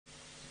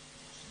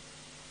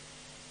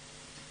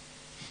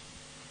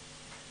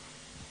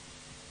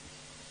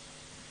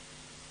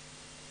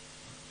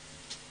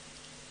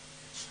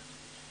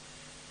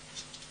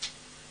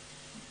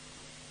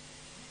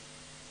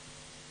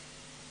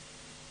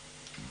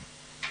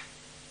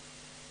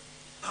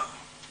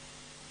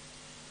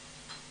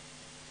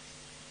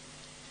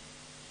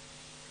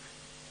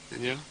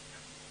Daniel?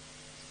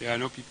 There are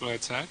no people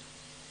outside?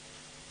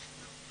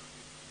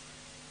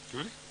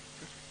 Really?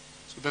 Good.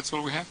 So that's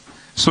all we have?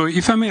 So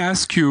if I may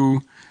ask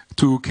you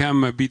to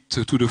come a bit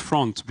to the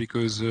front,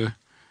 because the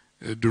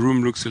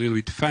room looks a little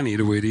bit funny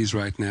the way it is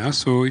right now.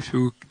 So if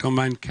you don't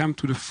mind, come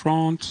to the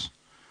front.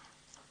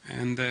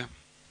 And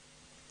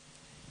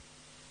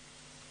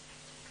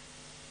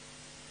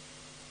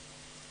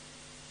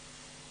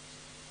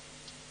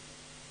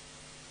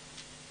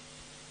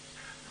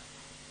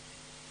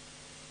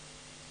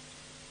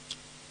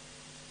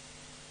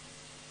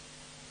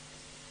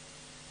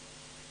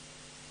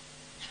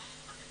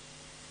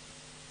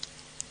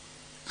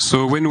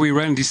so when we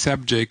ran this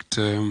subject,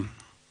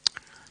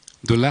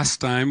 the last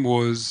time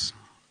was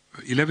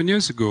 11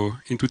 years ago,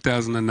 in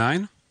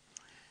 2009.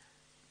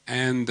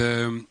 And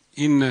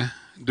in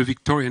the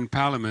Victorian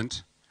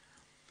Parliament,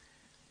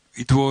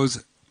 it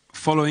was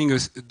following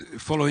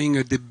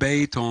a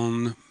debate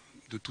on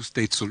the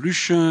two-state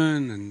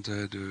solution and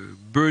the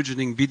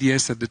burgeoning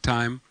BDS at the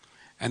time,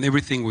 and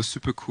everything was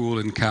super cool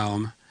and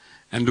calm.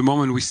 And the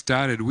moment we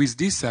started with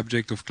this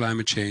subject of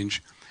climate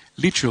change,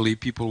 literally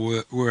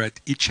people were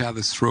at each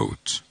other's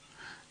throats.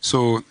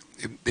 So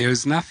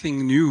there's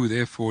nothing new,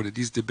 therefore, that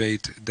this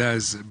debate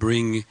does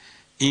bring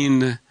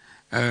in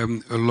a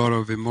lot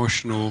of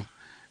emotions.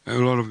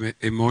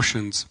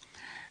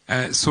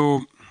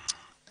 So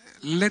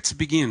let's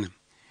begin.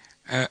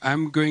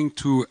 I'm going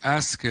to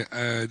ask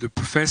the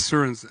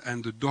professors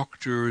and the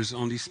doctors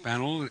on this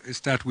panel,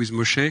 start with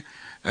Moshe,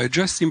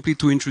 just simply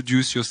to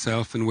introduce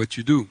yourself and what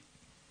you do.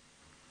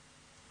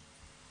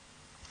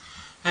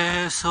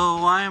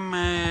 So I'm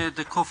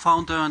the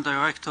co-founder and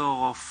director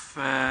of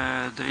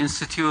the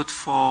Institute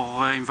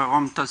for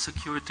Environmental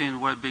Security and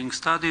Wellbeing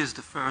Studies,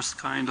 the first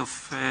kind of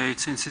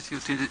its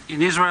institute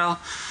in Israel.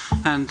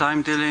 And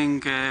I'm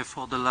dealing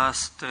for the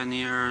last 10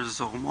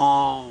 years or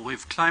more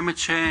with climate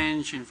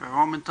change,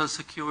 environmental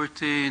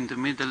security in the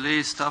Middle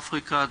East,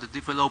 Africa, the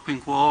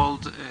developing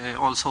world,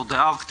 also the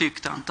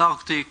Arctic, the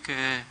Antarctic,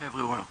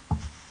 everywhere.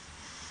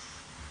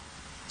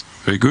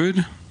 Very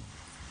good.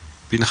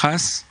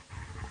 Pinchas?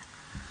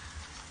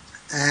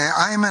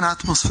 I'm an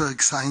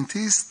atmospheric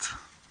scientist.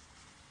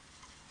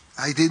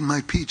 I did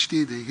my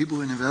PhD at the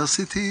Hebrew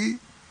University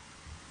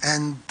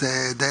and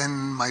then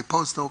my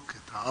postdoc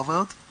at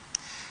Harvard.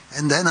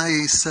 And then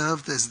I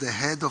served as the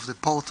head of the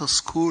Porter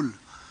School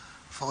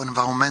for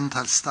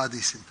Environmental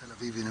Studies in Tel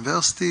Aviv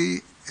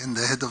University and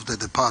the head of the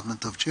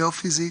Department of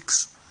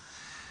Geophysics.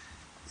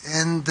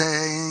 And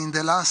in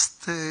the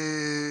last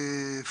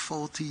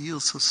 40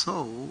 years or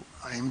so,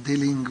 I'm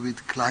dealing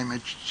with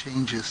climate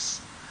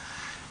changes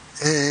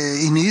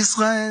in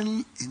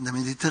Israel, in the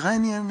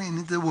Mediterranean, and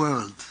in the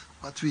world,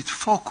 but with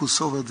focus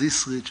over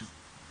this region.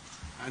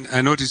 And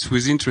I noticed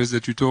with interest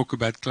that you talk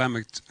about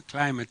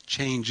climate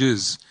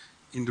changes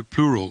in the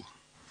plural.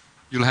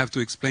 You'll have to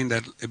explain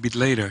that a bit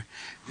later.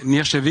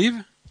 Near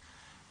Shaviv?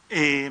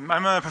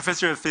 I'm a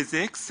professor of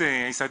physics.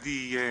 I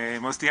study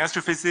mostly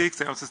astrophysics.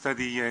 I also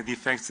study the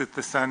effects that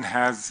the sun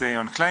has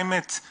on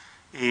climate.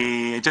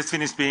 I just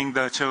finished being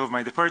the chair of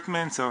my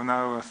department, so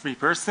now a free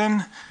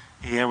person.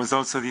 I was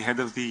also the head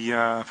of the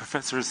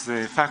professors'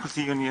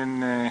 faculty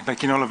union,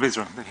 like in all of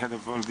Israel, the head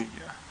of all the...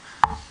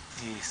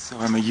 so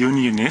I'm a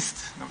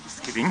unionist. No,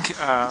 just kidding.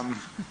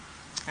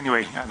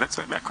 Anyway, that's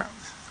my background.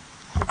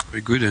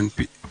 Very good. And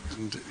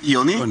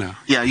Yoni? Ona.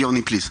 Yeah,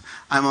 Yoni, please.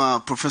 I'm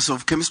a professor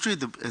of chemistry at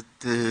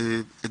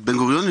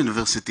Ben-Gurion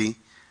University.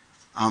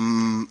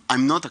 I'm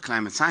not a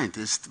climate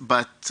scientist,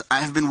 but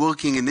I have been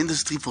working in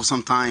industry for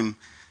some time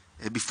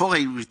before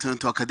I returned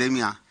to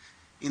academia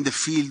in the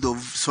field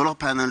of solar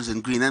panels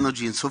and green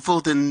energy and so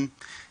forth. And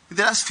in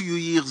the last few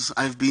years,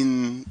 I've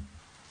been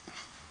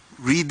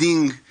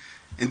reading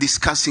and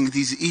discussing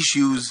these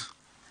issues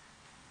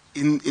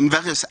in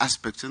various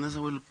aspects. And as I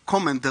will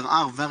comment, there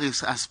are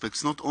various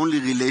aspects, not only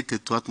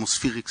related to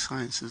atmospheric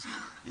sciences,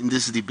 in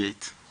this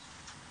debate.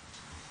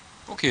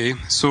 Okay,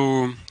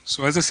 so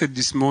as I said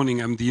this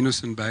morning, I'm the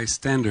innocent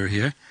bystander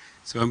here.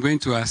 So I'm going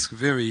to ask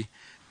very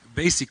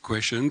basic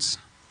questions,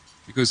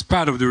 because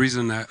part of the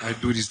reason I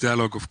do this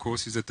dialogue, of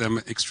course, is that I'm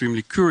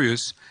extremely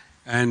curious,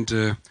 and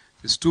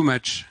there's too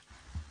much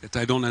that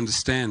I don't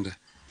understand,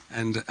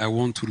 and I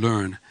want to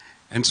learn.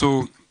 And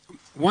so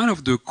one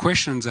of the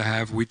questions I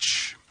have,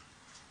 which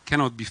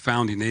cannot be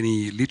found in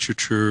any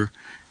literature,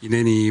 in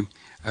any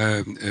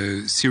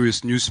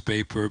serious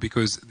newspaper,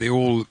 because they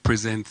all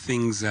present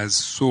things as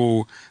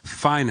so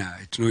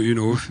finite. You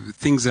know,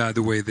 things are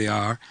the way they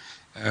are,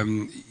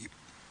 and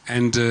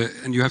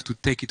you have to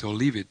take it or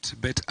leave it.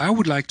 But I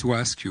would like to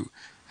ask you: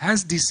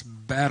 has this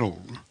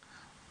battle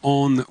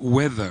on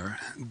whether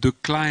the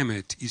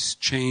climate is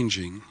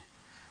changing,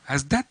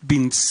 has that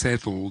been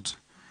settled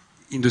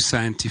in the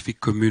scientific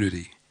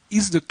community?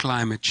 Is the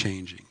climate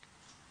changing?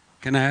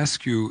 Can I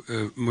ask you,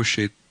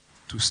 Moshe,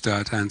 to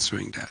start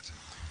answering that?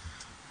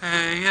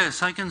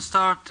 Yes, I can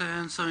start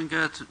answering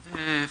it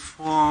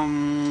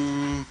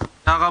from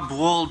Arab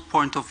world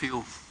point of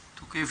view,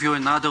 to give you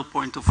another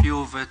point of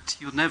view that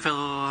you never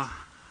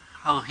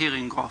are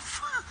hearing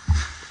of.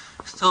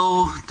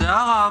 So the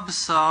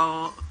Arabs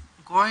are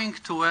going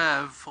to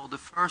have, for the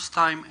first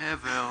time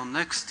ever,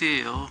 next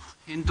year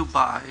in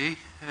Dubai,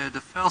 the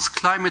first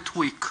climate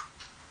week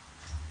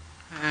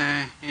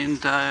in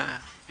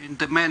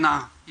the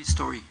MENA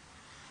history.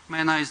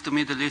 MENA is the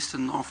Middle East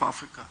and North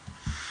Africa.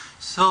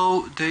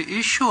 So the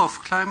issue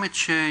of climate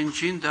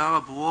change in the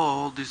Arab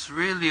world is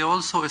really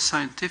also a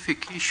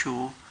scientific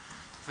issue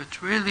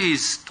that really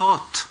is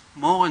taught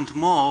more and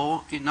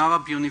more in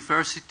Arab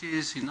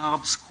universities, in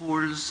Arab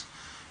schools,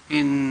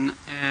 in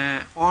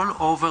all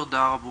over the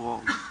Arab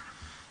world.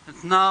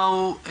 And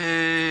now,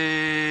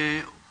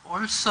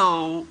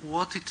 also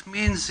what it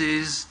means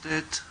is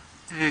that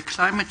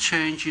climate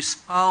change is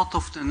part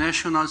of the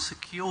national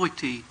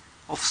security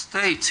of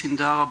states in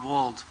the Arab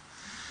world.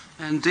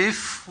 And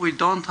if we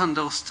don't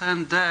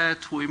understand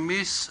that, we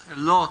miss a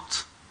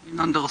lot in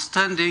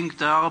understanding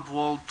the Arab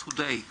world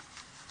today.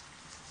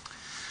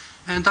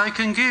 And I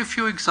can give a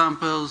few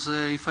examples,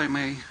 if I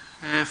may.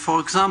 For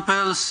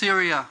example,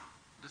 Syria.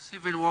 The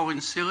civil war in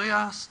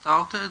Syria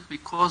started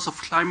because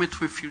of climate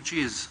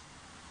refugees,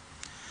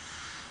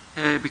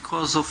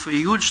 because of a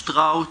huge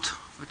drought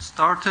that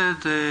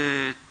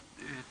started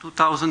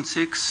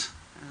 2006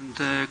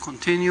 and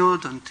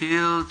continued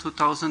until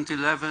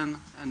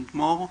 2011 and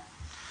more.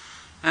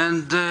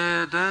 And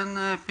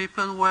then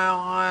people were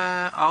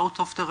out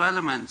of their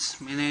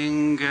elements,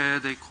 meaning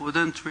they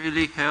couldn't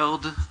really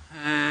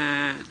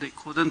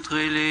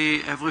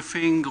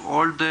everything,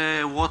 all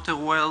the water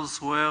wells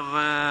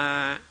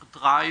were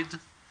dried,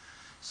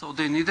 so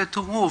they needed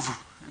to move.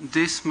 And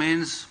this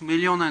means 1.5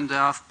 million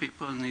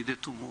people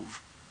needed to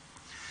move.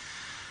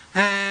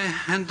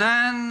 And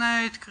then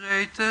it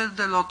created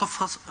a lot of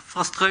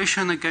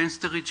frustration against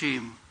the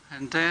regime.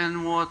 And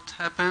then what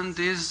happened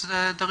is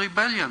the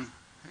rebellion.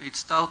 It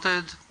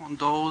started on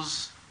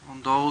those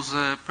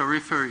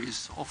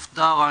peripheries of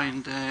Dara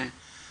in the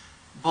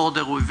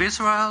border with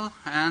Israel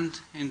and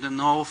in the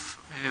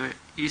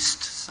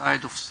northeast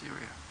side of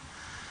Syria.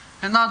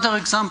 Another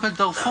example,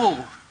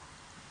 Darfur.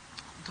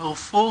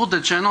 Darfur, the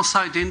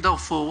genocide in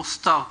Darfur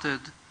started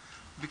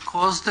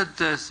because the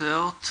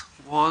desert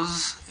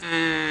was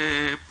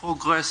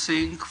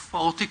progressing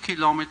 40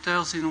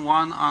 kilometers in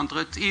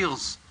 100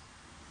 years.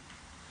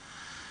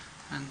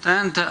 And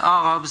then the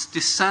Arabs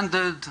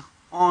descended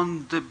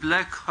on the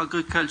black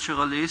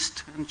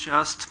agriculturalists and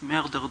just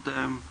murdered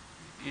them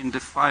in the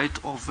fight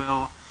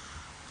over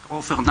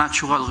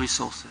natural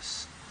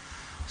resources.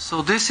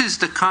 So this is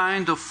the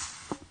kind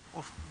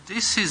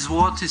this is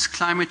what is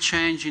climate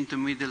change in the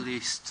Middle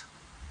East.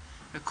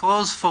 A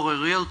cause for a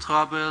real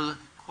trouble, a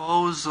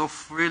cause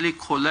of really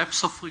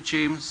collapse of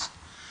regimes,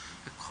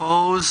 a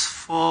cause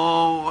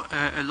for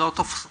a lot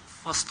of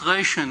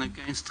frustration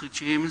against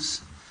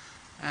regimes,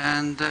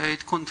 and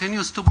it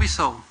continues to be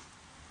so.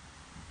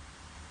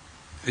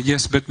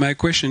 Yes, but my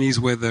question is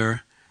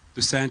whether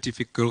the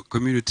scientific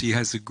community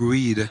has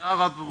agreed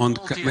on...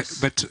 Yes.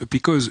 But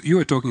because you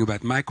are talking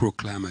about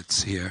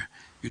microclimates here,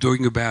 you're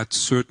talking about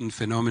certain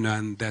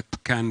phenomena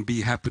that can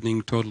be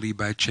happening totally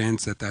by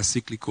chance, that are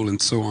cyclical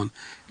and so on.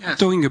 Yes. You're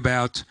talking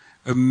about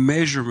a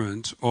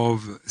measurement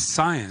of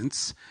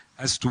science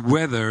as to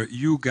whether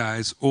you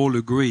guys all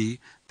agree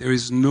there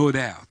is no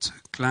doubt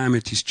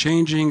climate is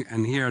changing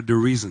and here are the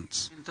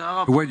reasons.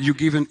 What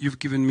you've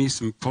given me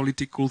some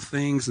political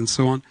things and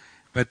so on.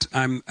 But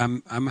I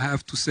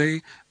have to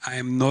say, I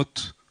am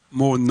not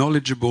more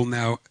knowledgeable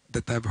now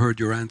that I've heard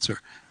your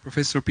answer.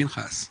 Professor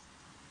Pinchas.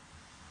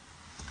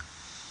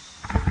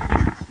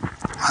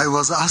 I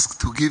was asked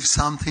to give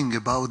something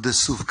about the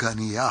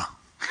Sufganiya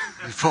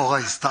before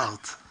I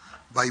start,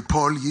 by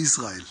Paul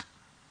Israel.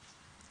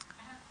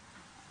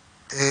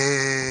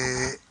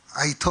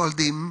 I told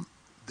him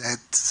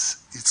that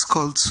it's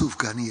called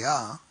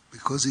Sufganiya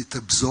because it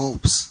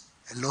absorbs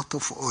a lot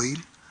of oil,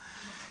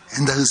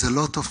 and there is a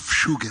lot of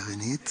sugar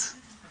in it,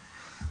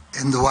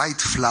 and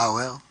white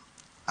flour.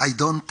 I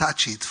don't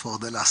touch it for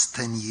the last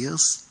 10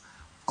 years,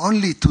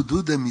 only to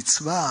do the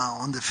mitzvah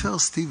on the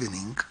first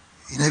evening.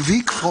 In a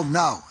week from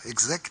now,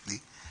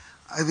 exactly,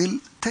 I will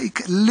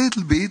take a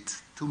little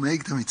bit to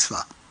make the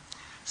mitzvah.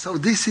 So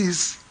this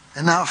is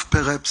enough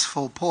perhaps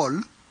for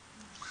Paul.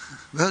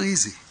 Very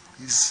easy.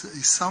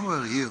 He's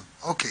somewhere here.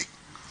 Okay.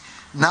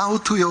 Now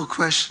to your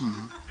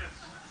question,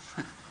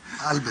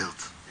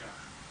 Alpert.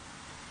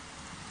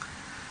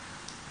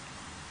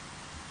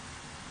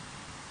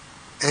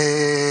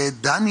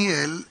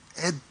 Daniel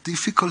had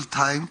difficult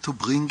time to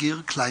bring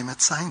here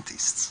climate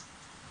scientists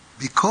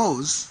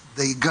because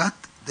they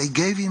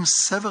gave him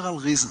several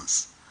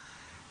reasons.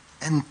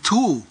 And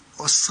 2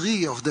 or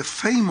 3 of the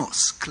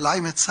famous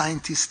climate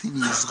scientists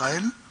in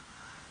Israel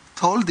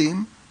told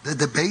him the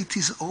debate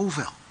is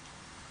over.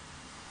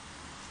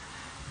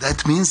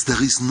 That means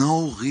there is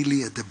no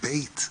really a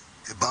debate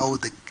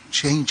about the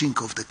changing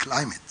of the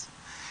climate.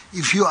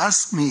 If you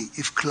ask me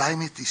if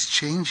climate is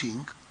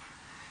changing,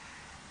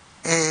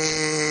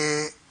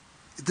 this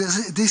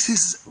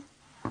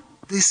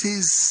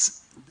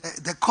is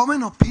the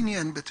common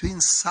opinion between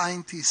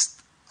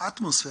scientists,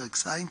 atmospheric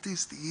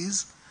scientists,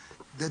 is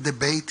the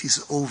debate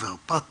is over,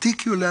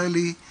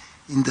 particularly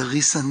in the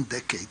recent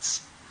decades.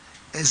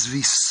 as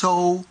we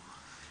saw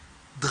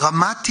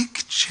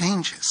dramatic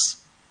changes,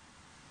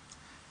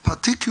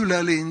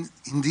 particularly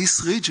in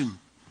this region,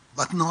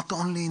 but not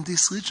only in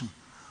this region,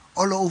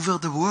 all over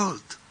the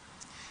world,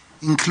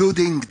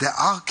 including the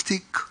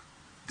Arctic,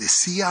 the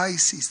sea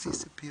ice is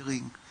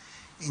disappearing,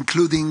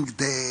 including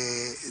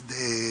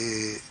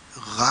the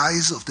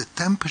rise of the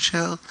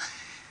temperature.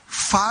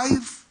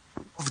 5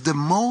 of the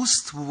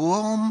most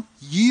warm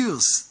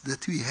years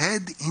that we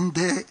had in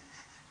the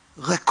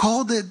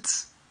recorded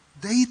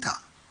data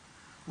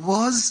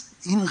was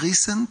in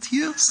recent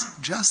years,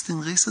 just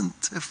in recent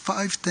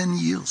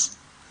 5-10 years.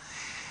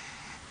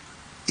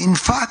 In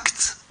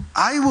fact,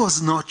 I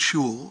was not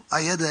sure.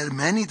 I had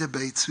many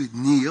debates with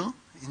Nir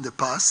in the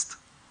past,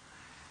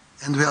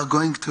 and we are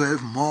going to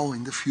have more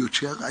in the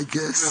future, I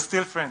guess. We're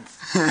still friends.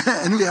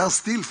 And we are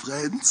still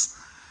friends,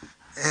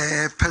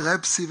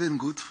 perhaps even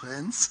good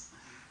friends,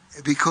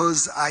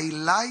 because I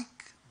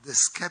like the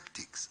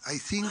skeptics. I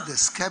think the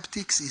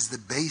skeptics is the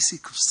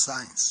basic of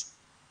science.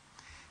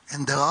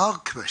 And there are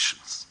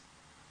questions.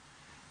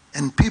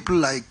 And people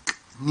like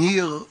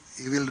Nir,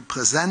 he will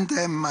present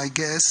them, I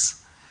guess,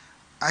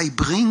 are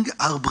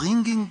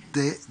bringing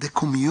the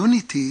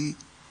community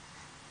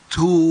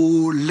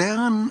to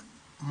learn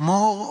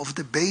more of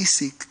the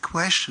basic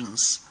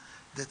questions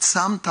that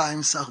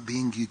sometimes are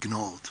being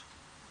ignored.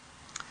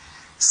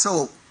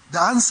 So, the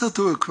answer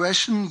to a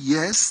question,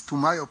 yes, to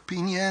my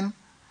opinion,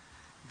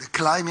 the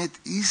climate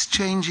is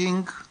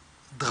changing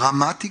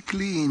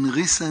dramatically in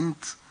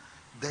recent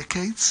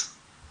decades.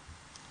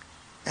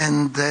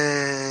 And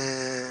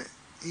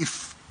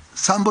if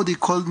somebody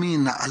called me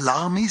an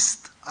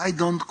alarmist, I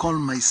don't call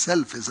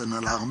myself as an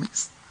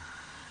alarmist,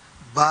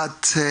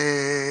 but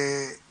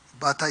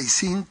I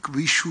think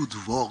we should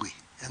worry,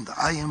 and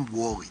I am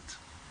worried.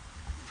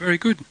 Very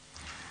good.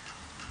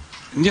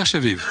 Nir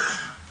Shaviv.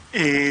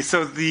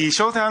 So the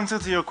short answer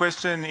to your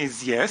question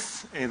is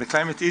yes, the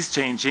climate is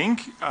changing.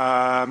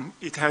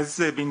 It has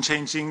been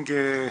changing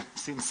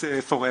since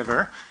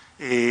forever.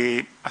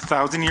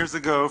 1,000 years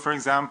ago, for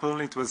example,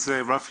 it was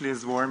roughly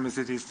as warm as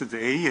it is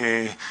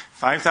today.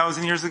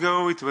 5,000 years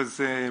ago, it was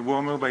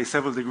warmer by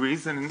several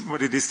degrees than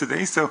what it is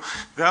today. So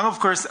there are, of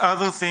course,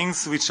 other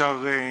things which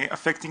are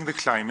affecting the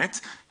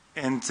climate.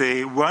 And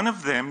one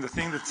of them, the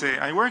thing that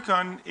I work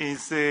on,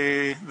 is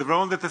the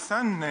role that the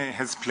sun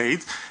has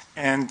played.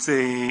 And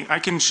I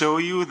can show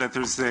you that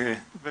there's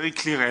very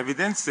clear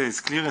evidence,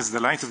 as clear as the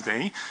light of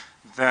day,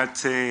 that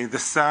the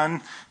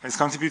sun has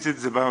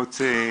contributed about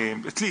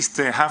at least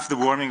half the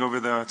warming over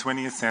the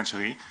 20th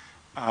century.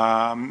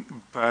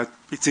 But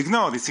it's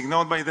ignored. It's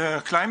ignored by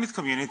the climate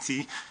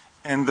community.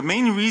 And the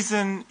main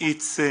reason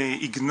it's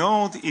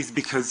ignored is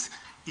because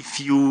if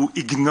you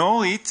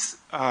ignore it,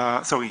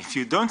 if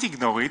you don't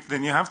ignore it,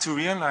 then you have to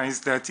realize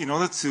that in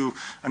order to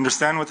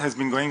understand what has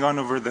been going on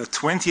over the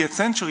 20th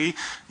century,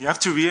 you have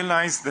to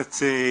realize that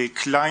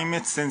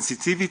climate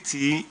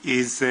sensitivity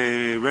is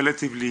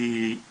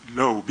relatively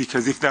low.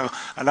 Because if there are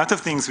a lot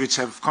of things which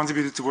have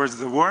contributed towards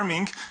the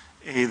warming,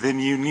 then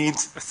you need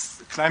a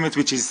climate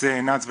which is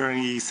not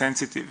very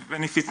sensitive.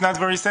 And if it's not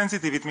very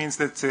sensitive, it means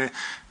that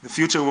the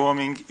future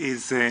warming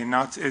is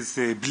not as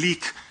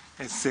bleak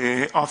as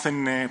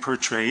often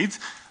portrayed.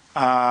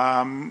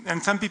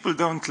 And some people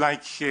don't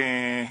like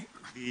the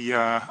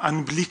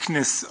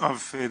unbleakness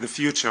of the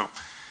future.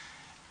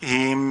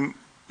 I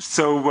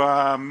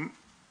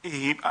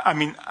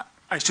mean,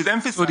 I should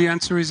emphasize... So the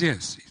answer is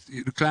yes,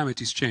 the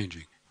climate is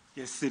changing.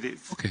 Yes, it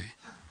is. Okay.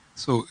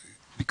 So,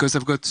 because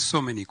I've got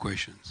so many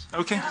questions.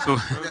 Okay. So,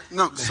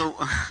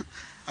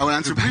 I will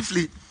answer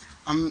briefly.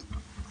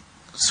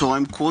 So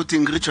I'm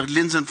quoting Richard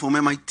Lindzen from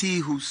MIT,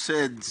 who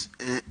said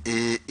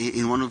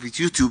in one of his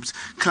YouTubes,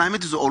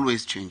 climate is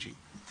always changing.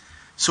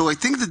 So I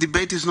think the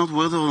debate is not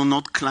whether or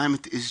not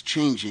climate is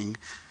changing,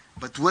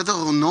 but whether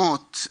or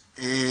not,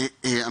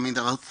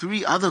 there are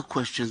 3 other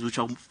questions which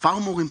are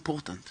far more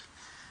important.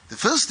 The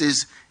first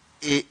is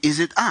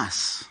it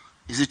us?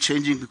 Is it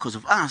changing because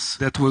of us?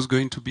 that was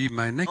going to be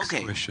my next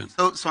question.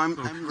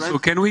 So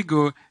can we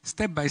go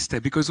step by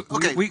step? Because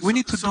we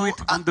need to do it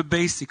on the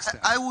basic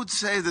stuff. I would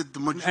say that the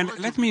majority... And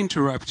let me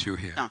interrupt you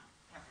here. Yeah.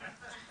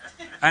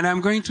 And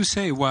I'm going to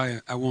say why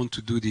I want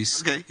to do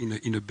this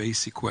in a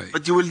basic way.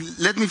 But you will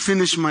let me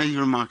finish my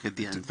remark at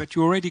the end. But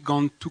you already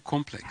gone too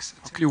complex.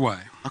 I'll tell you why.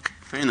 Okay,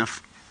 fair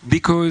enough.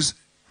 Because,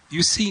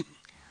 you see,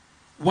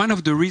 one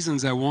of the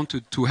reasons I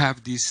wanted to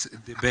have this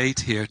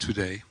debate here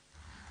today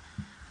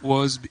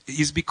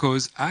is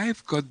because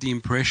I've got the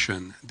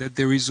impression that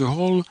there is a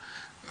whole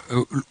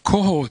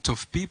cohort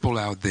of people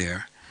out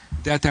there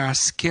that are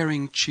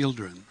scaring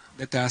children,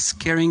 that are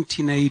scaring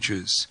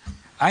teenagers.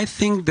 I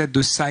think that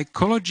the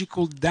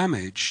psychological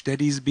damage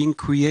that is being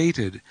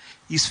created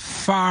is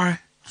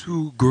far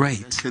too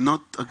great. I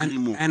cannot agree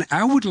more. And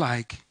I would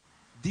like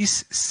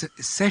this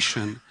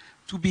session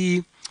to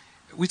be,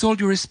 with all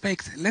due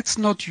respect, let's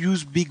not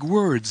use big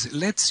words.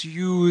 Let's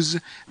use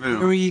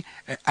very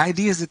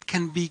ideas that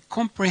can be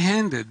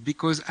comprehended,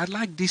 because I'd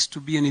like this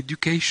to be an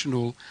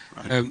educational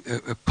a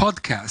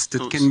podcast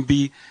that can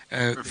be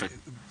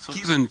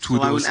given to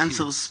those I will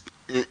answer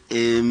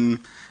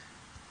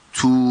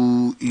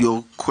to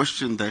your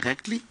question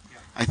directly,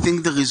 I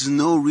think there is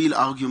no real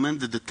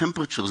argument that the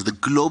temperatures, the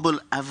global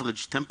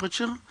average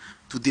temperature,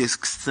 to the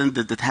extent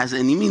that it has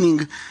any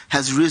meaning,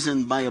 has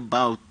risen by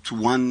about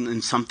 1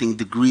 and something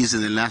degrees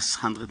in the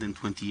last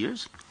 120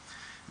 years.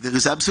 There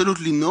is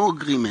absolutely no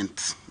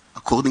agreement,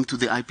 according to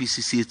the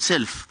IPCC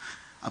itself,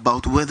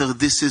 about whether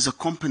this is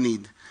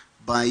accompanied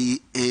by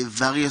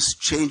various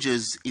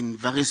changes in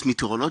various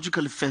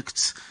meteorological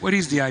effects. What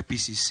is the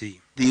IPCC?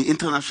 The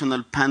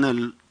International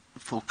Panel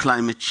for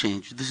Climate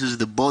Change. This is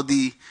the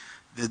body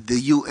that the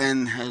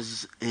UN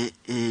has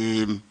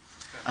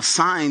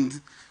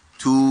assigned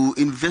to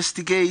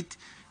investigate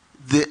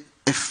the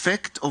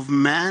effect of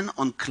man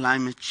on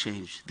climate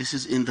change. This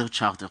is in their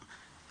charter.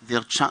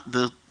 They're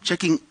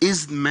checking,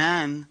 is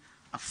man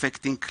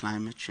affecting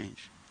climate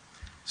change?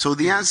 So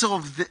the answer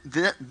of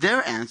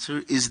their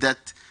answer is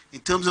that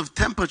in terms of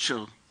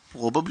temperature,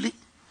 probably.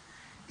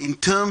 In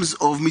terms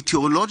of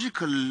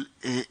meteorological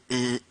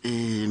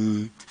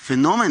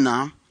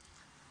phenomena,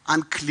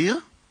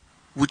 unclear,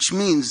 which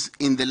means,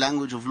 in the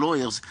language of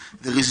lawyers,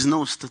 there is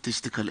no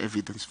statistical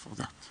evidence for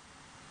that.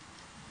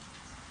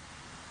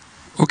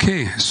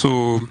 Okay,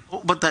 so...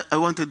 Oh, but I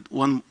wanted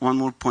one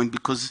more point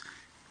because...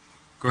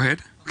 Go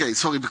ahead. Okay,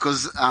 sorry,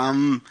 because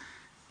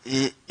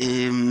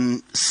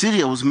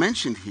Syria was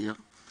mentioned here,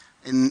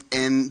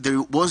 and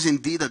there was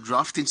indeed a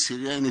draft in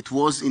Syria, and it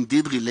was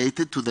indeed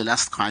related to the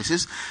last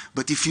crisis.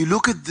 But if you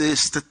look at the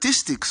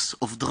statistics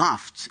of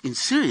drafts in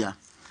Syria,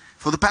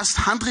 for the past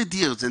 100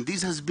 years, and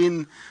this has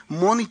been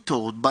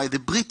monitored by the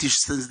British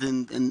since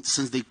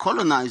they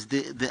colonized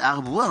the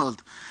Arab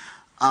world,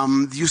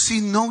 you see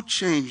no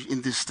change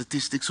in the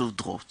statistics of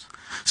drought.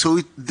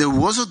 So there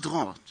was a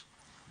drought,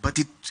 but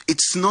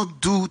it's not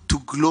due to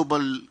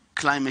global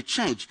climate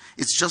change.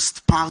 It's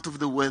just part of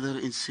the weather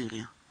in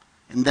Syria.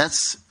 And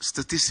that's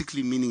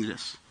statistically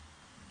meaningless.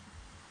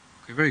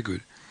 Okay, very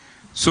good.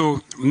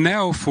 So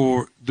now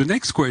for the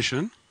next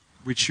question,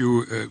 which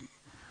you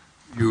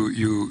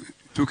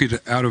took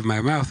it out of my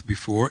mouth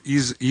before,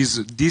 is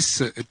this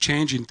a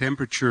change in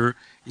temperature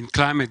in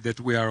climate that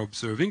we are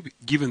observing,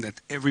 given that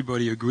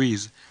everybody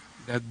agrees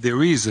that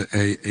there is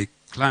a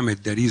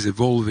climate that is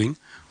evolving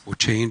or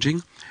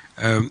changing?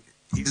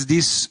 Is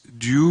this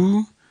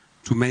due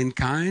to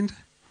mankind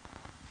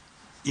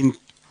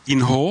in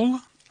whole,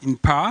 in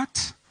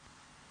part?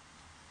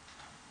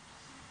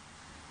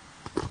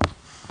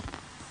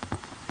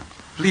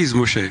 Please,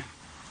 Moshe.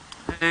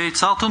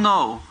 It's hard to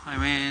know. I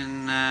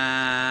mean,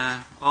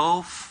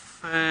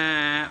 both.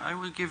 I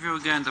will give you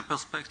again the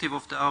perspective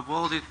of the Arab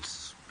world.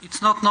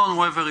 It's not known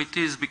whether it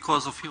is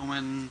because of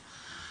human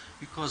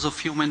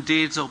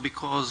deeds or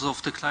because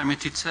of the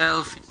climate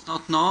itself. It's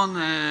not known.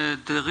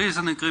 There is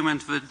an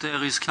agreement that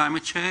there is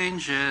climate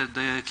change.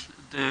 The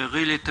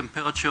really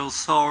temperature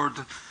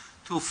soared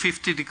to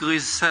 50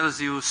 degrees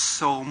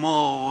Celsius or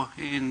more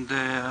in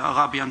the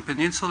Arabian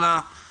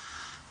Peninsula,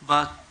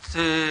 but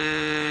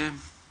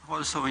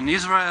also in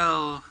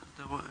Israel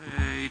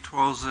it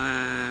rose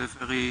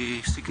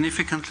very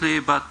significantly,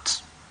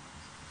 but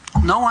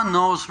no one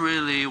knows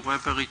really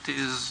whether it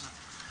is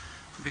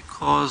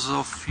because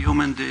of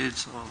human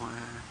deeds or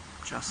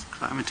just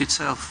climate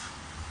itself.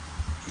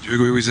 Do you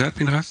agree with that,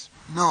 Pinchas?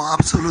 No,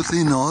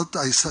 absolutely not.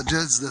 I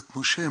suggest that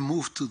Moshe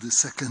move to the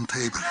second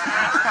table.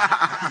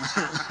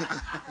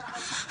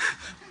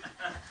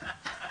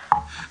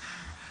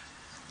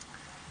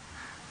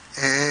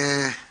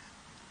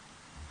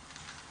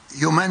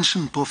 You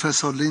mentioned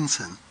Professor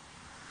Linsen.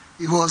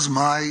 He was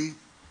my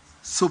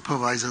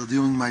supervisor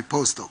during my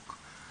postdoc.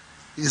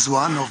 He's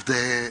one of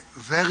the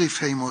very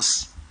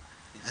famous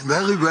and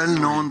very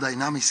well-known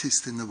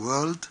dynamicists in the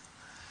world.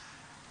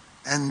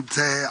 And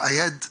I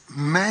had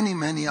many,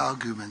 many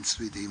arguments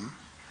with him.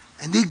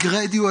 And he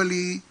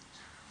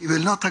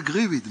will not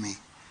agree with me,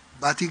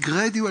 but he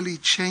gradually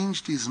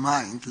changed his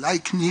mind,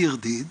 like Nir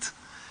did,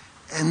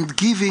 and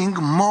giving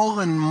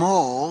more and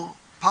more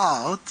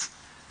part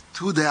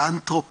to the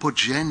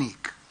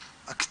anthropogenic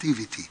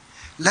activity.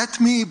 Let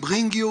me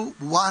bring you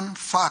one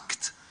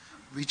fact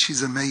which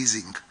is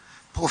amazing.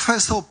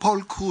 Professor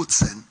Paul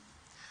Crutzen,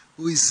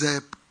 who is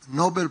a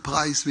Nobel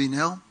Prize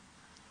winner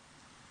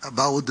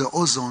about the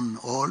ozone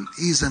hole,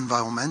 is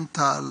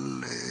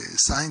environmental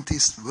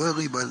scientist,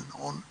 very well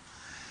known.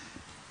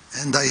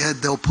 And I had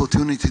the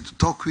opportunity to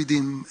talk with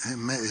him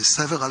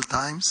several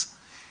times.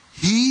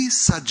 He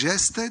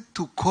suggested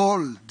to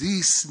call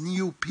this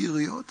new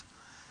period,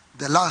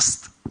 the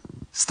last,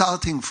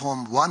 starting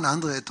from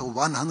 100 or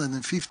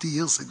 150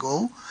 years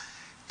ago,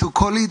 to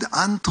call it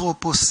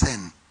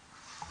Anthropocene.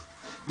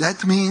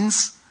 That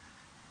means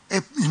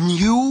a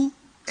new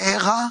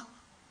era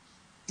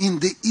in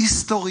the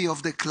history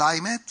of the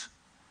climate,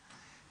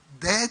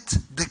 that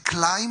the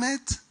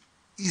climate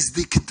is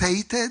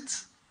dictated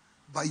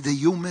by the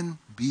human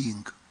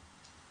being.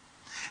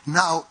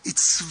 Now,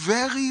 it's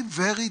very,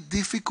 very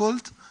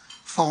difficult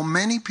for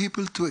many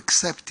people to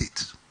accept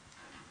it.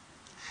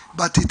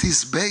 But it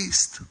is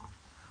based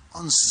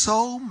on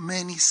so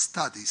many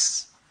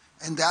studies.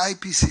 And the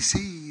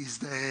IPCC is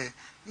the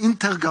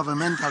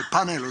Intergovernmental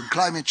Panel on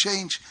Climate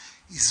Change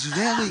is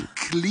very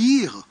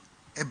clear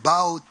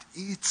about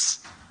its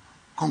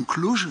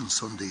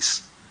conclusions on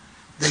this.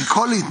 They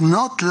call it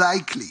not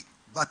likely,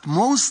 but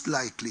most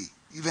likely,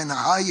 even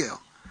higher,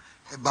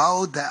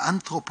 about the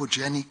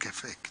anthropogenic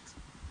effect.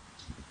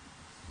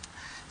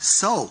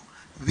 So,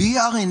 we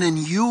are in a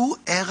new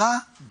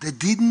era that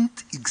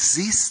didn't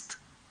exist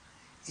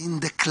in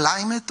the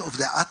climate of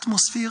the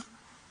atmosphere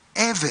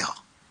ever.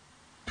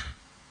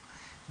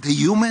 The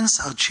humans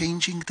are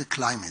changing the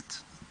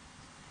climate.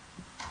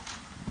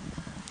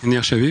 And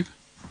here, Shaviv?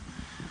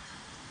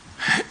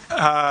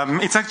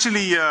 It's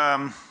actually,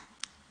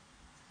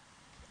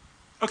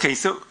 okay,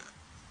 so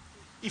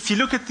if you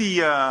look at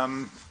the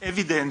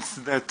evidence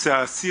that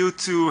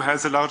CO2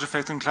 has a large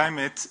effect on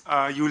climate,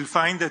 you will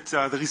find that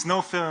there is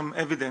no firm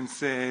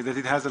evidence that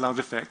it has a large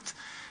effect.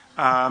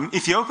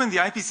 If you open the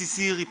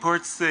IPCC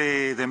reports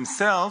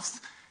themselves,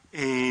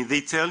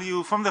 they tell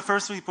you from the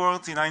first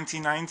report in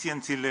 1990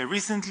 until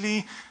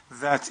recently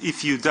that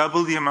if you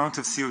double the amount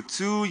of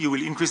CO2, you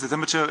will increase the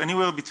temperature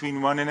anywhere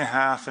between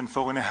 1.5 and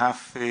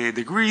 4.5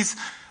 degrees,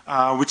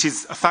 which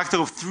is a factor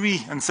of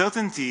 3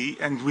 uncertainty.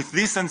 And with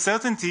this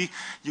uncertainty,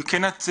 you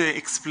cannot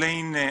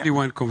explain...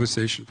 one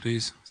conversation,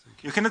 please.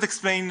 You cannot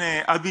explain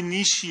ab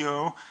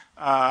initio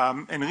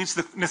and reach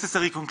the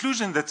necessary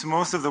conclusion that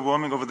most of the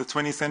warming over the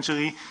 20th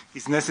century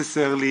is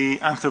necessarily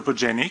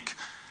anthropogenic.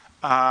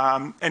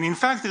 And in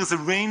fact, there is a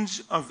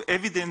range of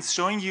evidence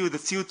showing you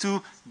that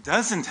CO2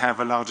 doesn't have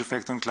a large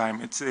effect on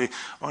climate.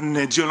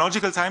 On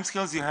geological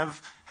timescales,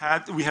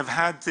 we have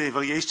had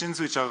variations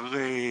which are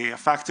a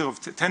factor of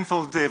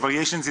tenfold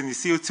variations in the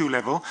CO2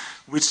 level,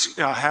 which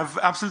have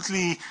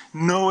absolutely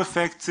no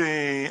effect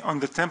on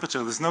the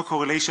temperature. There's no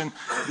correlation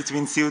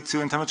between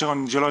CO2 and temperature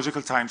on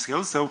geological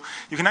timescales. So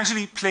you can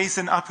actually place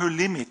an upper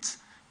limit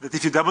that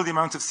if you double the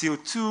amount of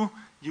CO2,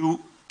 you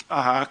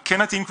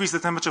cannot increase the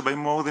temperature by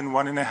more than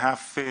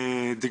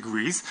 1.5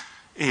 degrees,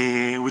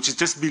 which is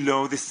just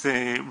below this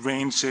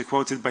range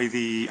quoted by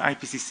the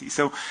IPCC.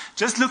 So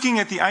just looking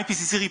at the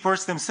IPCC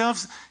reports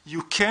themselves,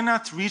 you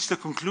cannot reach the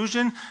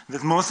conclusion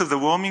that most of the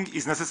warming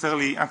is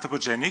necessarily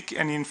anthropogenic.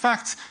 And in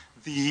fact,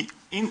 the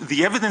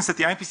evidence that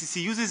the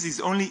IPCC uses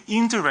is only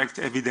indirect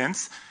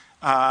evidence,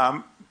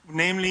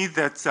 namely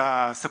that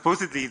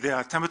supposedly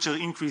the temperature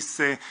increase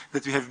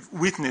that we have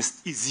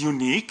witnessed is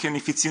unique, and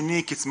if it's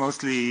unique, it's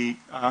mostly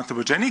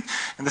anthropogenic.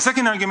 And the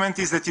second argument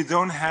is that you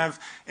don't have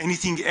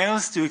anything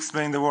else to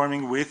explain the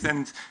warming with,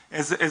 and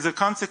as a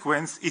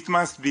consequence, it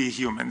must be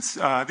humans.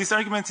 This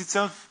argument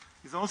itself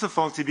is also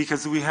faulty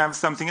because we have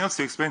something else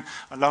to explain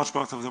a large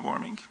part of the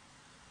warming.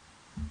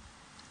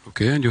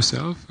 Okay, and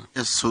yourself?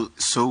 Yes,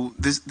 so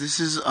this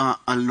is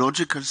a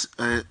logical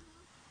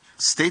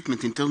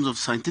statement in terms of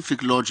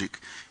scientific logic.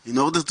 In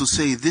order to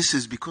say this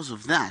is because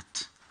of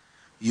that,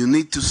 you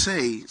need to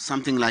say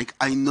something like,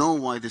 I know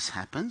why this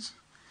happens.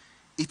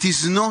 It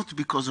is not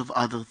because of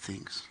other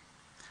things.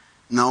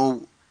 Now,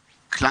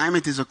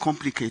 climate is a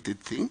complicated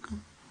thing,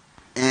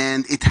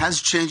 and it has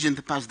changed in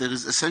the past. There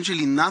is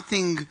essentially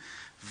nothing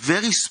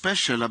very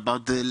special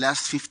about the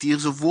last 50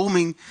 years of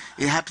warming.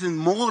 It happened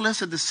more or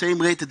less at the same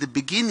rate at the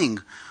beginning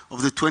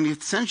of the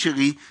 20th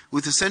century,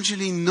 with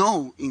essentially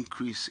no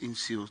increase in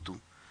CO2.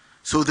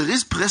 So there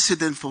is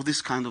precedent for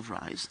this kind of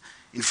rise.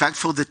 In fact,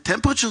 for the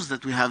temperatures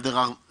that we have, there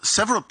are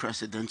several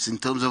precedents in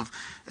terms of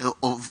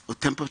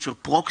temperature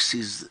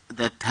proxies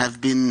that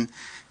have been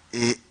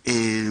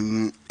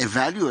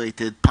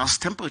evaluated, past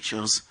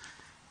temperatures.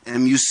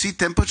 You see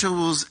temperature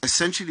was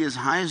essentially as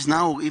high as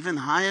now, or even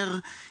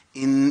higher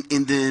in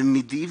the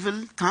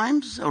medieval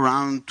times,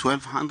 around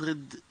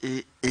 1200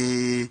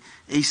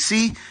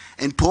 AC,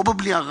 and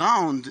probably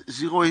around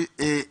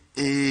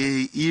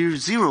year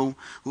zero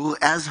were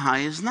as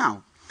high as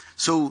now.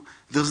 So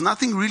there's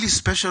nothing really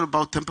special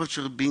about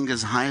temperature being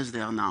as high as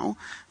they are now.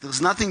 There's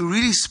nothing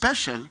really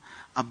special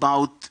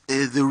about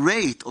the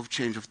rate of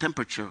change of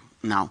temperature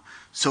now.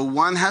 So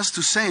one has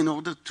to say, in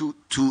order to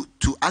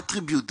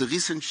attribute the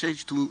recent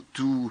change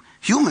to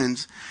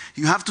humans,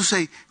 you have to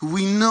say,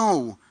 we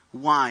know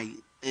why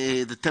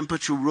the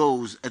temperature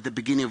rose at the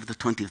beginning of the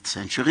 20th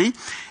century,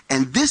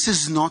 and this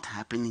is not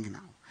happening now.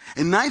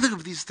 And neither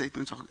of these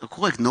statements are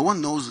correct. No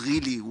one knows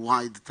really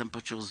why the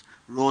temperatures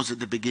rose at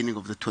the beginning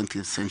of the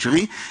 20th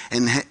century,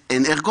 and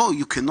ergo,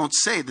 you cannot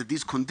say that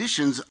these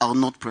conditions are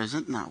not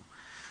present now.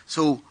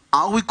 So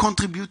are we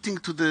contributing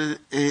to the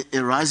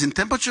rise in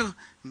temperature?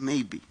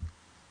 Maybe.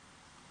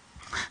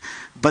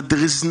 But there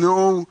is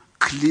no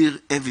clear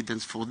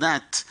evidence for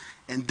that,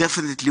 and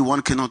definitely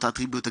one cannot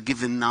attribute a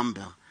given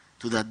number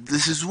to that.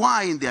 This is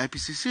why in the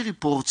IPCC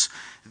reports,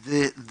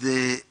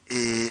 the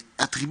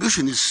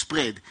attribution is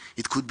spread.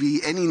 It could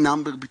be any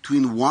number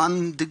between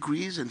 1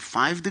 degree and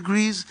 5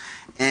 degrees,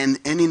 and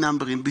any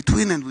number in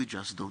between, and we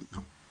just don't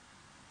know.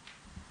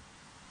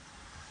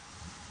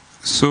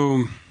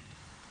 So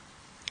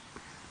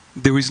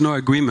there is no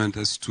agreement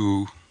as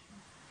to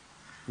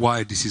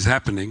why this is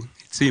happening,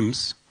 it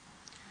seems.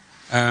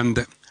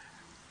 But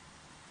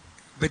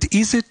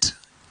is it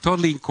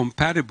totally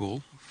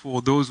incompatible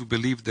for those who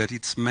believe that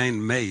it's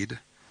man-made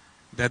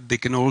that they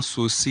can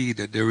also see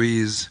that there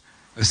is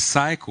a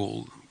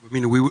cycle. I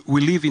mean,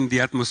 we live in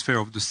the atmosphere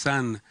of the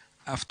sun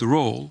after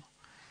all.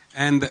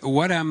 And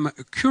what I'm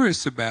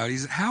curious about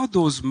is how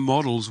those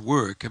models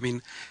work. I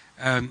mean,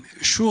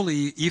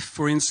 surely if,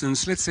 for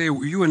instance, let's say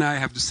you and I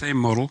have the same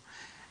model,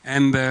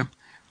 and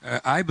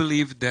I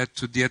believe that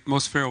the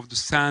atmosphere of the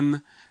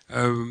sun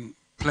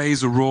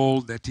plays a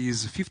role that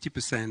is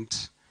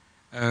 50%,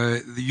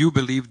 you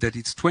believe that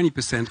it's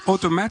 20%,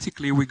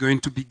 automatically we're going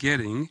to be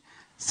getting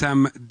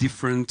some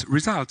different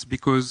results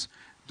because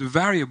the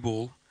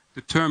variable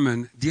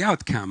determine the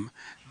outcome.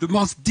 The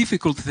most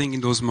difficult thing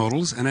in those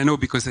models, and I know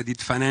because I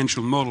did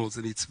financial models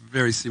and it's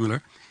very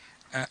similar,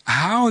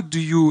 how do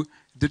you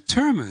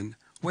determine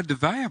what the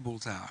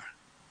variables are?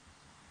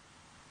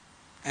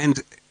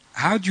 And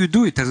how do you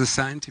do it as a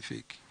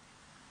scientific?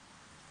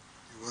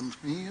 You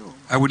want me? Or?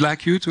 I would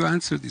like you to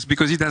answer this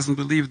because he doesn't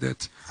believe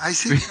that. I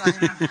think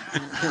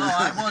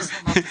I was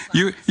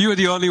not you're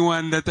the only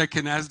one that I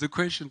can ask the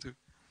question to.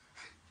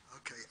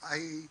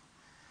 Okay,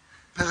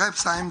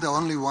 perhaps I'm the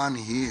only one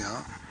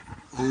here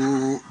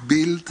who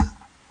built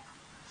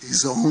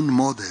his own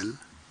model,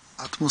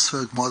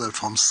 atmospheric model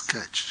from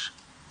scratch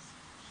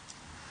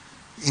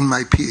in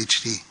my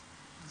PhD.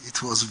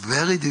 It was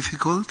very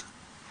difficult,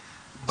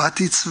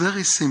 but it's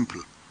very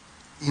simple.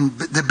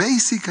 The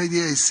basic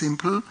idea is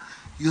simple.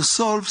 You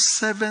solve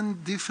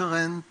 7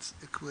 different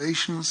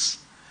equations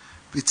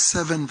with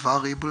 7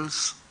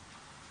 variables,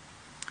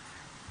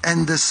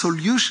 and the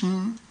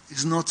solution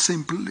is not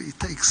simple.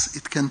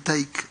 It can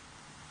take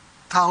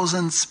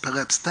thousands,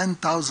 perhaps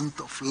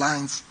 10,000 of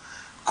lines,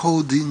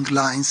 coding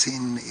lines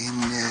in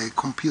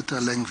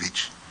computer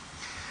language.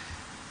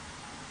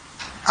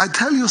 I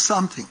tell you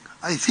something.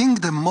 I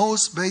think the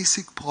most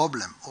basic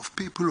problem of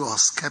people who are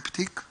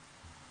skeptic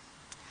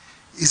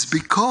is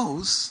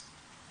because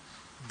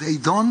they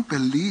don't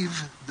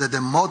believe that the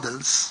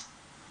models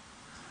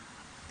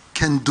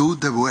can do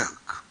the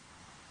work.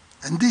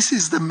 And this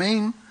is the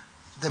main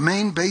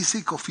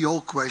basic of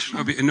your question.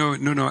 No.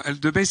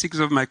 The basics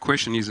of my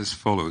question is as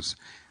follows.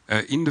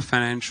 In the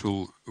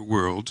financial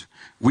world,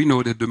 we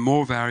know that the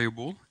more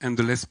variable and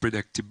the less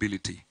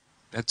predictability.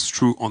 That's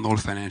true on all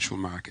financial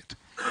market.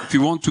 If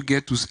you want to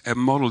get to a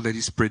model that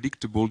is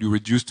predictable, you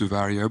reduce the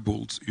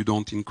variables, you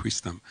don't increase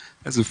them.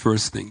 That's the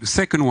first thing. The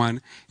second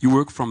one, you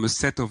work from a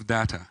set of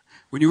data.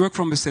 When you work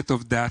from a set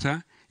of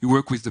data, you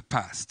work with the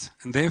past,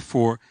 and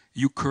therefore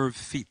you curve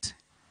fit,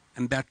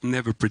 and that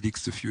never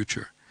predicts the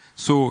future.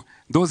 So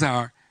those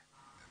are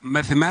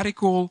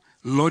mathematical,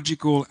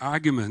 logical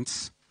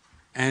arguments,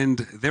 and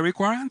they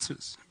require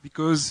answers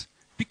because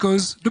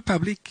the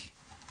public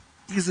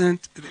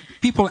isn't,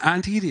 people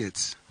aren't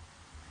idiots.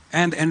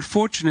 And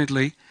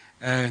unfortunately,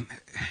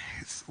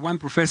 one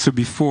professor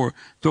before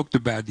talked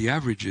about the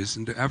averages,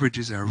 and the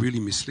averages are really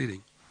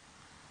misleading.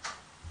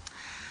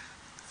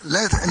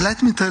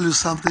 Let me tell you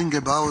something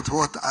about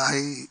what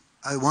I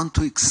want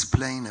to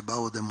explain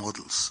about the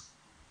models.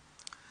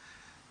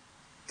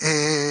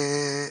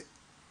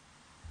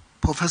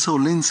 Professor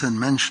Linsen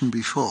mentioned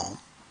before,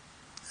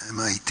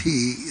 MIT,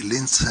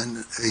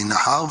 Linsen in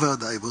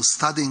Harvard, I was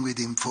studying with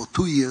him for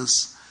 2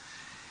 years.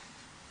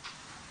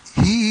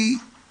 He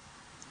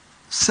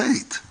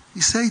said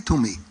to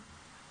me,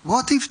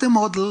 what if the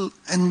model,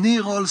 and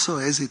Nir also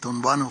has it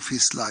on one of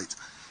his slides,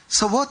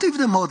 so what if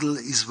the model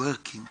is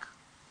working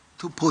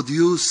to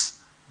produce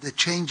the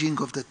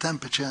changing of the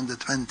temperature in the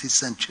 20th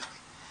century?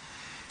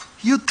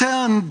 You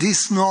turn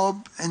this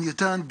knob and you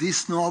turn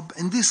this knob,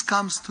 and this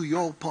comes to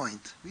your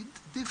point. With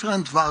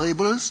different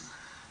variables,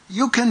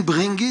 you can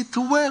bring it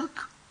to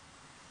work.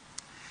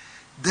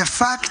 The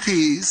fact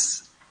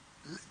is,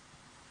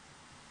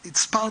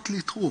 it's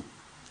partly true.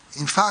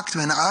 In fact,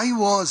 when I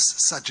was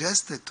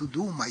suggested to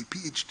do my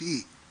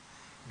PhD,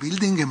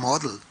 building a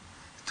model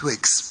to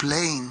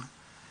explain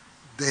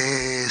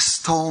the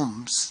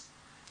storms,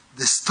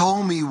 the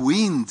stormy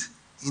wind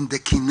in the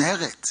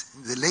Kinneret,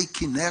 in the Lake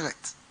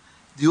Kinneret,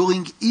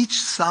 during each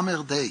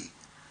summer day,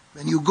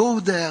 when you go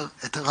there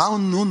at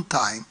around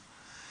noontime,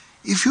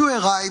 if you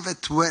arrive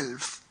at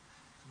 12,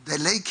 the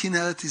Lake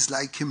Kinneret is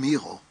like a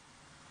mirror.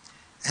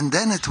 And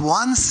then at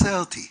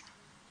 1:30,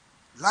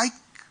 like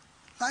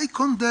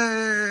on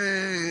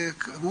the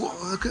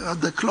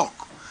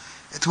clock,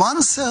 at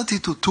 1:30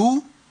 to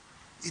 2,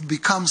 it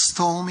becomes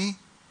stormy,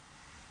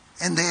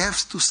 and they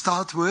have to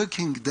start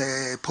working,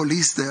 the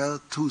police there,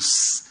 to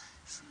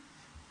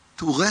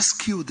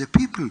rescue the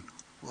people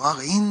who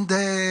are in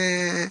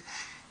the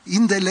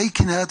Lake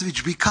Kinneret,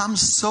 which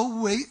becomes so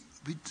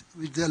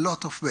with a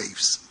lot of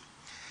waves.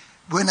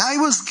 When I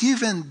was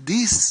given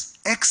this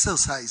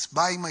exercise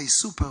by my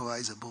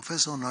supervisor,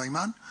 Professor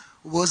Neumann,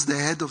 who was the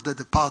head of the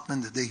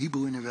department at the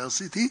Hebrew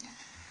University,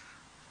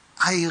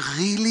 I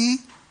really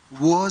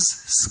was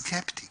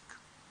skeptic.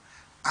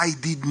 I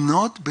did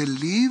not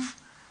believe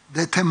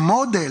that a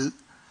model,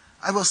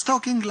 I was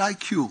talking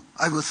like you,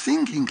 I was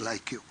thinking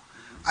like you.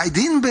 I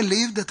didn't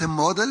believe that a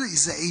model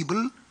is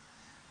able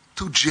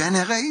to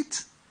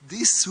generate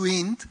this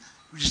wind,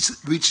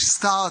 which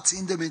starts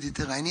in the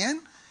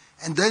Mediterranean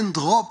and then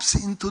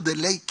drops into the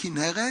Lake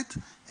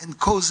Kinneret and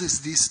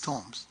causes these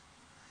storms.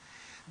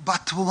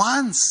 But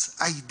once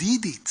I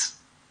did it,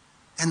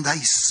 and I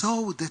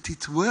saw that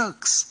it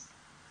works,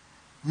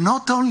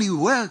 not only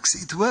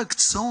works, it worked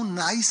so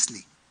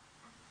nicely.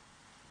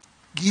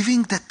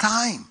 Giving the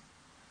time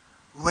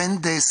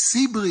when the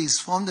sea breeze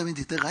from the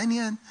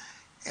Mediterranean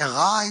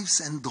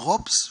arrives and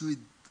drops with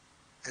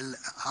a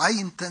high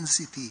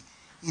intensity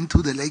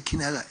into the Lake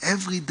Kinneret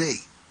every day.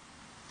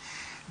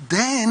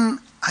 Then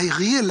I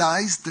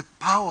realized the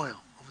power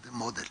of the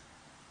model.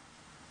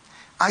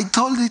 I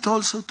told it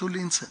also to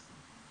Lindsay,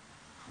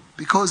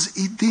 because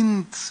he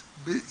didn't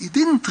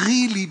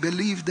really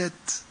believe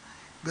that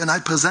when I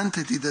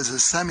presented it as a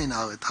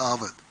seminar at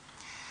Harvard.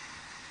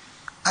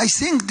 I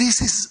think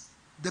this is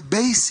the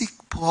basic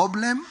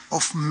problem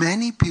of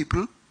many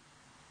people,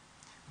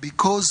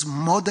 because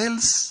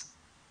models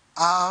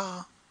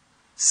are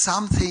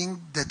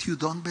something that you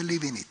don't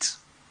believe in it.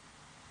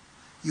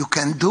 You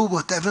can do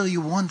whatever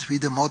you want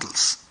with the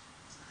models.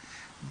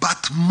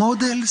 But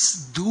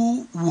models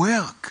do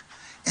work,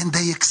 and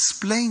they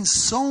explain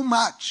so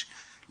much.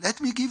 Let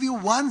me give you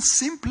one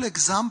simple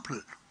example.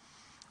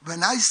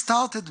 When I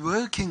started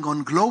working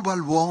on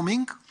global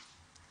warming,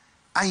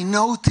 I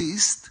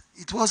noticed,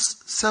 it was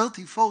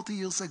 30, 40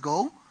 years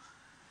ago,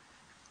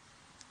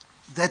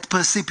 that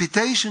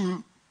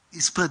precipitation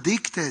is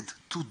predicted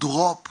to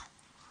drop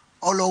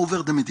all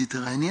over the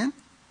Mediterranean,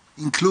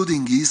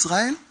 including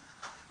Israel,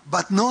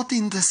 but not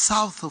in the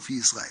south of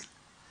Israel.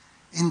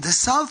 In the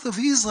south of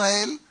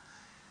Israel,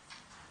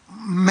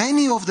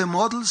 many of the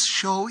models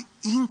show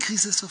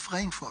increases of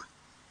rainfall.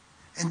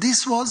 And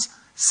this was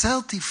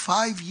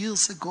 35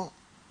 years ago.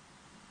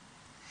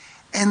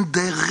 And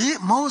the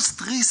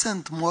most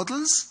recent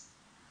models,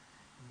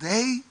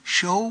 they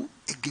show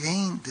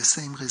again the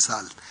same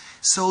result.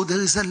 So there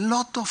is a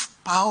lot of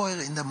power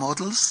in the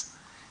models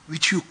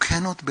which you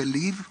cannot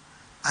believe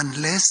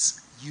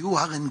unless you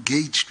are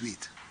engaged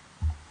with.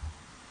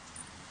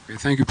 Okay,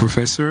 thank you,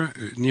 Professor.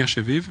 Near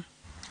Shaviv?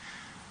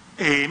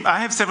 I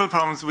have several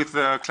problems with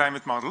the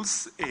climate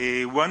models.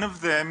 One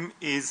of them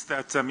is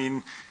that,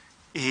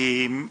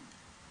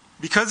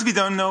 because we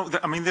don't know,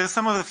 there's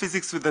some of the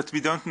physics that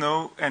we don't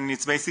know, and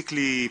it's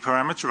basically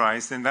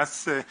parameterized, and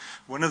that's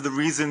one of the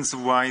reasons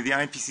why the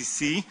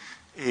IPCC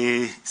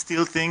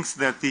still thinks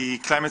that the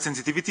climate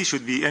sensitivity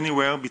should be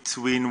anywhere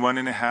between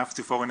 1.5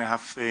 to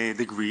 4.5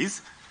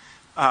 degrees.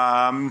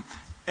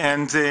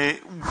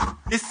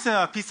 This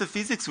piece of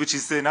physics, which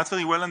is not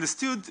very well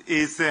understood,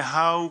 is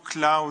how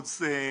clouds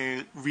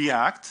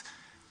react.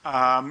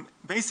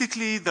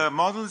 Basically, the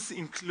models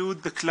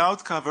include the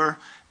cloud cover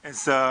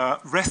as a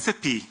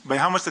recipe by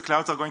how much the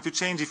clouds are going to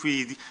change if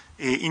we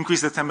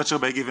increase the temperature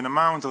by a given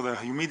amount, or the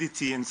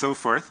humidity, and so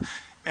forth.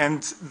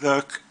 And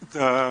the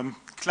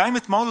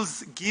climate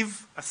models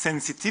give a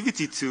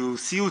sensitivity to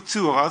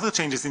CO2 or other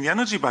changes in the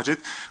energy budget,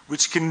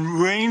 which can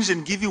range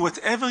and give you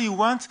whatever you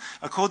want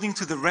according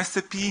to the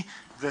recipe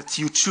that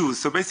you choose.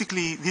 So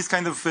basically, these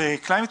kind of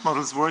climate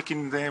models work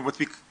in what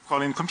we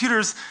call in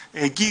computers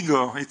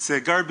GIGO. It's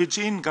garbage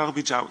in,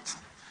 garbage out.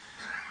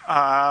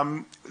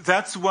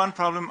 That's one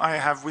problem I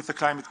have with the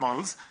climate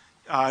models.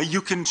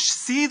 You can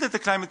see that the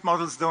climate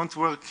models don't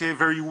work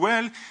very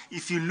well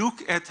if you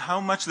look at how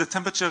much the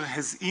temperature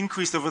has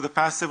increased over the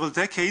past several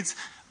decades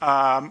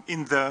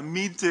in the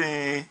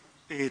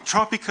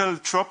mid-tropical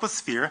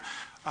troposphere,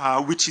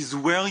 which is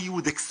where you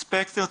would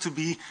expect there to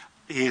be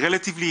a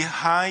relatively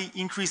high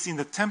increase in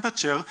the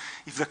temperature.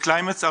 If the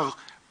climates are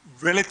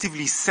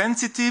relatively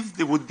sensitive,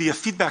 there would be a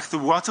feedback to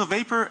water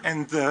vapor,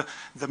 and the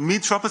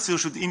mid-troposphere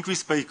should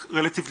increase by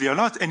relatively a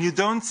lot. And you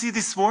don't see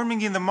this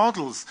warming in the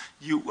models.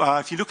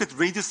 If you look at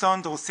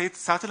radiosonde or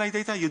satellite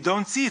data, you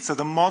don't see it. So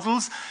the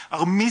models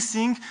are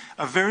missing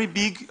a very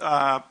big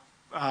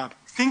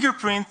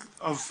fingerprint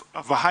of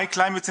a high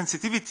climate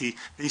sensitivity.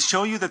 They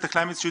show you that the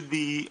climate should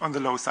be on the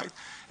low side.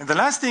 And the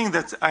last thing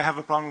that I have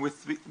a problem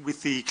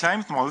with the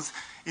climate models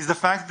is the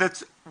fact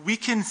that we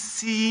can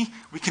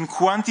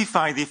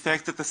quantify the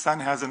effect that the sun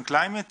has on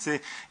climate.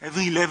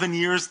 Every 11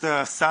 years,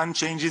 the sun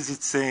changes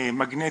its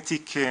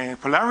magnetic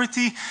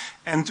polarity.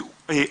 And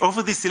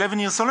over this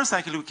 11-year solar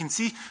cycle, we can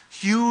see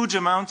huge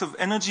amount of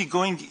energy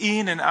going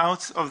in and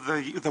out of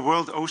the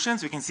world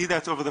oceans. We can see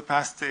that over the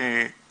past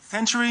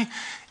century.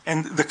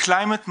 And the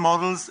climate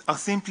models are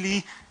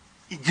simply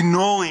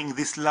ignoring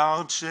this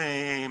large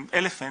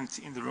elephant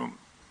in the room.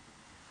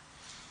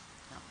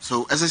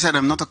 So, as I said,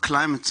 I'm not a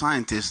climate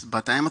scientist,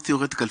 but I am a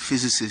theoretical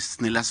physicist.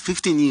 In the last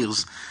 15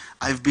 years,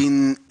 I've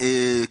been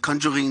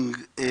conjuring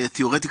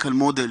theoretical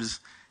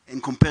models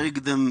and comparing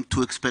them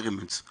to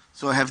experiments.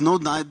 So I have no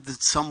doubt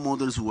that some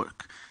models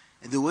work.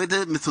 And the way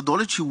the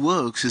methodology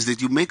works is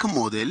that you make a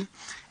model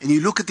and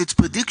you look at its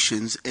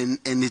predictions and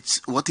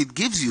it's what it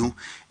gives you,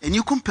 and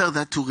you compare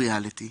that to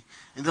reality.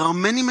 And there are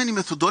many, many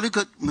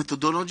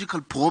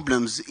methodological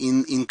problems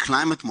in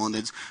climate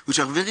models which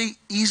are very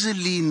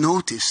easily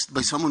noticed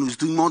by someone who's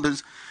doing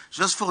models.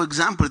 Just for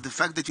example, the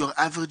fact that you're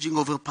averaging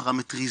over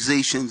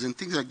parameterizations and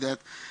things like that,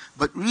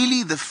 but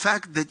really the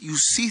fact that you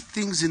see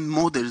things in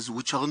models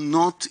which are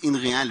not in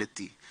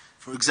reality.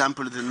 For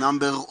example, the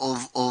number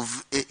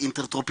of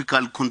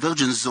intertropical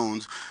convergence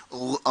zones,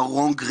 or a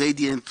wrong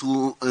gradient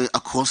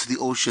across the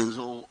oceans,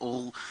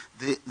 or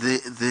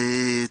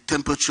the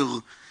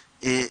temperature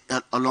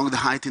along the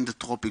height in the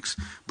tropics.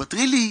 But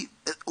really,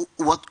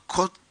 what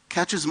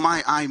catches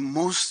my eye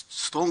most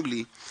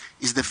strongly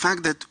is the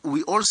fact that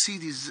we all see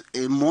these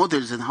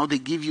models and how they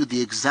give you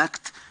the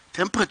exact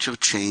temperature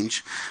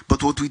change,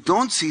 but what we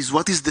don't see is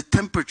what is the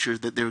temperature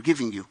that they're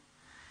giving you.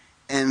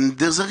 And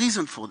there's a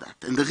reason for that.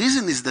 And the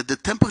reason is that the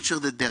temperature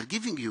that they're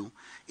giving you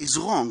is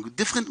wrong.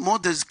 Different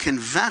models can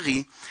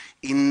vary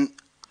in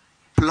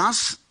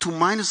plus to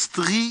minus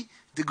 3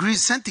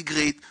 degrees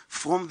centigrade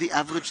from the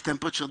average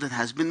temperature that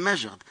has been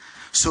measured.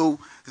 So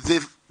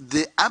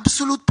the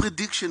absolute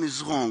prediction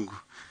is wrong,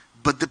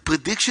 but the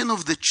prediction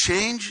of the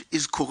change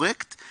is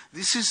correct.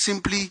 This is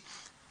simply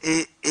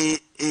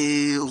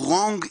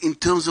wrong in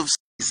terms of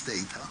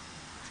data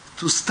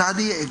to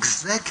study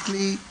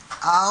exactly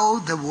how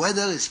the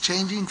weather is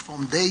changing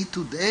from day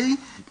to day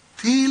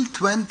till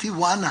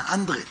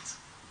 2100.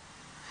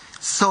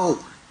 So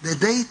the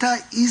data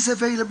is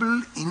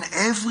available in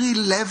every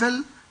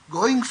level,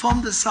 going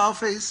from the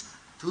surface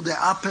to the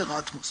upper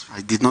atmosphere.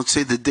 I did not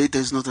say the data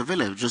is not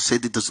available. I just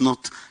said it does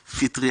not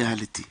fit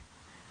reality.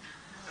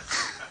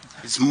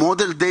 Its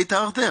model data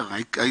are there.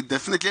 I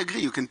definitely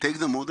agree. You can take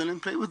the model and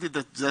play with it.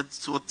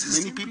 That's what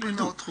many people do.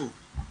 Not true.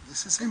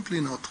 This is simply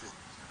not true.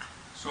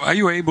 So are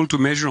you able to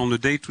measure on the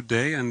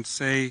day-to-day and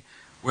say,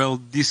 well,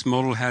 this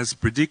model has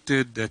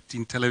predicted that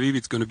in Tel Aviv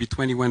it's going to be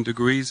 21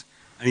 degrees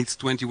and it's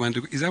 21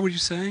 degrees? Is that what you're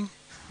saying?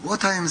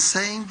 What I am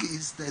saying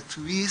is that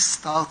we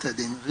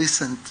started in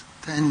recent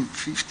 10,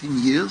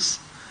 15 years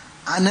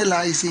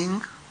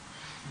analyzing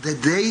the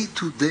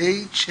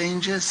day-to-day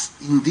changes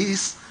in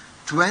these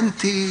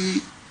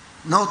 20,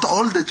 not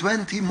all the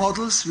 20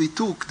 models. We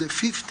took the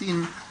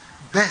 15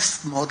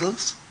 best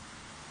models.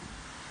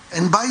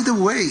 And by the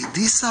way,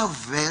 these are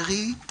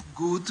very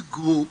good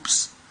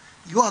groups.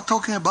 You are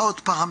talking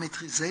about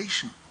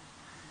parameterization.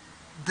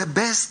 The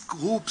best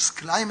groups,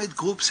 climate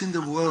groups in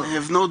the world. I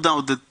have no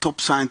doubt that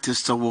top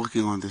scientists are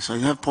working on this. I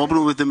have a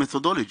problem with the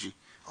methodology,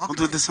 not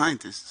with the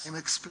scientists. I'm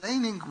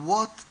explaining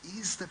what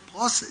is the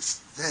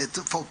process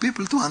for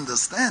people to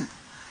understand.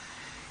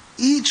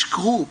 Each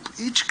group,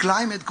 each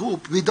climate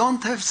group, we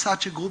don't have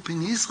such a group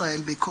in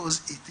Israel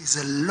because it is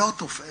a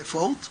lot of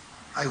effort.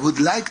 I would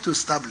like to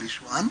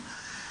establish one.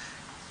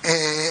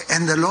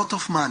 And a lot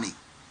of money.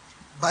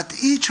 But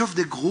each of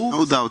the groups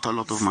no doubt a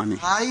lot of money. is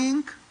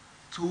trying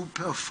to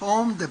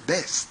perform the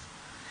best.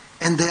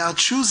 And they are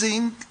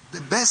choosing the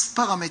best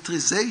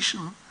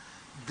parameterization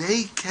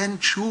they can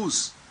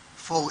choose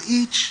for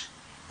each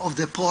of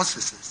the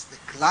processes.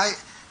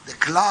 The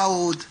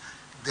cloud,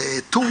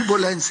 the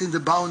turbulence in the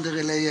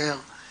boundary layer,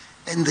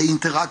 and the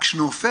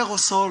interaction of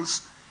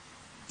aerosols.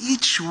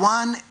 Each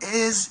one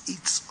has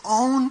its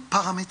own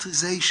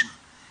parameterization.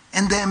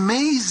 And the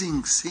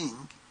amazing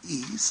thing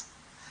is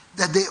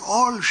that they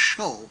all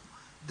show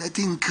that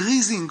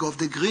increasing of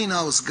the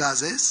greenhouse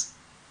gases,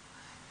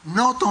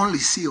 not only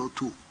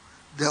CO2,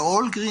 the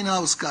all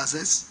greenhouse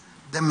gases,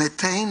 the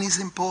methane is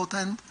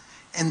important,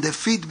 and the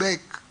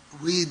feedback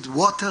with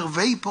water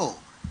vapor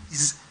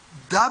is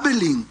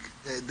doubling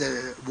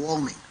the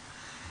warming.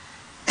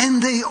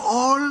 And they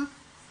all,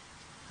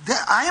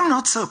 I am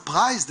not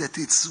surprised that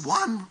it's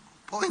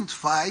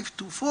 1.5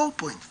 to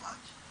 4.5,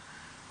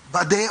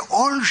 but they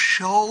all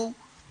show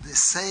the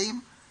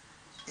same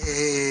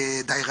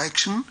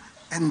direction.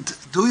 And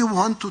do you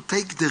want to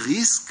take the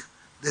risk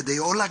that they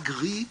all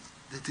agree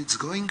that it's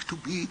going to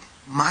be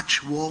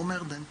much warmer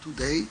than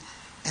today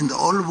and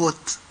all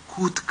what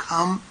could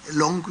come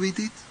along with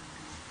it?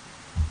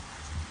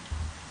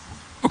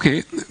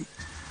 Okay,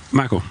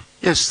 Michael.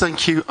 Yes,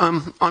 thank you.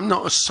 I'm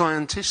not a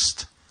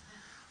scientist,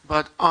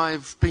 but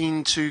I've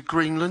been to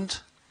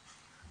Greenland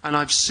and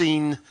I've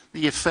seen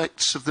the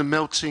effects of the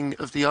melting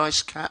of the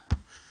ice cap.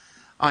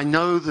 I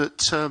know that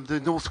the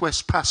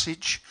Northwest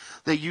Passage,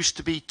 there used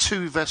to be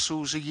 2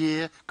 vessels a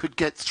year could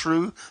get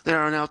through. There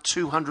are now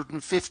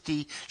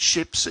 250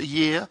 ships a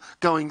year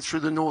going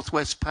through the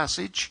Northwest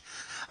Passage.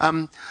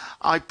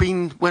 I've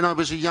been, when I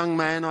was a young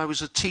man, I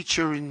was a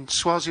teacher in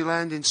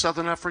Swaziland in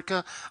southern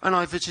Africa, and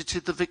I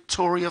visited the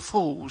Victoria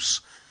Falls,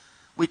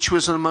 which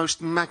was a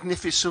most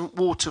magnificent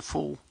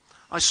waterfall.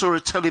 I saw a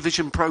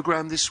television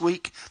program this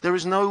week. There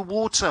is no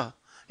water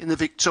in the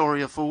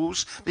Victoria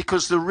Falls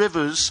because the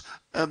rivers,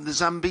 the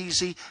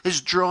Zambezi,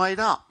 has dried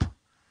up.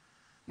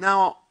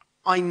 Now,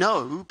 I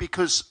know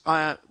because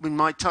in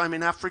my time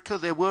in Africa,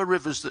 there were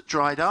rivers that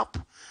dried up,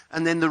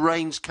 and then the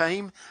rains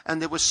came,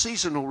 and there were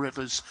seasonal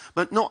rivers,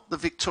 but not the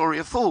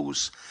Victoria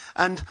Falls.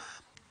 And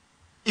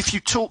if you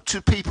talk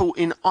to people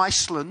in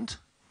Iceland,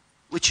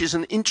 which is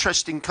an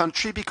interesting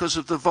country because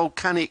of the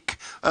volcanic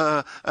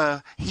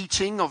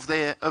heating of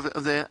their,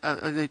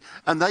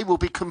 and they will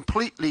be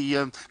completely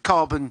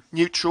carbon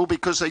neutral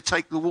because they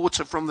take the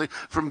water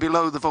from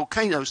below the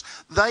volcanoes.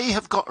 They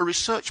have got a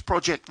research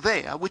project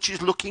there which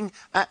is looking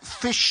at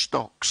fish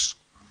stocks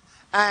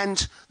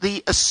and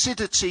the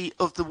acidity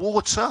of the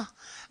water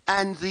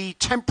and the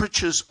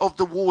temperatures of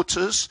the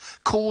waters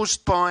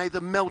caused by the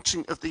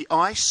melting of the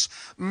ice,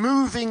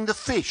 moving the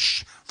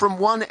fish from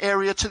one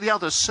area to the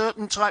other.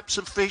 Certain types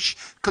of fish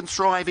can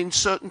thrive in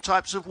certain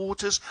types of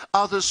waters,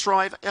 others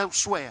thrive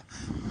elsewhere.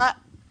 That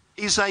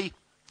is a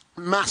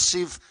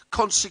massive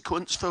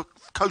consequence for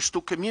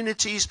coastal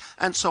communities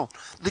and so on.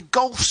 The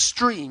Gulf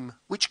Stream,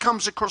 which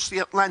comes across the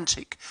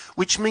Atlantic,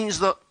 which means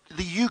that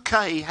the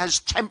UK has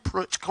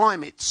temperate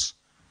climates,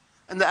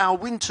 and that our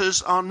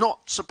winters are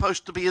not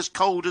supposed to be as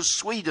cold as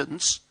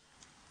Sweden's,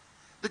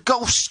 the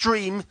Gulf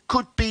Stream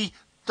could be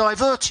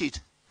diverted.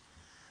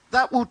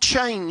 That will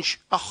change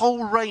a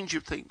whole range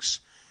of things.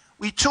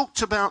 We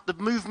talked about the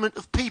movement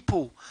of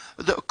people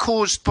that are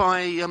caused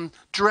by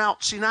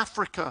droughts in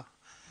Africa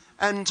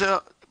and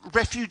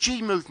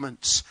refugee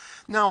movements.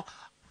 Now,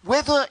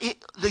 whether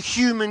the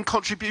human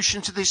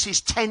contribution to this is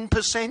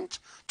 10%,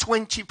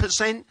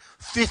 20%,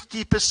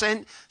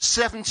 50%,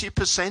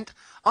 70%,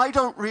 I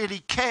don't really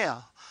care.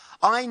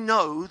 I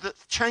know that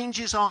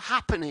changes are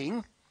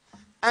happening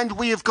and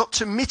we have got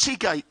to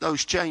mitigate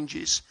those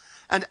changes.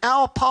 And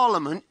our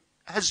Parliament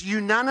has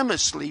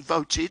unanimously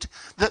voted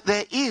that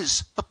there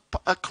is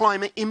a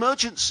climate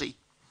emergency.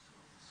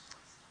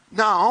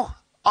 Now,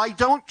 I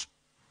don't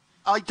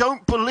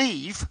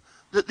believe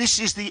that this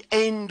is the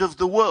end of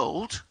the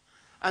world.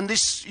 And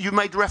this, you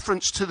made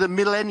reference to the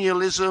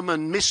millennialism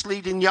and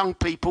misleading young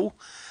people.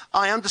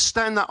 I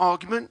understand that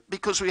argument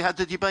because we had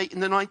the debate in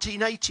the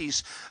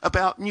 1980s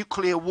about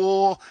nuclear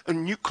war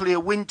and nuclear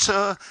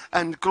winter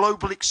and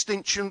global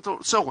extinction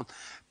and so on.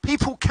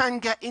 People can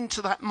get into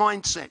that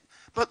mindset.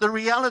 But the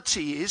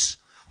reality is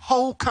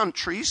whole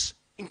countries,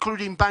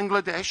 including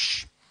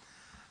Bangladesh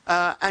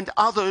and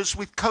others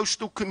with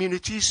coastal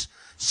communities,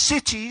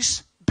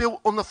 cities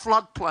built on the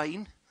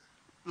floodplain,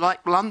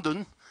 like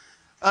London,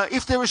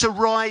 if there is a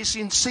rise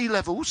in sea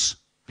levels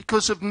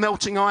because of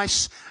melting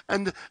ice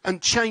and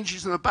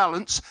changes in the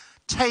balance,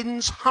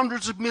 tens,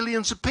 hundreds of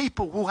millions of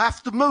people will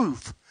have to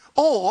move.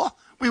 Or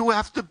we will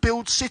have to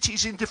build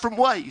cities in different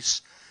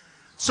ways.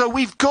 So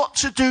we've got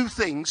to do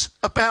things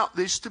about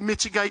this to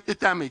mitigate the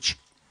damage.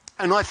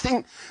 And I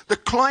think the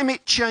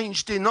climate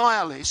change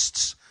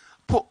denialists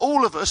put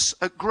all of us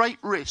at great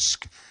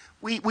risk.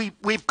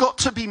 We've got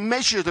to be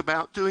measured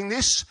about doing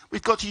this.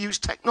 We've got to use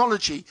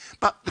technology.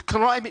 But the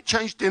climate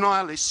change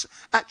denialists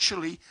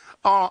actually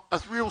are a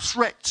real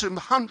threat to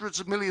hundreds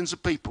of millions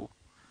of people.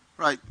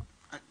 Right.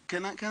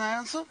 Can I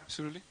answer?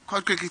 Absolutely.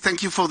 Quite quickly,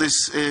 thank you for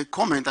this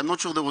comment. I'm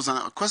not sure there was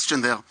a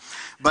question there.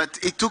 But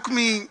it took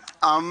me...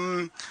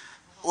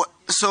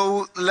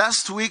 So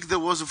last week there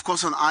was, of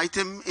course, an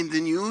item in the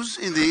news,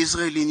 in the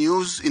Israeli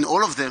news, in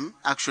all of them,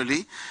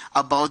 actually,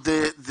 about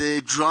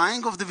the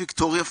drying of the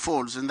Victoria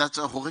Falls, and that's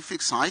a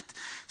horrific sight.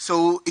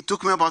 So it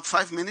took me about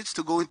 5 minutes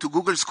to go into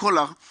Google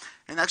Scholar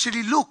and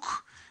actually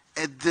look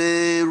at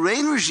the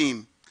rain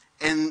regime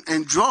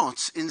and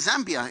droughts in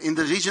Zambia, in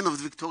the region of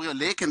the Victoria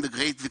Lake and the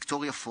Great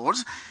Victoria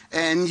Falls,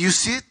 and you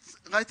see it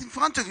right in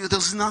front of you.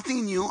 There's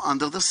nothing new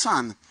under the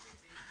sun.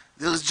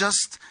 There's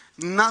just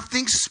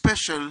nothing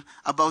special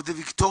about the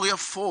Victoria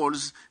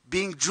Falls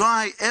being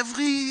dry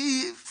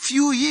every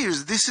few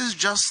years. This is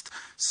just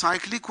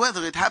cyclic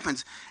weather. It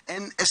happens.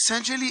 And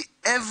essentially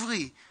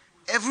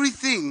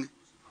everything...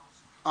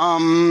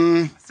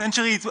 A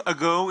century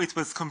ago, it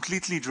was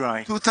completely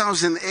dry.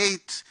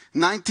 2008,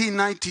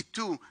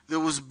 1992, there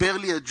was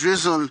barely a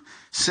drizzle.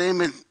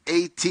 Same in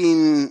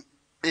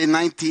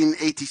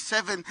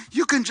 1987.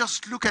 You can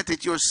just look at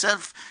it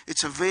yourself.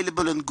 It's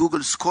available on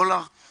Google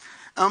Scholar.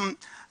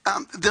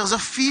 There's a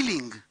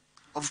feeling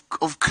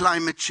of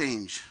climate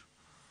change.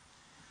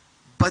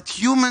 But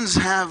humans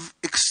have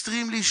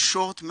extremely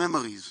short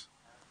memories.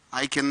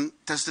 I can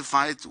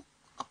testify it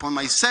upon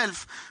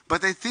myself,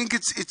 but I think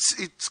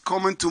it's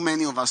common to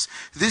many of us.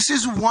 This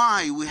is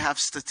why we have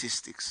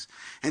statistics.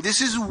 And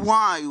this is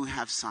why we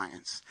have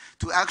science,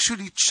 to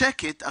actually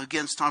check it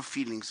against our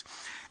feelings.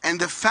 And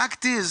the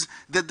fact is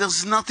that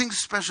there's nothing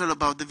special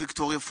about the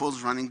Victoria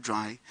Falls running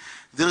dry.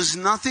 There's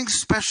nothing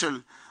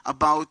special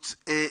about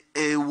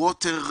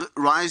water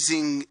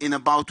rising in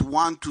about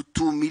 1 to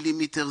 2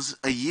 millimeters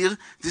a year.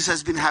 This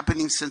has been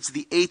happening since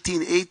the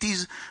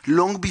 1880s,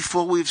 long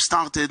before we've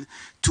started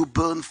to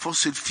burn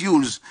fossil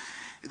fuels.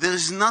 There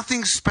is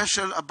nothing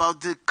special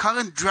about the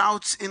current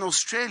droughts in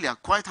Australia.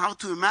 Quite hard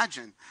to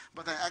imagine,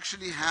 but I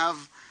actually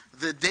have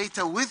the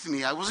data with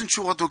me. I wasn't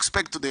sure what to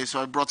expect today, so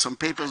I brought some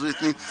papers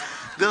with me.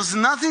 There's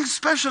nothing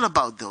special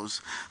about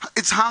those.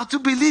 It's hard to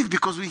believe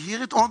because we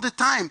hear it all the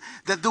time,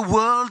 that the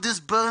world is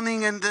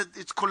burning and that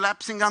it's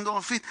collapsing under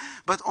our feet.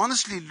 But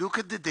honestly, look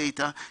at the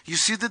data. You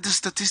see that the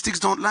statistics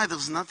don't lie.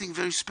 There's nothing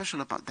very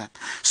special about that.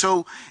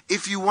 So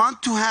if you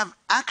want to have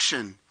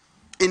action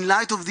in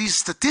light of these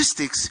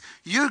statistics,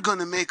 you're going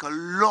to make a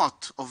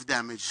lot of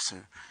damage,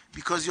 sir.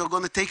 Because you're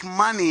going to take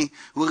money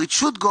where it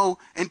should go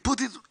and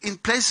put it in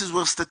places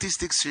where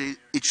statistics say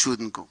it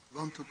shouldn't go.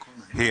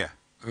 Here.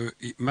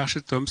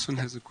 Marsha Thompson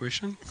has a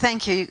question.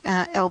 Thank you,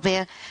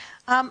 Alpert.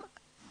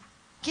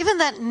 Given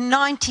that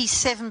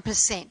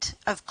 97%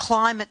 of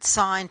climate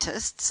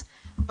scientists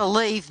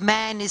believe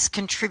man is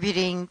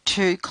contributing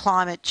to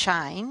climate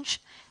change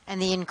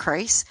and the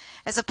increase,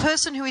 as a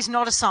person who is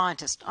not a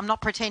scientist, I'm not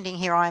pretending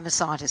here I am a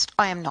scientist,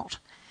 I am not.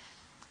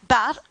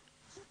 But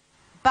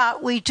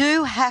we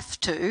do have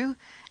to,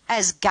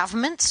 as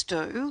governments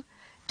do,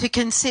 to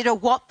consider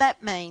what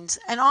that means.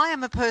 And I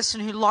am a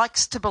person who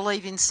likes to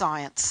believe in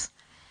science.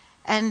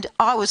 And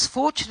I was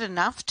fortunate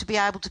enough to be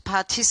able to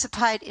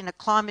participate in a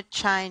climate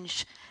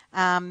change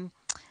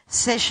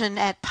session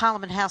at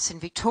Parliament House in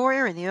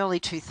Victoria in the early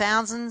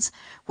 2000s,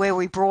 where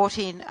we brought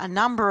in a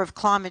number of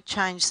climate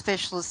change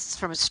specialists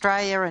from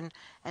Australia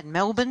and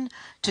Melbourne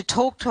to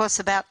talk to us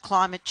about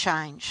climate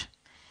change.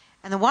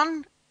 And the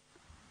one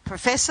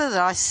professor that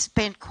I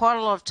spent quite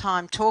a lot of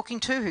time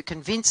talking to, who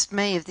convinced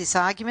me of this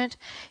argument,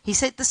 he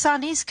said the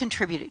sun is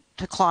contributing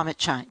to climate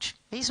change.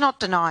 He's not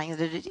denying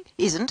that it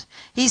isn't.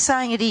 He's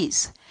saying it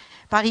is.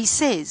 But he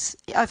says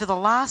over the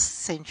last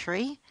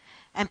century,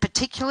 and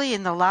particularly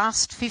in the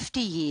last 50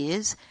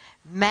 years,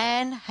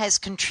 man has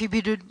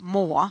contributed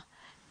more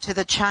to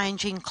the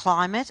changing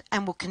climate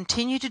and will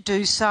continue to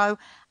do so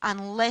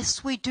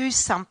unless we do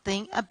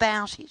something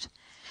about it.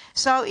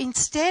 So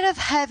instead of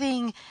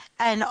having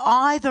an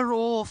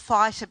either-or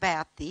fight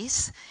about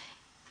this,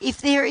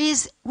 if there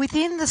is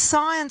within the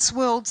science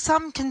world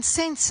some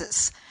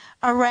consensus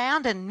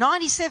around, and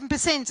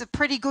 97% is a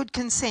pretty good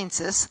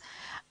consensus,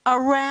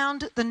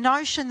 around the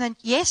notion that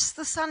yes,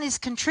 the sun is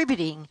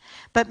contributing,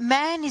 but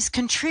man is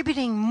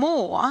contributing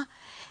more,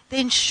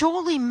 then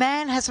surely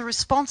man has a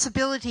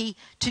responsibility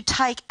to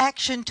take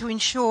action to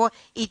ensure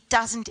it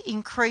doesn't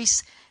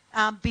increase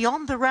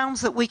beyond the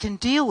realms that we can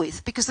deal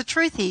with. Because the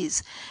truth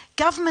is,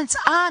 governments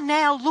are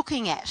now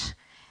looking at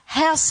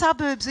how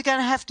suburbs are going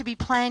to have to be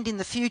planned in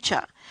the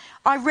future.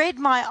 I read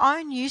my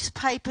own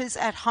newspapers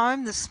at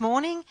home this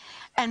morning,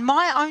 and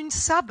my own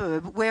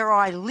suburb where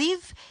I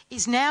live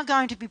is now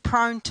going to be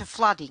prone to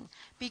flooding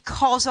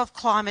because of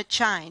climate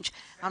change.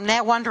 I'm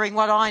now wondering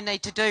what I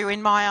need to do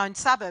in my own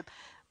suburb.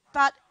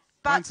 But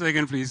 1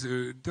 second, please.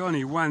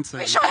 Tony, 1 second.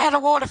 wish I had a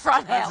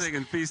waterfront house. 1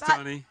 second, please, But-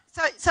 Tony.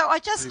 So I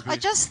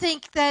just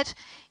think that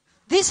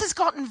this has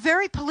gotten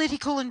very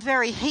political and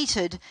very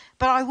heated,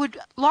 but I would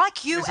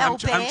like you, Yes,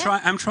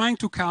 Alpert. I'm trying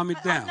to calm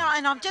it down. No,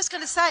 and I'm just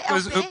going to say,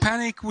 Because a Alpert.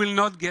 panic will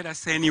not get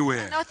us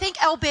anywhere. And I think,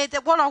 Alpert,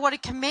 that what I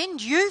want to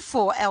commend you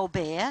for,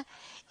 Alpert,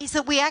 is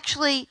that we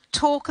actually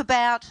talk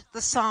about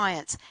the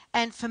science.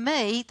 And for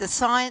me, the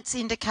science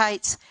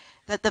indicates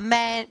that the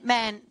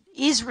man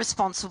is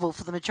responsible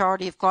for the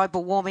majority of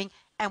global warming,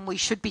 and we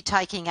should be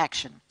taking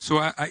action.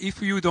 So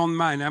if you don't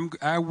mind,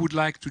 I would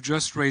like to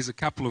just raise a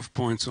couple of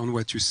points on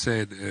what you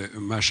said,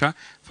 Masha.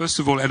 First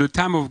of all, at the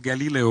time of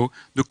Galileo,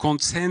 the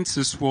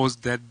consensus was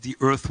that the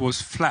Earth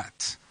was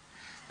flat.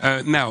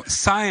 Now,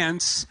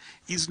 science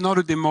is not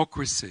a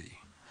democracy.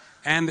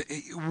 And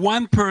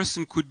one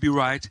person could be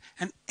right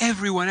and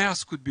everyone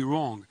else could be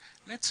wrong.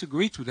 Let's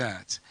agree to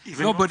that.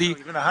 Even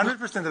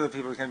 100% of the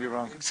people can be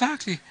wrong.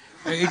 Exactly.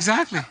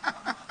 Exactly.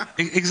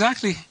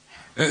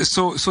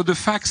 So the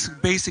facts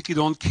basically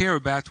don't care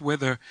about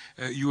whether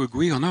you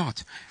agree or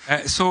not.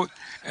 So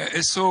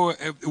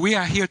we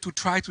are here to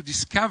try to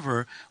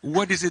discover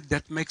what is it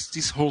that makes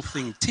this whole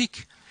thing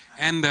tick.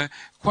 And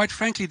quite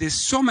frankly,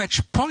 there's so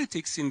much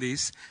politics in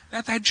this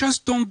that I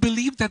just don't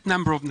believe that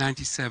number of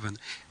 97%.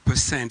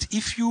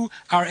 If you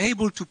are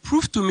able to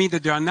prove to me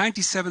that there are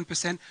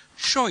 97%,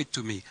 show it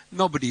to me.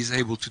 Nobody is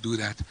able to do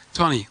that.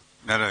 Tony.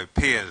 No,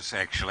 Piers,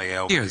 actually,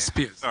 Alpert.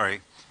 Piers. Sorry.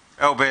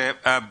 Alpert,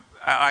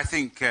 I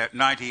think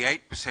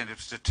 98%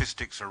 of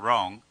statistics are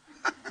wrong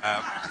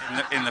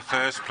in the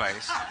first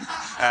place.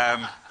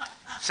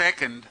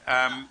 Second,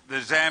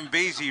 the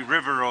Zambezi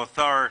River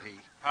Authority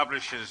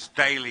publishes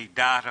daily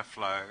data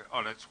flow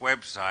on its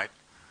website.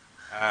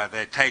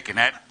 They're taken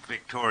at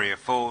Victoria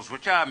Falls,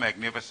 which are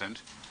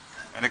magnificent.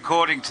 And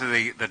according to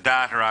the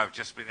data I've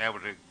just been able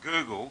to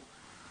Google,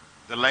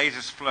 the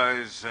latest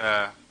flows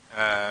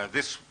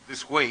this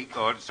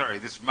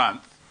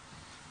month,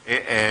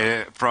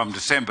 from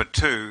December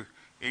 2,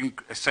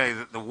 say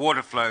that the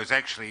water flows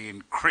actually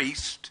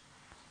increased,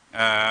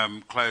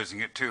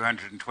 closing at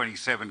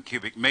 227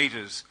 cubic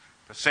metres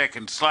per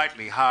second,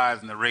 slightly higher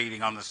than the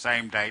reading on the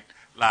same date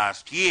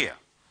last year.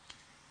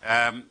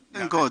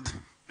 Thank God.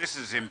 This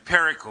is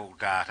empirical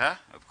data,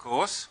 of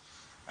course,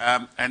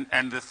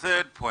 And the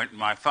third point,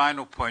 my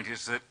final point,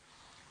 is that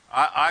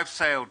I've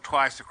sailed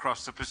twice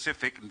across the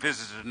Pacific and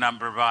visited a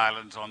number of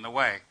islands on the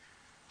way.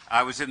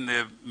 I was in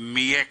the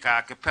Miek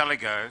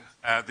archipelago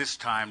this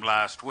time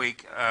last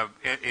week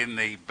in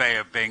the Bay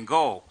of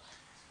Bengal.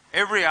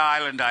 Every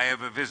island I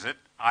ever visit,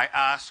 I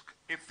ask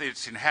if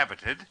it's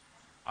inhabited.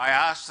 I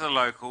ask the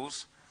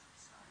locals,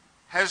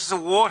 has the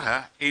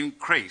water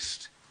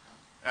increased?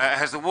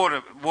 Has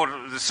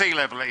the sea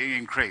level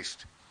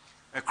increased?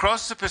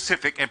 Across the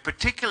Pacific, and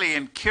particularly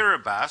in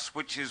Kiribati,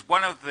 which is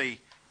one of the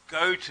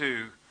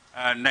go-to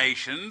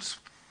nations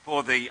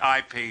for the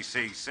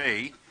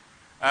IPCC,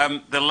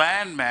 the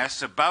land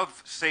mass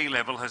above sea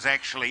level has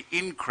actually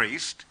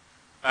increased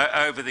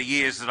over the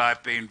years that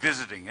I've been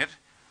visiting it.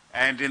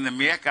 And in the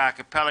Miek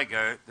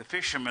archipelago, the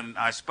fishermen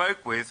I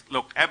spoke with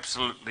looked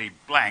absolutely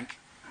blank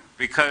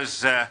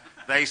because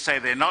they say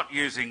they're not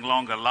using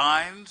longer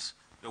lines.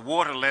 The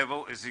water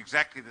level is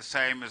exactly the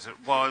same as it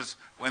was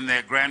when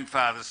their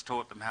grandfathers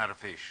taught them how to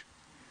fish.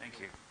 Thank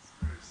you.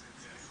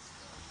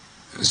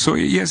 So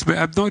yes, but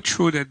I'm not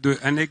sure that the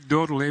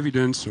anecdotal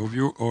evidence of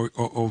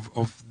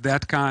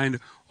that kind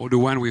or the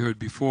one we heard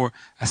before,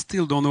 I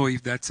still don't know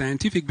if that's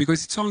scientific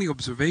because it's only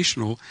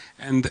observational.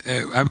 And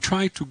I'm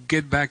trying to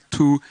get back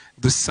to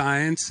the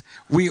science.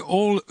 We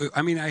all,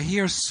 I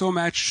hear so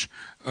much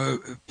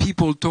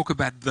people talk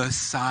about the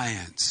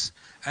science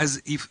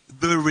as if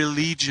the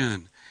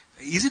religion.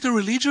 Is it a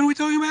religion we're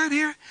talking about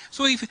here?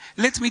 So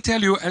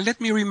let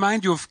me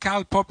remind you of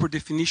Karl Popper's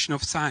definition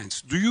of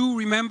science. Do you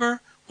remember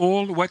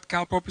all what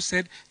Karl Popper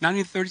said,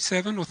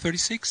 1937 or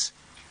 36?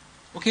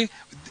 Okay,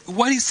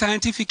 what is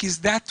scientific is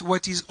that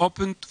what is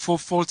open for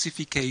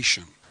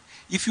falsification.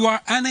 If you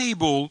are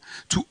unable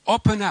to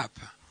open up,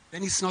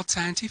 then it's not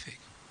scientific.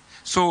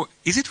 So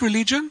is it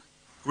religion?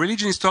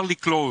 Religion is totally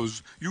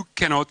closed. You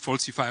cannot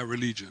falsify a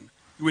religion.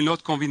 You will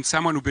not convince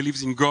someone who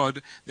believes in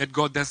God that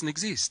God doesn't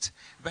exist.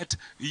 But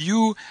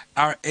you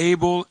are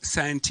able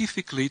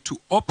scientifically to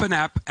open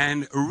up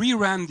and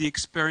rerun the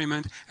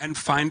experiment and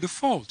find the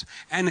fault.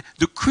 And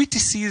the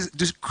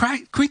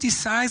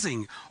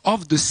criticizing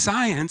of the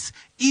science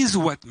is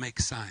what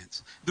makes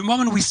science. The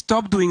moment we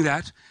stop doing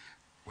that,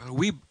 well,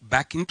 we're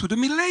back into the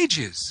Middle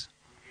Ages.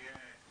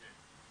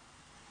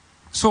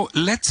 So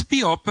let's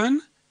be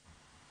open,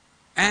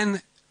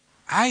 and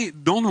I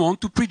don't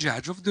want to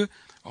prejudge of the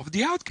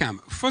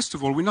outcome. First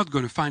of all, we're not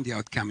going to find the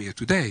outcome here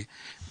today,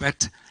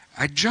 but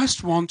I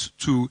just want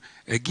to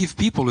give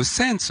people a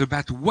sense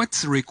about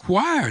what's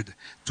required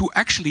to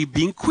actually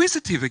be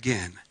inquisitive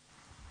again,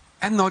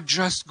 and not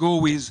just go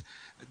with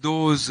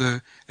those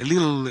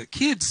little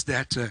kids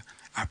that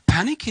are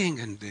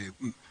panicking and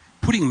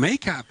putting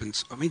makeup. And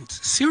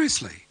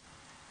seriously.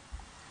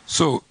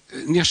 So,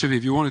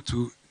 Shaviv, you wanted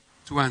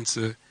to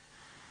answer.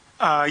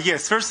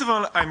 Yes, first of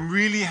all, I'm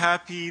really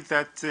happy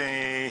that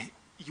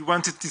you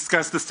want to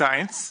discuss the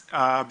science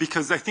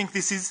because I think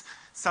this is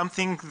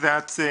something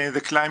that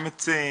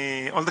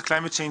all the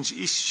climate change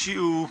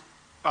issue,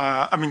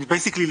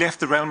 basically left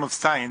the realm of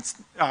science.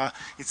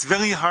 It's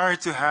very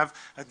hard to have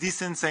a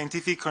decent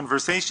scientific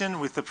conversation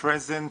with the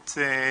present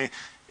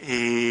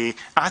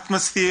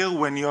atmosphere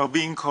when you're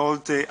being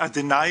called a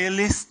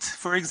denialist,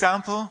 for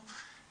example.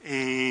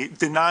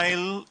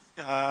 Denial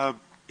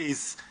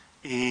is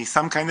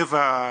some kind of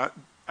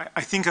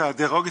I think a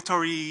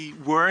derogatory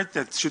word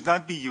that should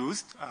not be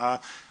used.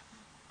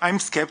 I'm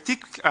skeptic.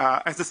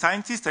 As a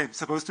scientist, I'm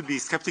supposed to be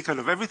skeptical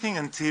of everything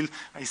until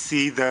I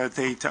see the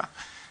data.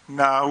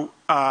 Now,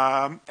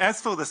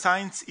 as for the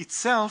science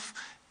itself,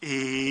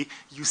 you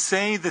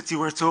say that you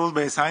were told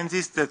by a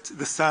scientist that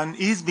the sun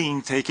is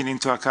being taken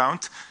into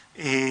account.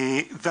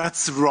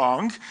 That's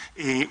wrong.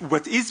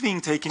 What is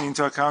being taken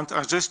into account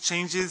are just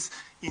changes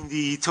in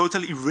the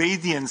total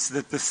irradiance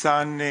that the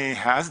sun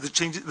has,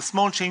 the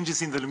small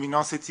changes in the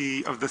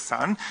luminosity of the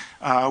sun,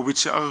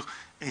 which are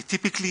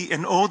typically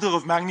an order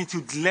of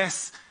magnitude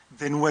less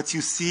than what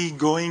you see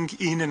going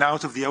in and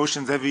out of the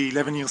oceans every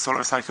 11-year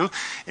solar cycle.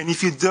 And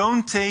if you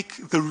don't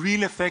take the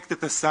real effect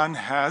that the sun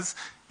has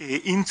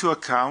into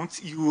account,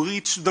 you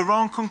reach the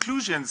wrong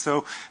conclusion.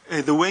 So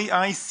the way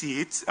I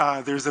see it,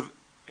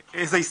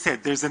 as I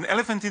said, there's an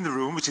elephant in the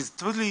room which is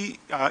totally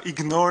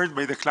ignored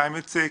by the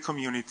climate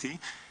community.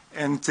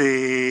 And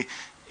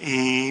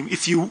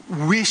if you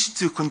wish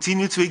to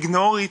continue to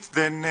ignore it,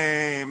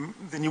 then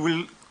you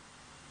will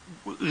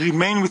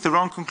remain with the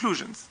wrong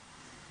conclusions.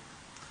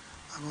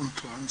 I want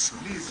to answer.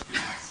 Please.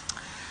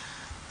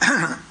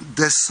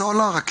 The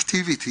solar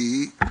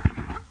activity,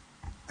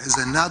 as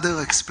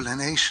another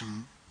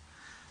explanation,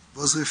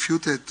 was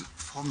refuted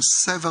from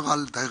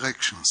several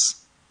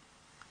directions.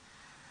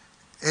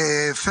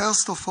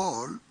 First of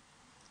all,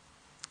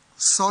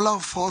 solar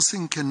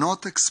forcing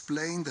cannot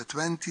explain the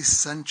 20th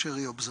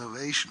century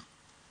observation.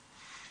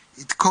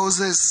 It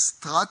causes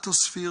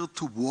stratosphere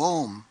to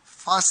warm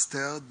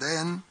faster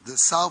than the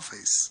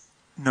surface.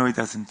 No, it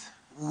doesn't.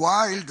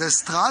 While the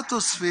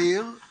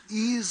stratosphere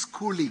is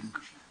cooling.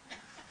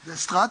 The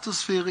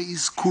stratosphere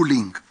is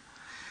cooling.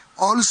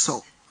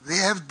 Also, we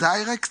have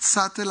direct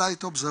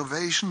satellite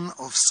observation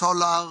of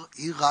solar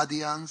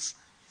irradiance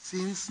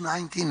since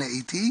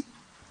 1980,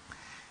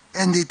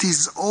 and it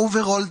is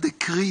overall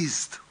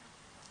decreased.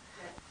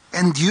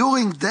 And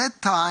during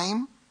that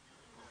time,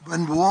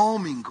 when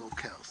warming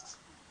occurs.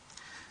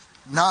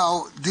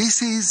 Now,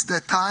 this is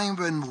the time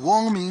when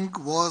warming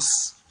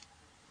was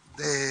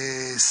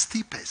the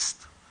steepest.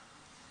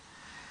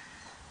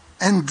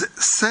 And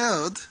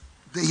third,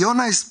 the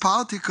ionized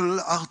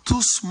particles are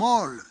too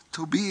small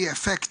to be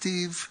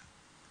effective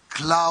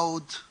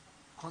cloud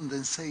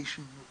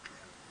condensation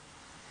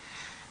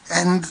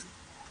nuclei. And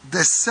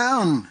the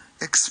CERN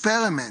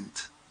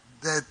experiment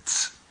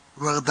that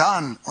were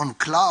done on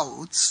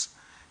clouds,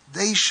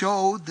 they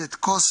show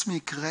that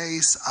cosmic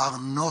rays are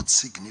not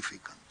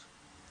significant.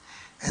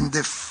 And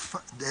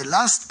the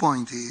last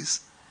point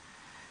is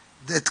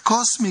that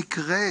cosmic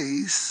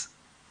rays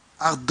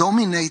are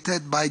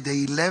dominated by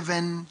the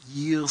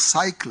 11-year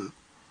cycle,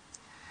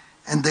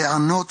 and they are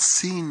not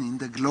seen in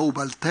the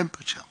global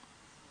temperature.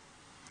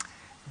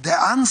 The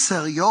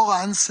answer, your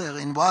answer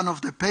in one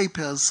of the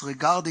papers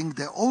regarding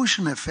the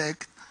ocean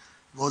effect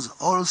was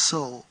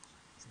also,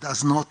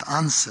 does not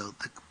answer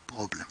the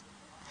problem.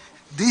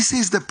 This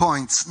is the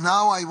points.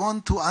 Now I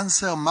want to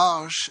answer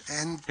Moshe,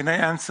 and Can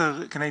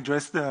I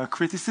address the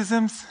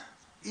criticisms?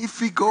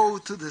 if we go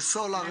to the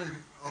solar,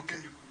 okay.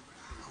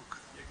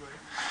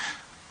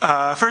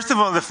 First of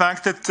all, the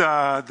fact that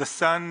the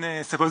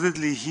sun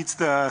supposedly heats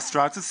the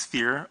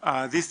stratosphere,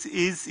 this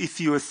is if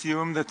you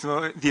assume that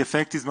the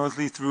effect is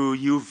mostly through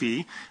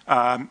UV,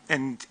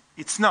 and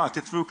it's not.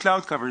 It's through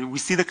cloud cover. We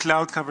see the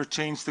cloud cover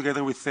change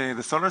together with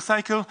the solar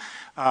cycle,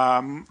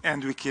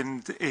 and we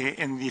can,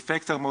 and the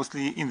effects are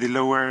mostly in the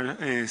lower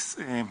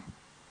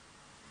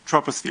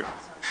troposphere.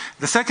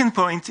 The second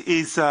point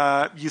is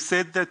you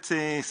said that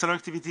solar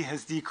activity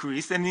has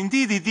decreased, and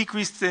indeed it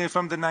decreased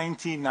from the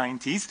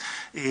 1990s.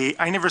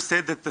 I never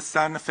said that the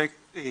sun effect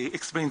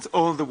explains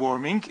all the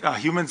warming.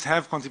 Humans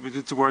have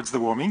contributed towards the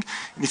warming.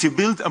 And if you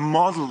build a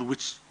model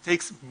which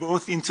takes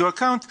both into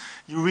account,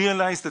 you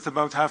realize that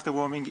about half the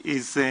warming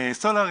is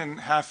solar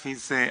and half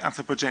is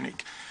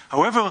anthropogenic.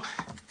 However,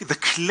 the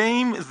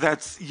claim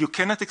that you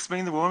cannot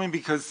explain the warming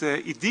because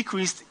it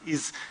decreased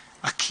is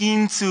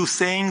akin to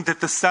saying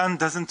that the sun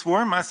doesn't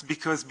warm us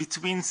because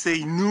between,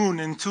 say, noon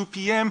and 2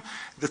 p.m.,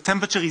 the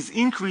temperature is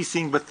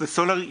increasing, but the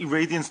solar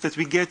irradiance that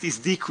we get is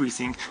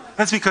decreasing.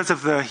 That's because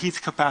of the heat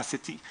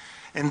capacity.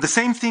 And the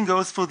same thing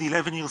goes for the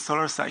 11-year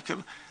solar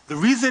cycle. The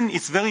reason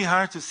it's very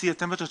hard to see a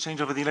temperature change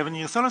over the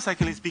 11-year solar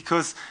cycle is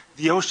because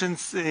the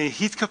ocean's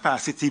heat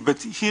capacity.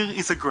 But here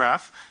is a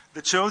graph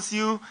that shows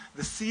you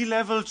the sea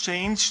level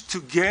change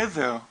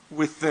together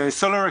with the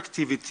solar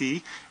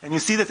activity. And you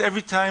see that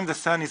every time the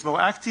sun is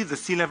more active, the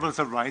sea levels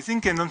are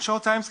rising. And on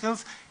short time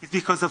scales, it's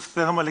because of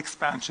thermal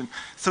expansion.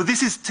 So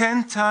this is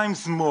 10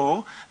 times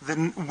more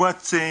than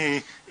what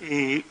say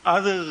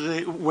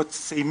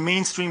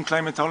mainstream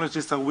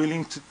climatologists are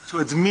willing to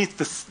admit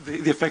the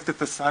effect that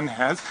the sun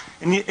has.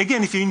 And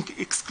again, if you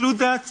exclude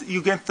that,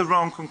 you get the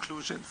wrong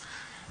conclusions.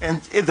 And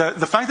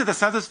the fact that the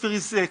stratosphere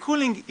is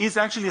cooling is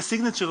actually a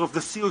signature of the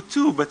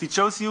CO2, but it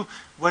shows you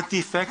what the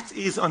effect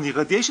is on the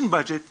radiation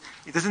budget.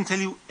 It doesn't tell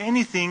you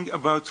anything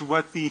about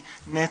what the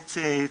net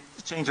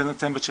change in the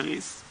temperature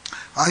is.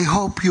 I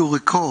hope you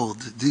record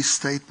this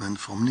statement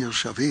from Nir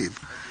Shaviv,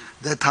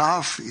 that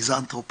half is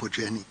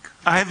anthropogenic.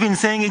 I have been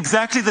saying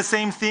exactly the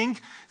same thing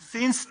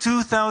since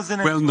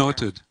 2004. Well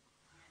noted.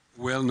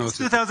 Well noted.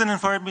 Since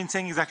 2004, I've been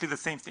saying exactly the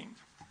same thing.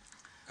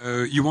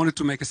 You wanted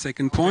to make a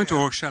second point,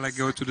 or shall I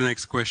go to the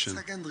next question? The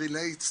second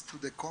relates to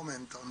the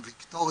comment on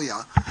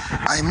Victoria.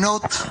 I am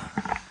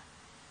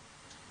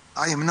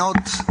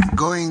not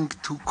going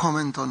to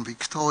comment on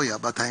Victoria,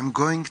 but I am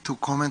going to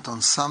comment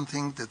on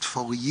something that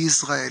for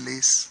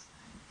Israelis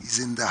is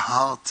in the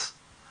heart.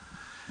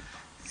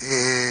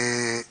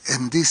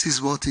 And this is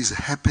what is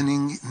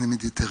happening in the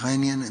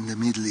Mediterranean and the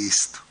Middle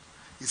East.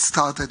 It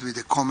started with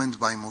a comment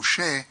by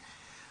Moshe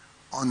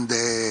on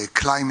the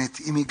climate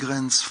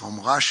immigrants from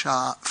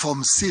Russia,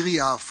 from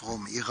Syria,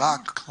 from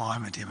Iraq.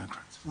 Climate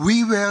immigrants.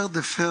 We were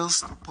the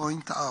first to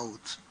point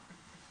out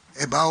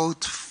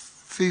about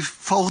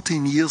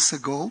 14 years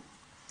ago,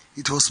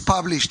 it was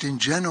published in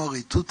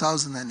January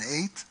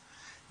 2008,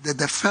 that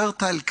the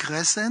Fertile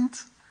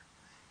Crescent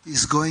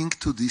is going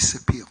to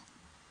disappear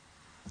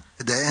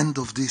at the end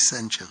of this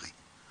century.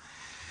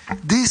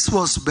 This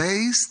was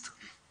based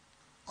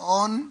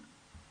on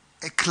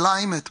a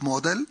climate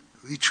model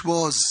which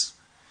was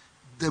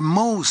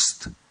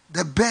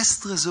the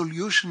best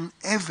resolution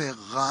ever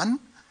run,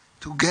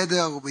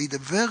 together with a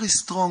very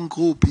strong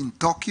group in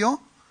Tokyo,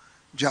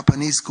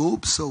 Japanese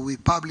group. So we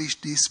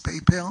published this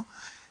paper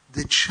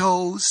that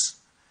shows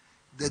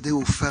that the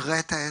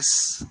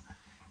Euphrates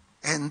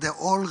and the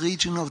whole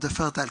region of the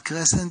Fertile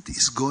Crescent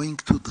is going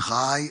to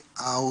dry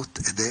out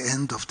at the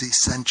end of this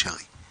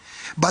century.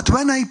 But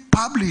when I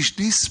published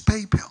this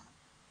paper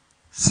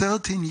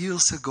 13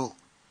 years ago,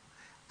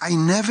 I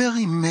never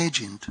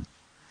imagined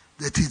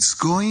that it's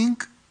going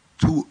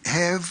to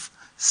have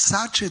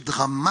such a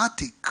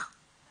dramatic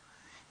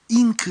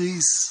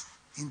increase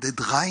in the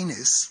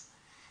dryness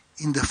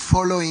in the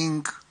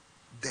following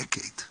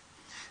decade.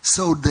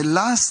 So the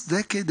last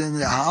decade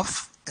and a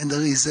half, and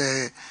there is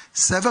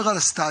several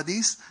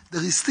studies,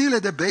 there is still a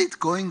debate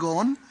going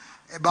on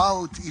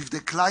about if the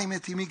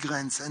climate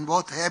immigrants and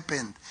what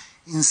happened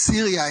in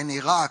Syria and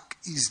Iraq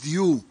is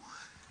due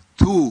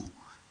to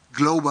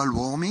global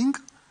warming,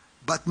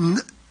 but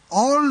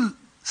all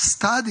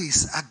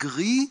studies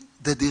agree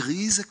that there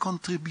is a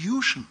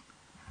contribution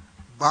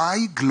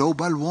by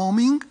global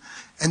warming,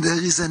 and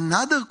there is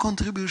another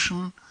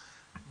contribution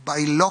by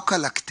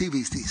local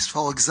activities.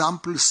 For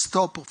example,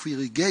 stop of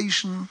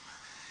irrigation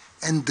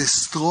and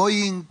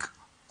destroying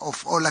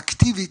of all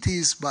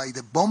activities by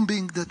the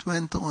bombing that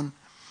went on.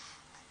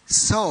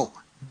 So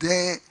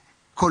the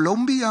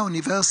Columbia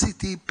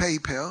University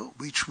paper,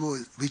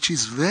 which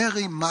is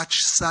very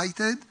much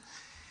cited,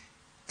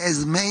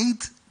 has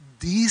made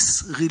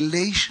this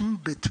relation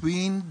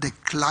between the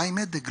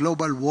climate, the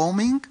global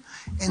warming,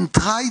 and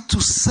tried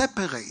to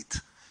separate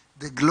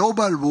the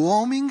global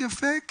warming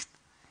effect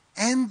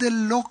and the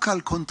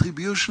local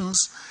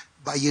contributions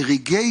by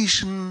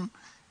irrigation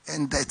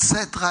and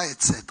etc.,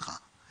 etc.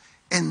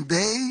 And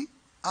they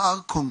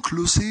are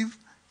conclusive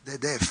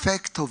that the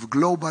effect of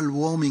global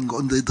warming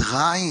on the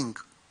drying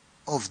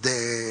of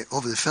the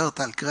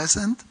Fertile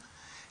Crescent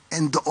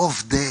and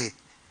of the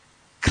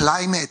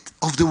climate,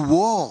 of the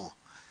war,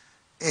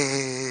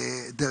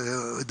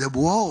 the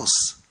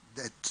wars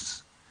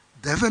that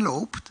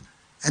developed,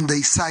 and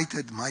they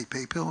cited my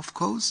paper, of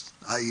course.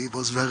 I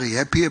was very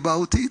happy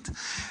about it.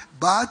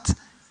 But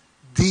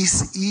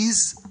this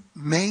is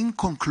main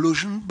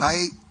conclusion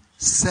by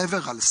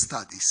several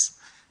studies.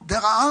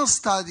 There are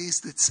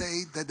studies that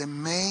say that the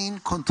main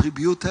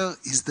contributor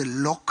is the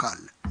local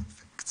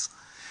effects.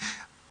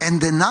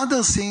 And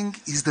another thing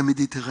is the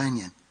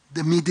Mediterranean.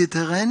 The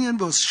Mediterranean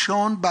was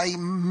shown by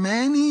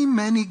many,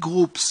 many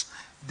groups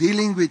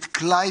dealing with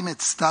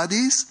climate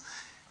studies.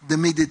 The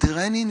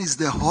Mediterranean is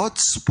the hot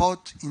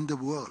spot in the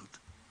world.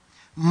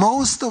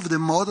 Most of the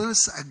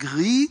models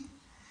agree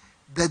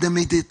that the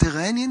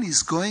Mediterranean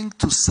is going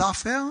to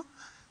suffer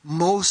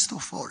most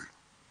of all.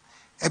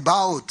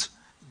 About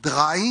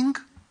drying,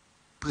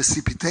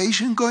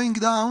 precipitation going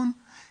down,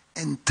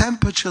 and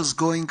temperatures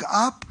going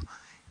up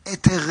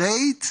at a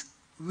rate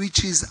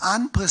which is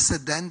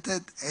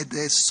unprecedented at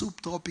the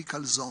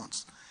subtropical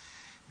zones.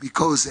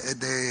 Because at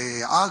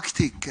the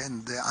Arctic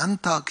and the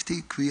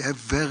Antarctic, we have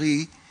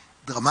very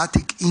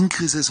dramatic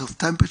increases of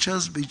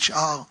temperatures, which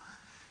are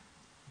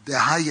the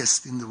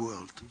highest in the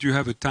world. Do you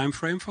have a time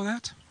frame for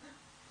that?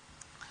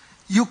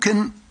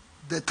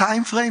 The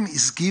time frame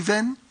is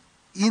given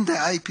in the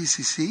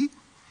IPCC.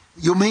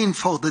 You mean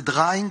for the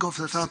drying of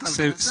the Fertile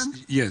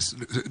Crescent? Yes.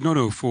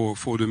 No,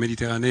 for the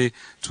Mediterranean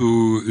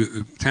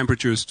to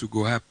temperatures to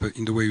go up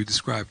in the way you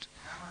described.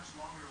 How much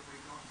longer are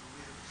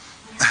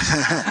we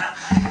going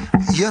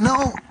to live? You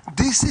know,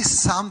 this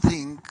is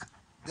something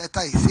that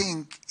I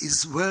think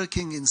is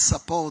working in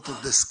support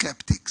of the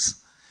skeptics,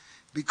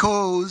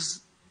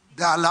 because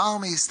the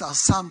alarmists are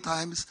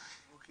sometimes,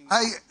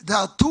 there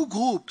are two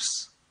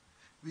groups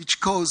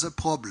which cause a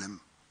problem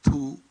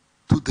to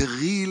the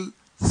real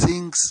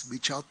things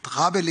which are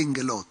troubling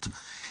a lot.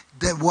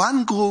 The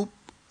one group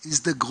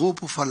is the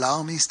group of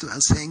alarmists who are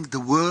saying the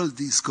world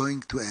is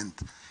going to end.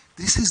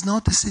 This is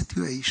not a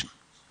situation.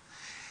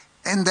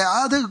 And the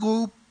other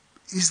group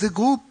is the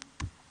group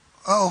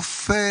of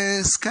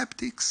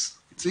skeptics.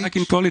 It's like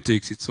in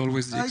politics, it's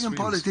always the extremes. Like in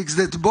politics,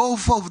 that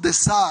both of the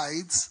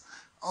sides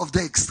of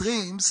the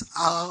extremes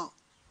are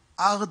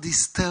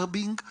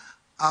disturbing,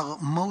 are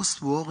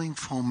most worrying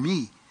for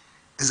me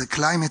as a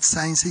climate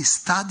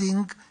scientist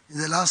studying in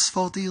the last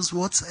 40 years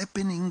what's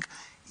happening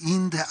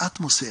in the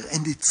atmosphere,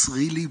 and it's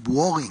really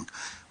worrying.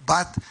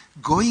 But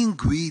going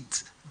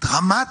with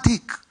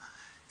dramatic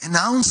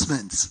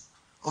announcements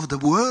of the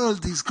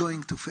world is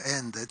going to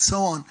end and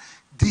so on,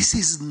 this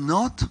is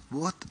not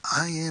what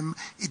I am.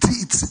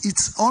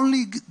 It's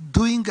only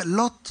doing a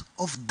lot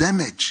of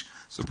damage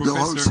so to the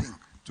whole thing.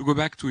 To go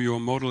back to your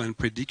model and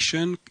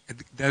prediction,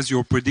 does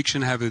your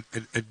prediction have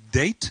a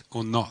date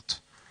or not?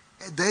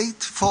 A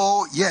date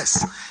for,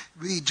 yes.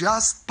 We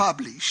just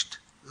published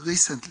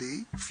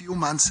recently, a few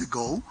months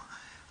ago,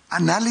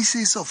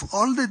 analysis of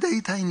all the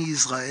data in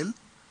Israel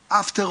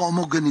after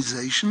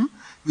homogenization,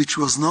 which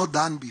was not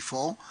done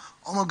before.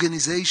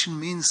 Homogenization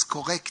means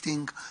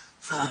correcting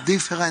for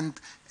different,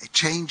 a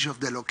change of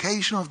the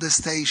location of the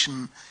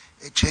station,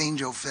 a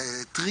change of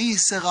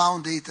trees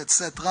around it,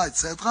 etc.,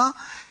 etc.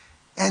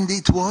 And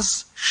it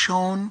was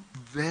shown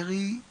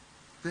very,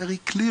 very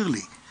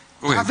clearly.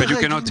 Okay, but you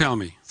cannot tell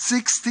me.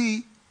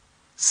 60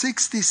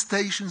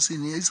 stations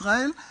in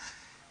Israel,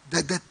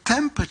 that the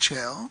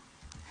temperature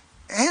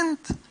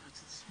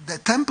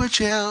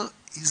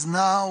is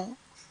now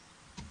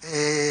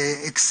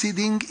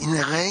exceeding in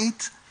a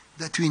rate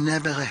that we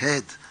never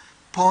had.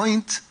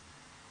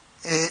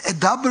 A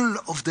double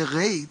of the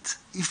rate,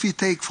 if we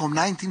take from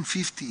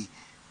 1950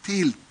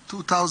 till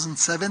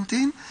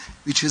 2017,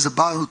 which is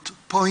about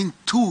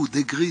 0.2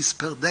 degrees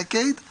per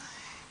decade,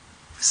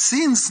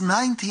 since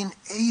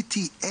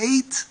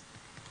 1988,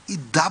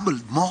 it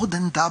doubled, more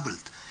than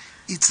doubled.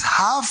 It's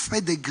half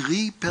a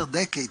degree per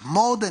decade,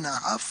 more than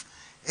half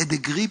a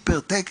degree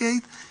per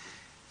decade,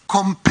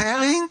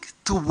 comparing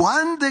to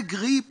 1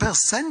 degree per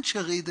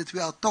century that we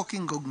are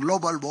talking of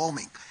global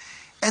warming.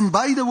 And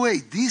by the way,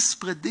 these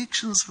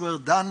predictions were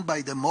done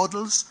by the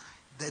models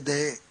that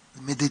the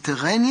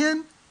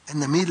Mediterranean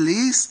and the Middle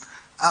East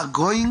are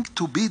going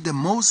to be the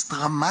most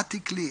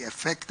dramatically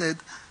affected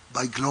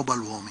by global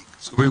warming.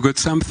 So we've got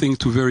something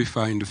to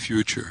verify in the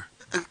future.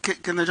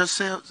 Can I just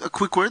say a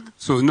quick word?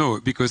 So no,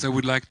 because I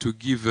would like to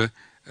give,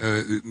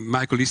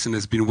 Michael Easton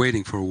has been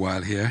waiting for a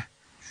while here.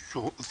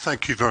 Sure.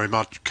 Thank you very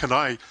much. Can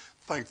I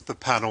thank the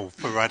panel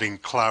for adding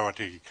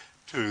clarity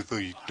to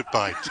the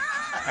debate?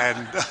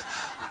 And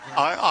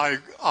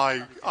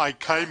I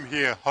came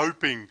here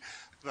hoping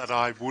that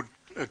I would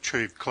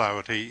achieve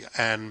clarity,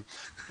 and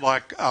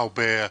like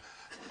Alpert,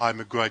 I'm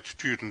a great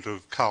student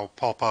of Karl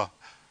Popper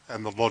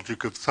and the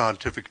logic of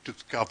scientific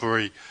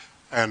discovery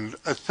and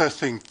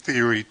assessing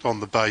theories on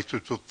the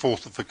basis of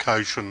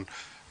falsification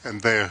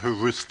and their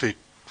heuristic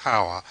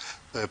power,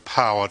 their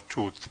power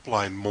to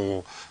explain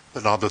more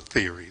than other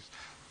theories.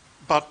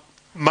 But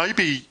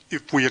maybe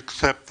if we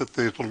accept that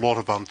there's a lot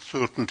of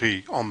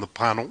uncertainty on the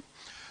panel,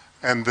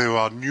 and there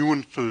are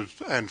nuances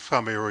and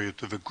some areas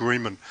of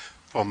agreement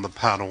from the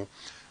panel,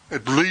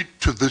 it leads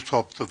to this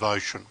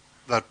observation,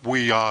 that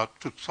we are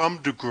to some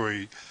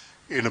degree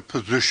in a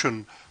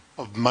position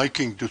of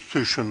making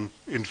decisions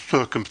in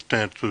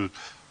circumstances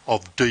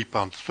of deep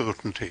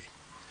uncertainty.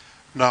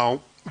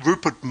 Now,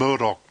 Rupert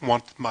Murdoch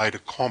once made a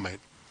comment.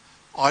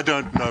 I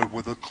don't know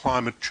whether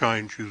climate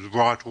change is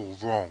right or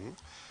wrong,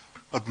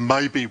 but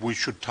maybe we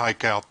should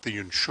take out the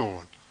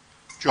insurance,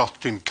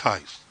 just in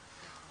case.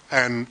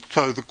 And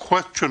so the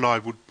question I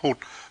would put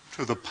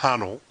to the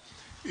panel,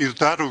 is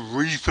that a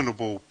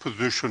reasonable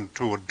position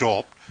to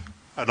adopt?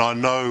 And I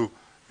know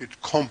it's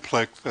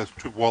complex as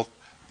to what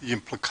the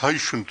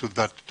implications of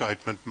that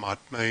statement might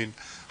mean,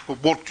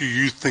 but what do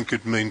you think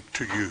it means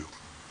to you?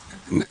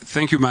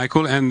 Thank you,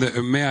 Michael. And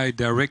may I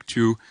direct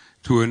you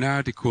to an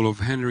article of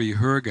Henry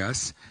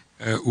Hergas,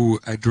 who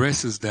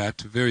addresses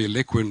that very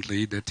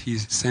eloquently, that he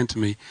sent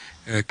me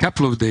a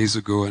couple of days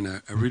ago, and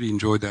I really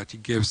enjoyed that. He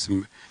gives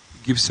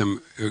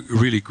some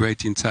really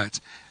great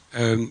insights.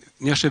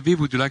 Shaviv,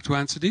 would you like to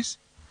answer this?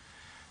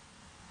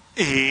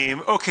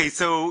 Okay,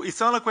 so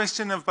it's all a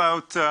question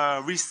about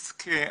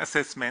risk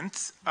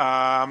assessment.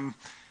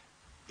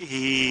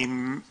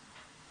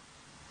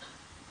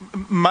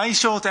 My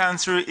short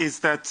answer is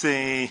that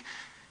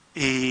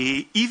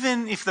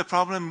even if the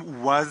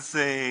problem was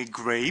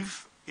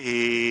grave,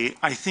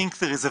 I think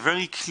there is a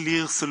very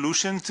clear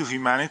solution to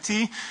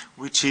humanity,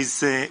 which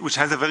has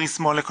a very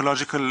small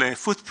ecological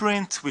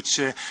footprint, which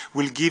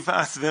will give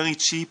us very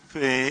cheap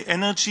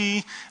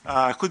energy.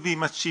 Could be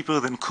much cheaper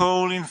than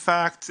coal, in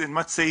fact, and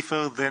much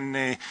safer than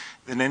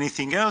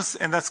anything else,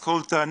 and that's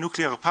called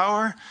nuclear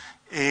power.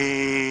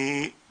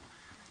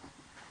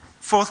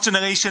 Fourth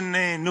generation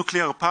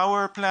nuclear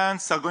power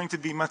plants are going to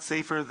be much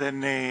safer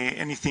than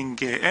anything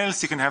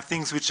else. You can have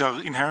things which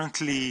are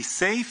inherently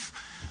safe.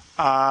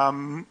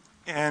 And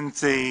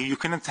you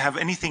cannot have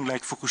anything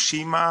like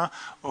Fukushima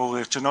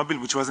or Chernobyl,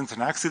 which wasn't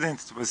an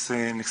accident. It was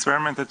an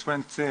experiment that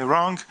went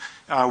wrong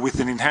with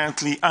an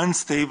inherently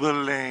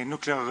unstable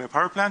nuclear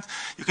power plant.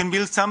 You can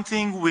build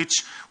something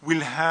which will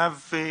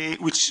have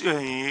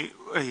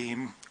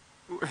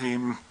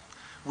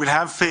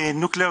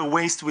nuclear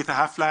waste with a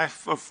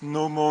half-life of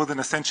no more than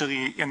a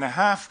century and a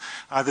half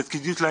that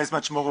could utilize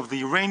much more of the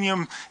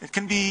uranium. It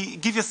can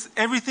give us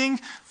everything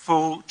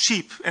for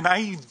cheap. And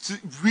I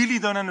really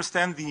don't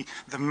understand the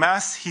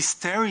mass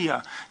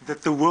hysteria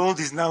that the world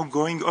is now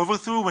going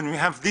through when we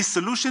have this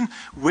solution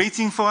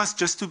waiting for us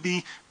just to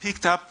be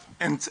picked up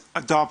and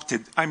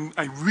adopted.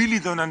 I really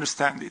don't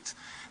understand it.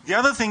 The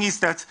other thing is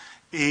that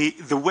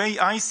the way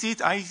I see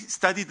it, I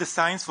studied the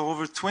science for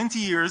over 20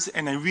 years,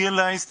 and I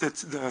realized that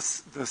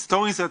the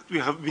stories that we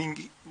have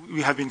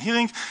been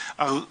hearing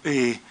are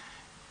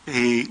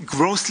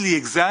grossly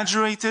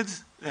exaggerated.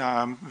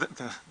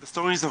 The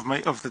stories of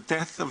the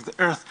death of the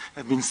Earth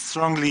have been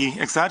strongly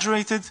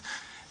exaggerated,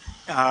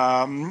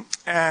 and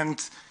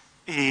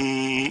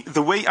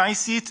the way I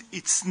see it,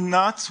 it's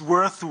not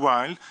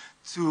worthwhile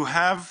to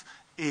have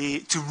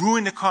to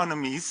ruin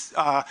economies.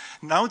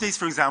 Nowadays,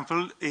 for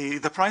example,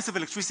 the price of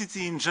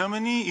electricity in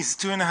Germany is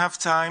 2.5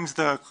 times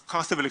the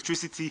cost of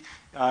electricity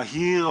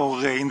here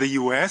or in the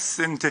US,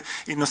 and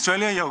in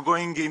Australia you're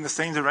going in the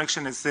same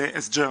direction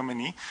as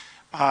Germany.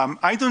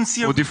 I don't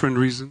see for different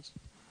reasons.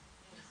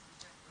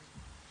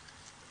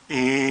 We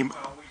don't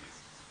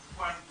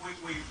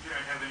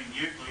have any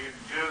nuclear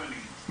in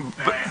Germany.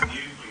 They have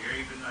nuclear,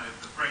 even though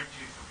the French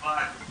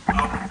supply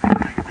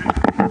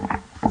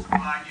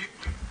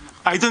nuclear.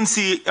 I don't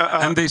see...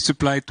 and they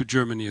supply it to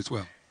Germany as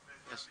well.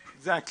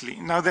 Exactly.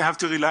 Now they have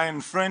to rely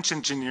on French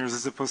engineers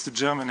as opposed to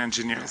German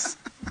engineers.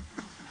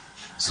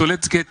 So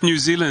let's get New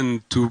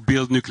Zealand to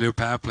build nuclear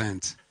power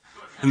plants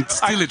and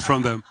steal it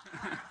from them.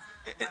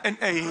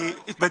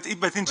 But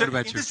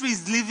industry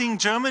is leaving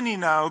Germany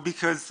now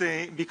because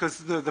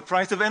the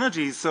price of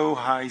energy is so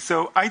high.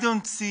 So I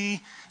don't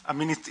see. I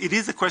mean, it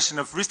is a question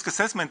of risk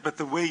assessment, but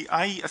the way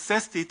I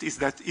assessed it is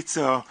that it's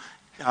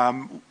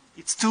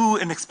too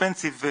an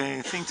expensive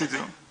thing to do.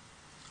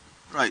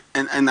 Right,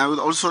 and I would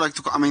also like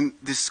to, I mean,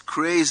 this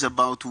craze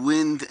about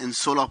wind and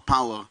solar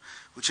power,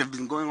 which have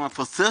been going on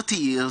for 30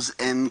 years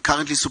and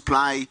currently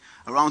supply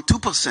around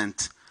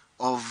 2%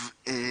 of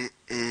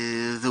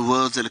the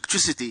world's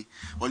electricity,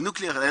 while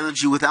nuclear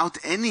energy without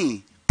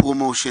any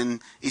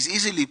promotion is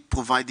easily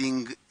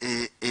providing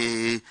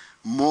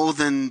more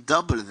than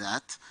double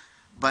that.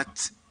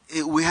 But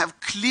we have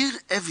clear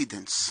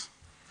evidence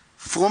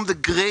from the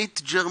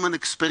great German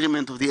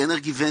experiment of the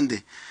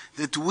Energiewende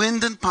that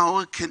wind and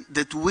power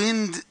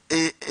wind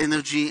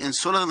energy and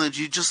solar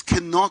energy just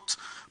cannot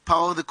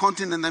power the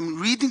continent. I'm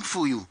reading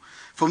for you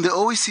from the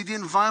OECD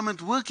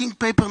Environment Working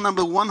Paper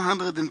number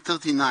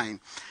 139.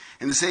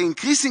 And they say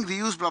increasing the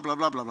use, blah, blah,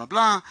 blah, blah, blah,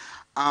 blah,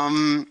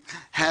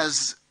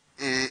 has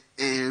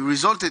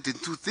resulted in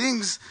two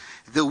things.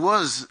 There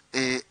was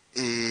a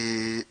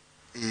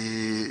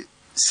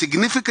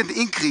significant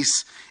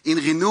increase in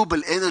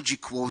renewable energy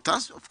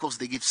quotas. Of course,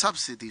 they give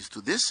subsidies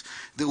to this.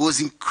 There was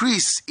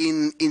increase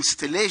in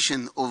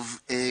installation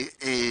of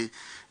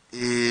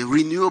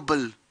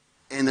renewable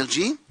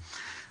energy,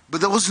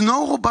 but there was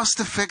no robust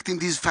effect in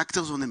these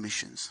factors on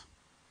emissions.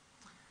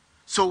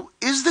 So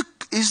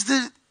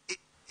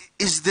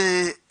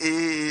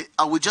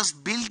are we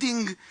just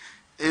building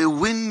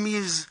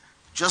windmills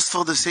just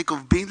for the sake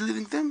of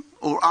building them?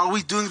 Or are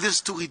we doing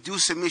this to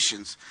reduce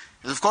emissions?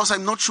 And of course,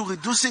 I'm not sure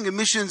reducing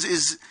emissions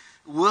is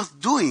worth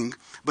doing,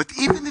 but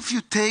even if you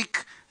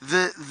take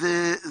the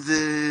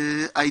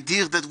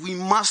idea that we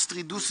must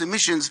reduce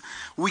emissions,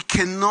 we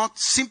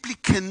simply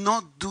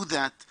cannot do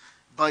that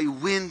by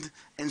wind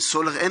and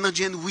solar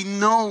energy, and we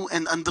know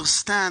and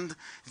understand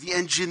the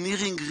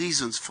engineering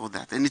reasons for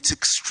that. And it's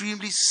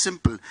extremely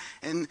simple.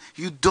 And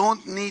you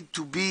don't need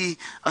to be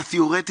a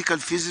theoretical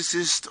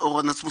physicist or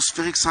an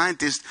atmospheric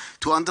scientist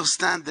to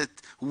understand that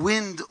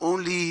wind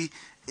only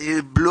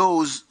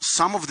blows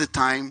some of the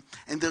time,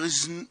 and there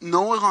is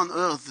nowhere on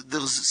earth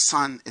there's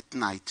sun at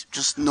night,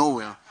 just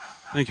nowhere.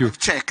 Thank you. I've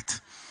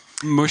checked.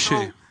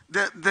 Moshe.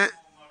 So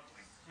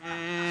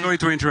Sorry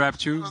to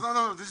interrupt you.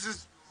 No, this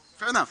is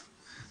fair enough.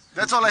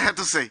 That's all I had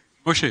to say.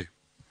 Moshe.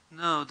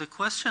 No, the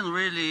question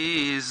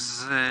really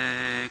is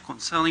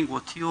concerning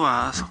what you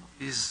asked,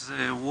 is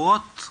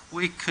what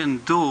we can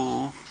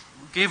do,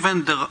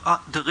 given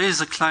there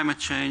is a climate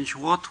change,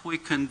 what we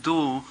can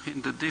do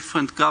in the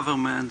different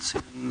governments,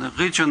 in the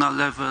regional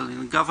level, in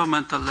the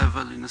governmental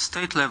level, in the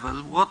state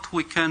level, what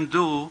we can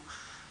do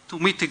to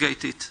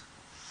mitigate it.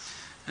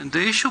 And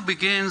the issue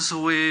begins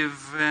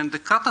with, and the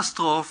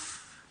catastrophe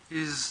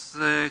is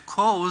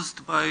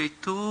caused by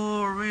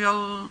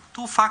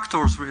two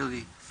factors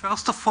really.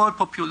 First of all,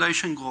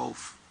 population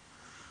growth.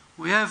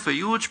 We have a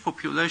huge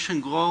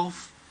population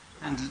growth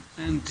and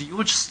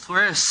huge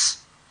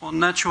stress on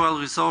natural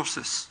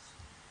resources.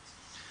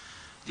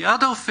 The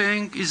other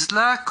thing is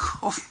lack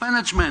of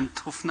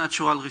management of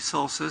natural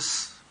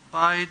resources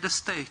by the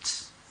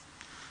states.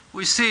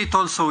 We see it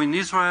also in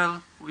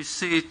Israel, we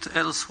see it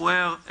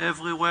elsewhere,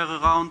 everywhere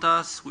around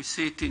us. We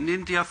see it in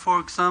India, for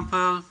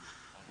example,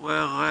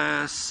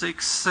 where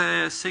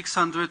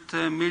 600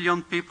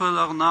 million people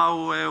are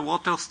now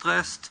water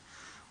stressed.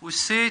 We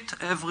see it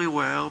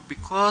everywhere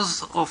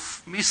because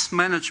of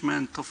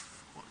mismanagement of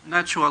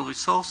natural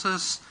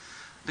resources.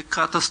 The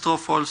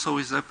catastrophe also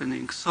is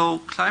happening. So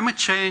climate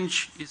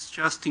change is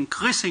just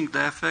increasing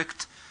the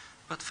effect.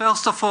 But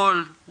first of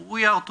all,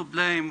 we are to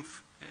blame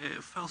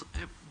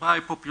by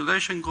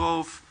population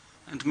growth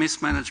and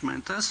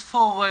mismanagement. As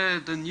for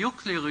the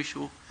nuclear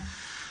issue,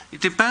 it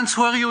depends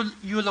where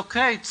you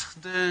locate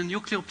the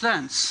nuclear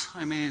plants.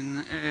 I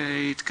mean,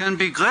 it can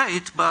be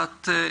great, but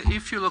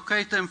if you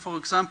locate them, for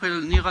example,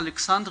 near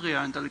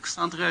Alexandria, and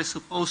Alexandria is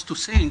supposed to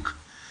sink,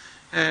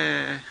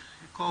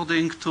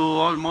 according to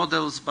all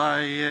models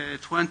by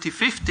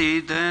 2050,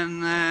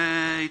 then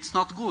it's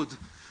not good.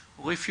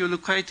 Or if you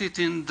locate it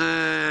in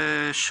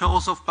the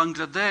shores of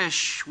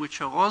Bangladesh,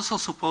 which are also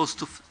supposed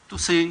to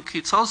sink,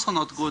 it's also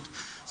not good.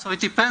 So it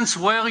depends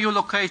where you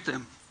locate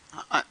them.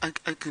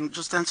 I can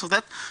just answer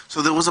that.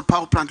 So there was a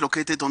power plant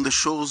located on the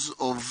shores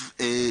of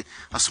a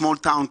small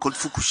town called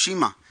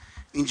Fukushima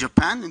in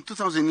Japan. In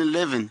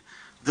 2011,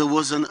 there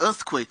was an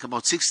earthquake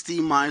about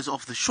 60 miles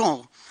off the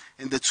shore,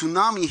 and the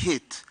tsunami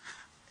hit.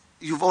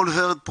 You've all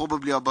heard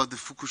probably about the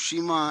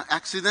Fukushima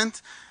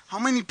accident. How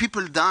many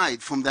people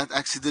died from that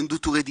accident due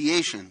to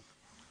radiation?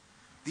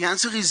 The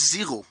answer is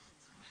 0.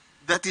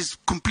 That is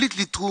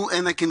completely true,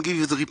 and I can give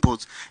you the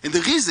reports. And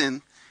the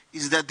reason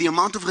is that the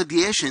amount of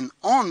radiation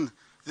on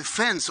the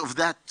fence of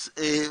that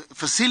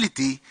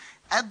facility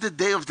at the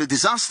day of the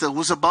disaster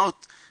was about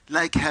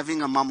like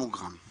having a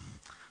mammogram,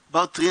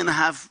 about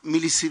 3.5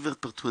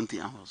 millisievert per 20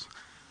 hours.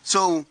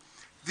 So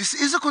this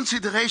is a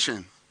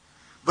consideration,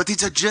 But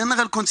it's a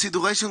general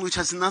consideration which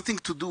has nothing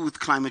to do with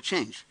climate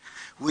change.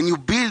 When you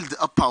build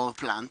a power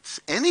plant,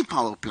 any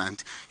power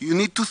plant, you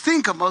need to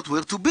think about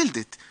where to build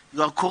it.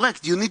 You are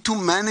correct. You need to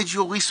manage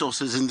your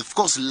resources, and of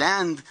course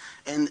land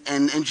and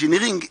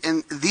engineering,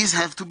 and these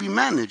have to be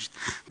managed.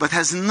 But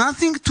has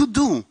nothing to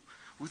do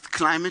with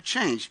climate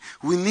change.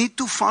 We need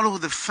to follow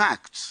the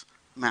facts,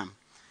 ma'am.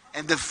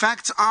 And the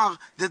facts are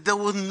that there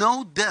were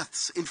no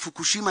deaths in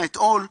Fukushima at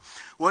all,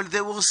 while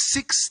there were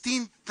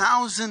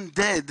 16,000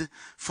 dead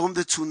from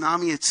the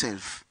tsunami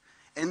itself.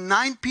 And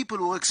 9 people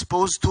were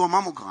exposed to a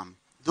mammogram.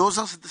 Those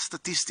are the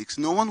statistics.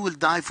 No one will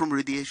die from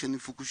radiation in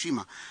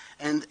Fukushima.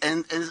 And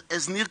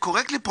as Nir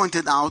correctly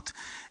pointed out,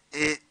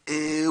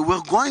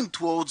 we're going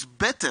towards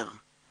better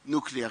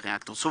nuclear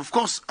reactors. So of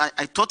course,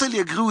 I totally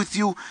agree with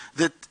you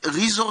that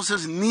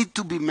resources need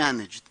to be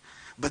managed.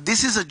 But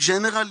this is a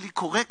generally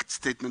correct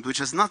statement which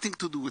has nothing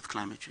to do with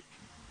climate change.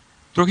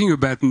 Talking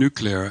about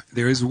nuclear,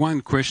 there is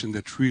one question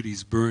that really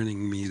is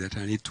burning me that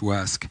I need to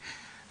ask,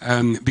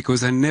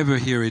 because I never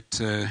hear it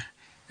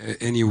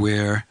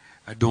anywhere.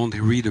 I don't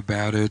read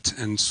about it,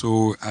 and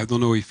so I don't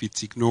know if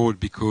it's ignored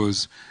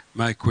because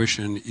my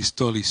question is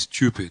totally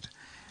stupid.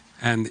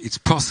 And it's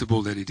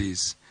possible that it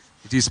is.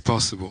 It is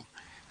possible.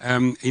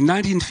 In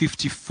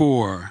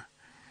 1954,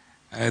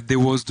 there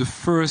was the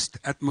first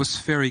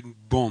atmospheric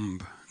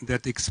bomb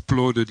that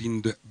exploded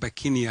in the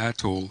Bikini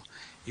Atoll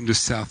in the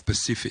South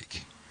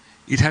Pacific.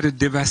 It had a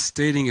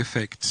devastating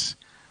effect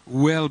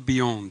well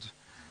beyond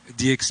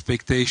the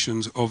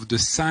expectations of the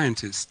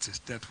scientists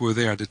that were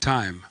there at the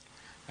time.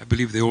 I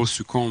believe they all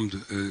succumbed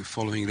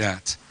following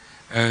that.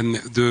 And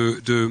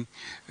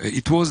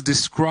it was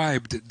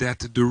described that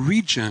the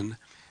region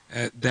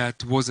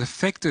that was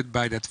affected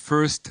by that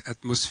first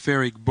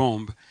atmospheric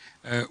bomb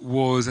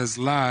was as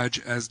large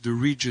as the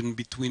region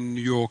between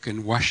New York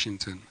and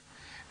Washington.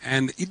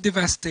 And it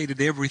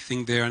devastated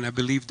everything there, and I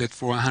believe that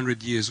for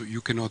 100 years you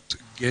cannot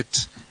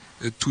get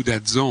to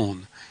that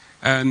zone.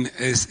 And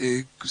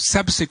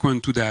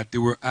subsequent to that,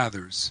 there were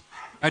others,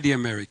 by the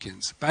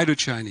Americans, by the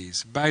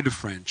Chinese, by the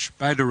French,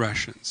 by the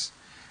Russians,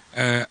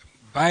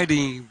 by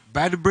the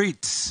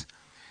Brits.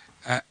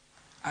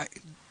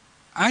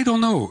 I don't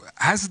know.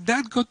 Has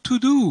that got to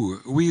do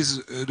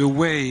with the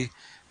way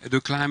the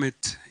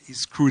climate is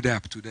screwed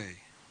up today?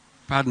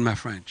 Pardon my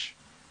French.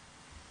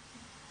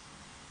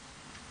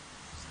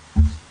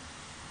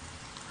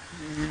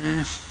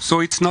 So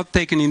it's not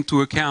taken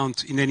into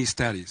account in any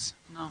studies?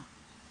 No.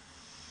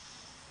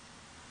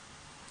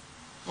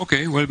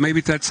 Okay, well,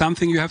 maybe that's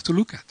something you have to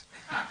look at.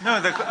 No,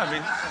 I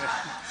mean,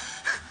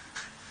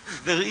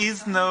 there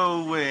is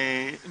no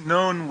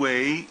known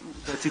way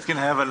that it can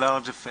have a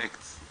large effect.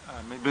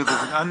 Maybe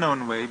there's an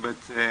unknown way, but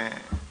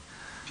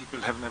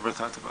people have never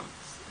thought about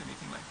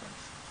anything like that.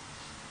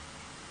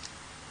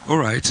 All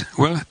right.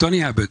 Well,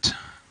 Tony Abbott,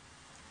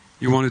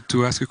 you wanted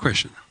to ask a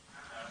question.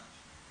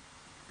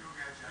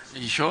 Are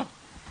you sure?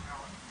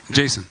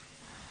 Jason.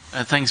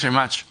 Thanks very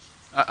much.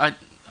 I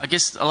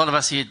guess a lot of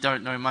us here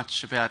don't know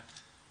much about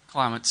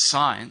climate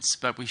science,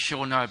 but we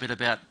sure know a bit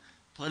about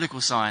political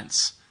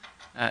science.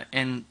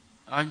 And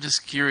I'm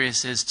just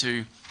curious as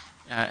to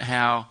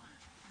how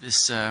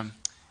this,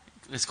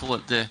 let's call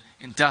it the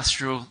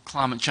industrial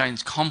climate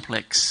change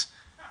complex,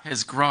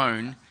 has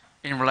grown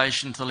in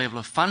relation to the level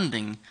of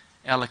funding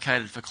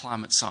allocated for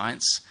climate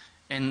science.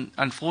 And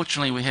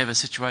unfortunately, we have a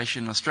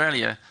situation in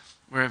Australia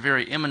where a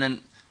very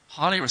eminent,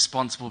 highly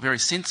responsible, very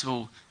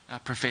sensible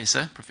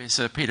professor,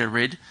 Professor Peter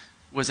Redd,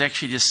 was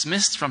actually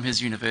dismissed from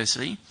his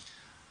university,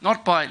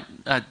 not by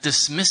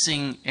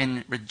dismissing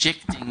and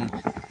rejecting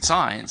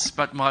science,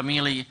 but by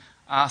merely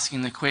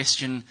asking the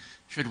question,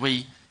 should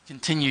we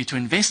continue to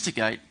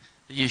investigate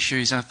the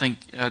issues? And I think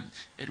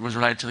it was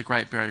related to the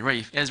Great Barrier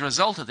Reef. As a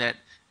result of that,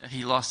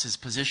 he lost his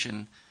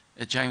position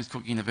at James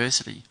Cook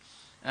University.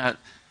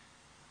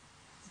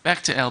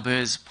 Back to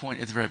Albert's point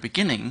at the very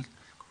beginning,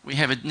 we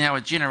have now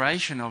a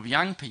generation of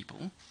young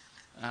people,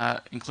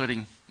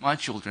 including my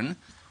children,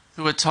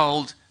 who are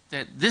told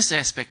that this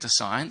aspect of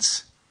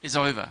science is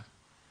over.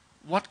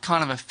 What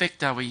kind of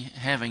effect are we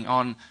having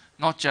on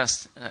not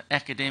just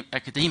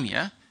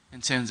academia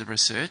in terms of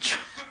research,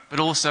 but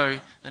also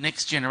the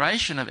next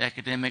generation of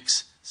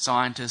academics,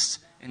 scientists,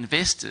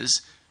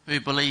 investors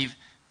who believe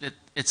that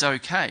it's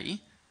okay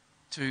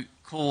to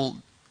call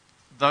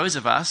those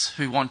of us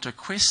who want to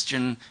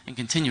question and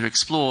continue to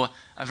explore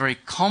a very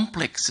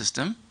complex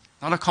system,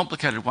 not a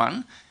complicated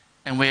one,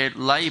 and we're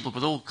labelled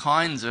with all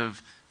kinds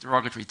of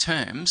derogatory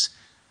terms,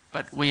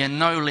 but we are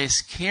no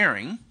less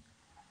caring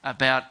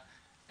about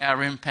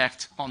our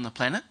impact on the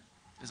planet.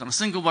 There's not a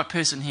single white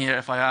person here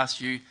if I asked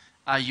you,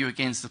 are you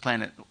against the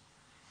planet?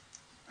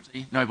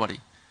 See, nobody.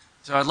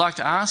 So I'd like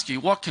to ask you,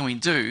 what can we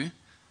do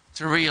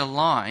to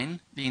realign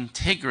the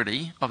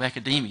integrity of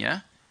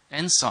academia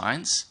and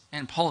science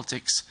and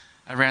politics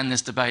around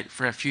this debate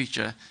for our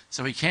future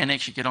so we can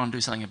actually get on and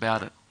do something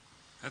about it?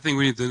 I think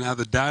we need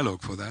another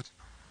dialogue for that.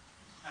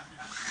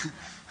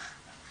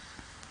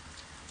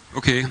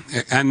 Okay,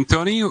 and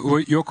Tony,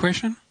 your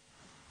question?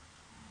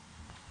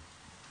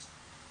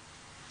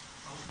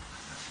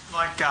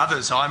 Like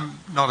others, I'm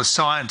not a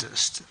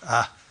scientist,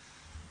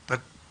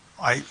 but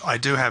I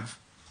do have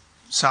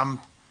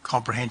some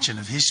comprehension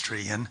of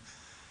history, and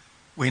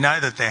we know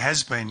that there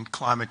has been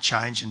climate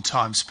change in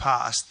times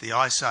past. The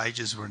Ice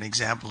Ages were an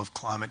example of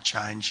climate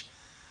change.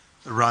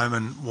 The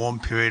Roman warm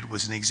period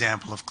was an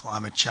example of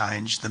climate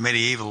change. The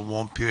medieval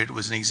warm period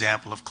was an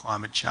example of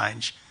climate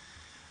change.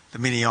 The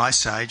mini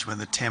Ice Age, when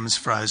the Thames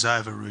froze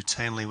over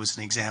routinely, was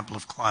an example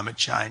of climate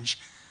change.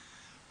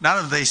 None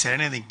of these had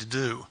anything to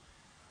do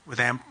with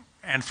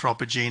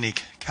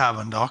anthropogenic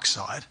carbon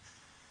dioxide.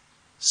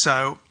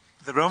 So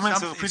the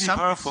Romans were pretty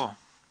powerful.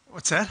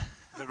 What's that?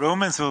 The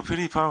Romans were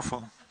pretty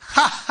powerful.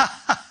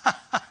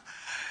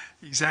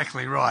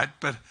 Exactly right.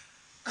 But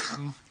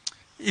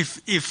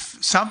if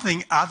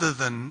something other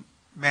than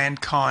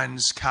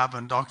mankind's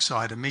carbon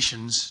dioxide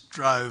emissions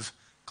drove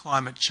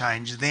climate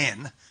change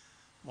then,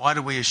 why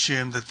do we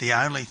assume that the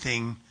only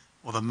thing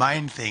or the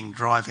main thing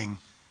driving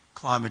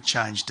climate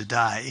change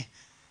today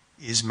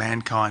is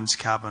mankind's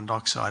carbon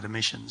dioxide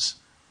emissions?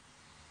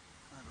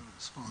 I will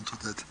respond to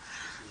that.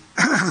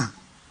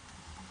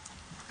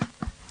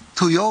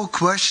 To your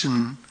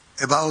question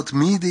about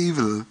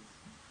medieval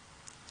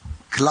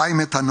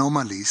climate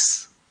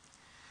anomalies,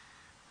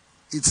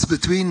 it's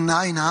between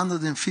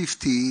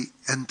 950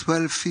 and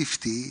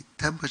 1250,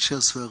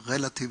 temperatures were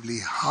relatively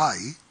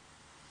high.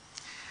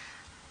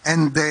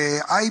 And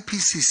the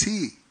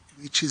IPCC,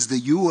 which is the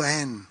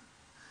UN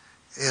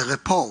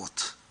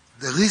report,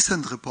 the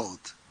recent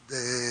report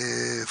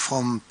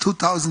from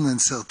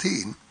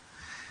 2013,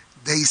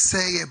 they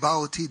say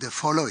about it the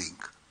following: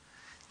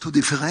 to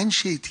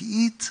differentiate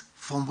it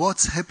from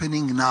what's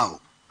happening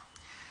now.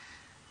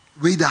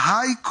 With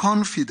high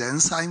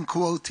confidence, I'm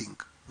quoting,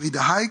 with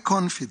high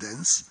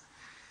confidence,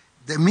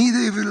 the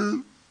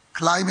medieval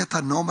climate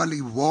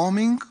anomaly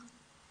warming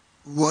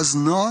was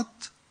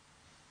not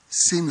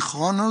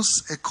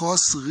synchronous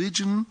across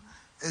region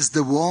as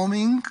the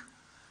warming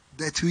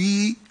that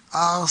we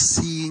are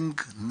seeing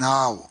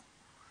now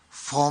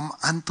from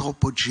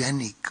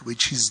anthropogenic,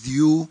 which is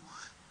due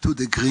to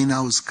the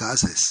greenhouse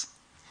gases.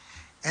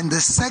 And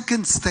the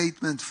second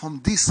statement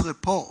from this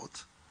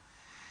report,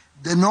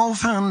 the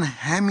northern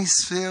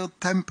hemisphere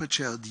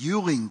temperature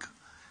during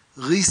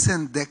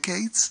recent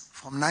decades,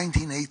 from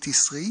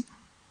 1983,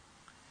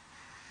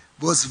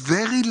 was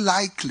very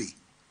likely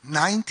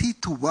 90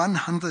 to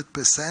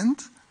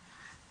 100%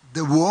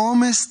 the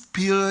warmest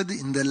period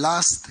in the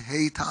last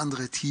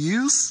 800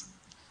 years,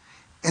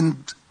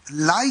 and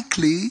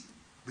likely,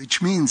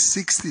 which means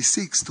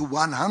 66 to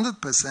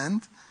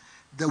 100%,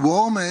 the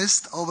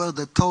warmest over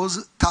the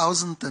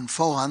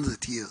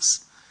 1,400 years.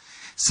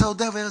 So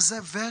there was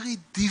a very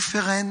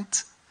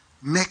different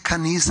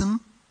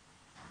mechanism,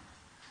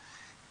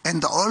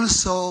 and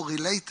also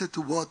related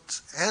to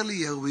what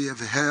earlier we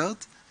have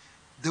heard,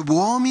 the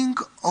warming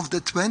of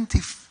the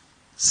 20th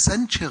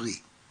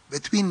century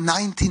between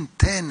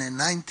 1910 and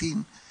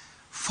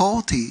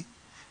 1940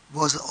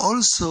 was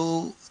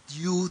also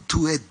due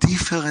to a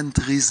different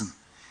reason.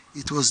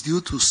 It was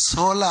due to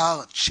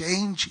solar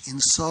change in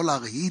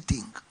solar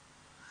heating.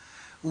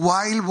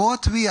 While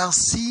what we are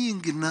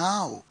seeing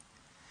now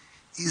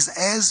is,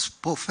 as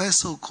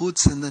Professor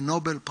Crutzen, the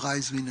Nobel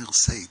Prize winner,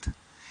 said,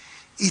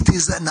 it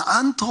is an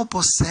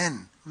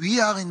Anthropocene.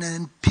 We are in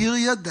a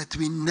period that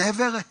we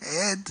never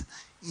had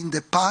in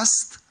the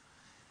past,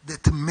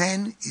 that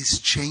man is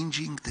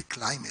changing the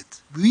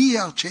climate. We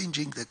are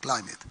changing the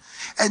climate.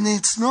 And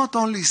it's not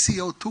only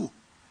CO2.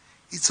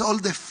 It's all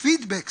the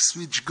feedbacks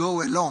which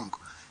go along.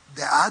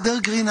 The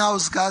other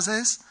greenhouse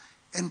gases,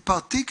 and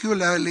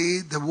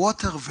particularly the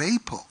water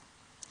vapor.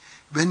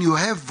 When you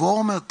have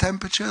warmer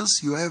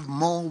temperatures, you have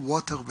more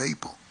water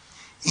vapor.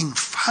 In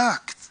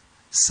fact,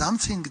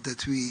 something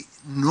that we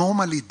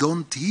normally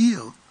don't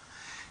hear,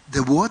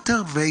 the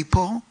water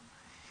vapor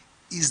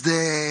is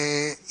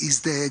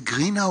the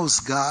greenhouse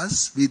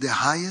gas with the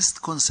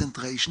highest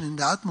concentration in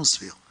the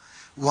atmosphere.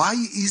 Why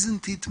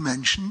isn't it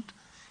mentioned?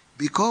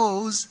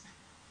 Because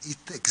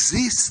it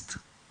exists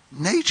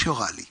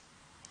naturally.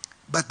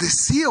 But the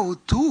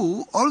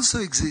CO2 also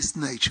exists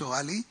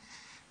naturally,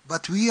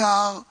 but we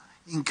are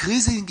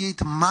increasing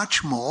it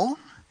much more,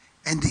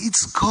 and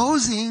it's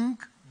causing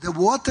the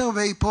water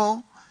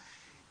vapor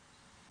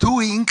to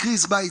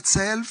increase by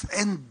itself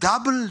and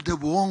double the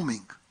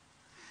warming.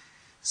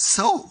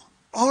 So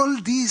all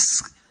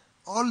these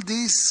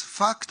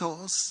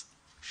factors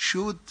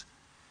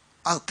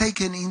are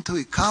taken into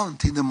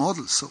account in the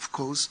models, of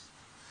course,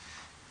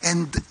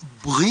 and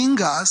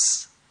bring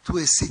us to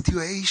a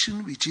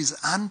situation which is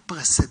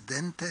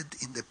unprecedented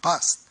in the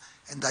past.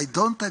 And I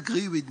don't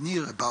agree with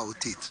Nir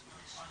about it.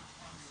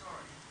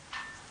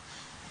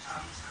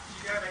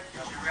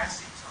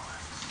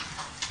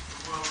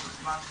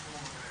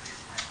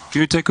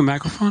 Can you take a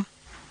microphone?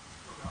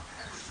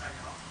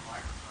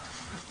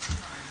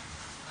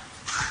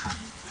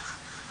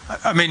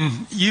 I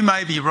mean, you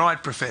may be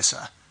right,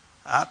 Professor.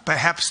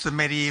 Perhaps the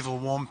medieval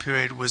warm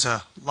period was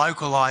a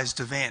localised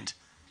event.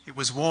 It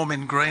was warm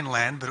in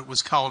Greenland, but it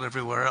was cold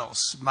everywhere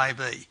else.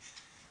 Maybe.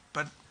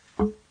 But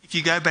if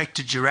you go back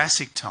to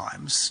Jurassic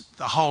times,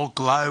 the whole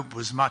globe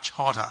was much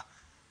hotter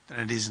than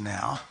it is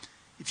now.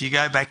 If you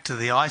go back to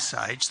the Ice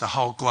Age, the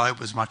whole globe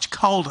was much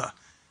colder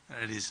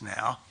than it is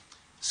now.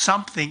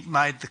 Something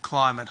made the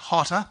climate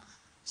hotter,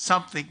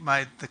 something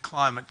made the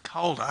climate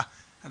colder,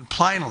 and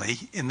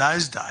plainly, in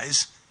those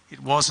days,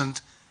 it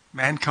wasn't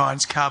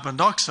mankind's carbon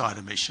dioxide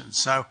emissions.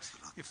 So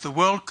if the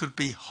world could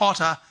be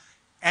hotter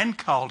and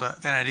colder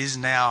than it is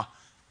now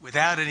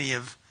without any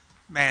of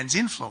man's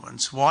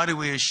influence, why do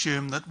we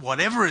assume that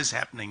whatever is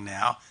happening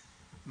now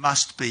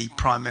must be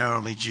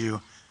primarily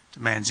due to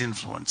man's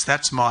influence?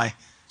 That's my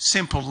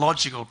simple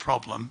logical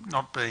problem,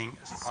 not being...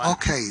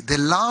 Okay, the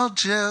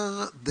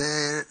larger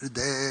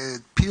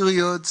the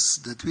periods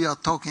that we are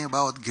talking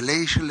about,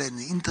 glacial and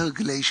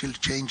interglacial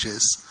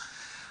changes,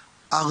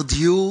 are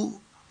due,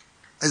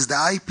 as the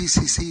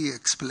IPCC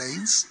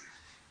explains,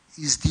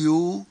 is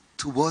due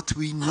to what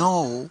we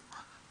know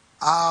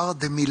are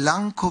the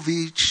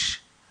Milankovitch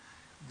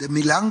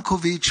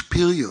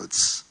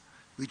periods,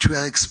 which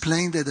were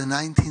explained in the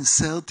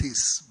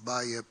 1930s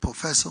by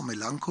Professor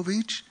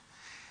Milankovitch,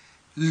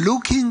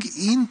 looking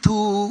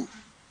into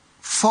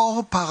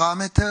 4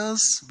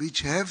 parameters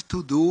which have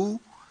to do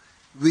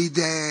with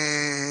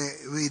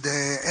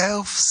the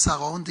Earth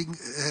surrounding,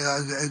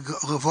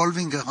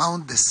 revolving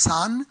around the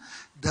Sun.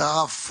 There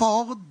are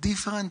 4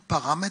 different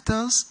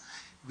parameters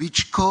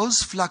which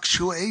cause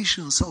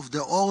fluctuations of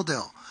the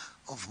order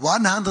of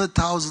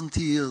 100,000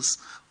 years,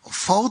 of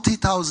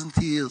 40,000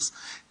 years,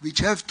 which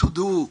have to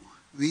do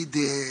with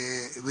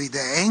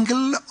the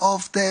angle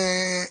of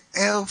the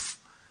Earth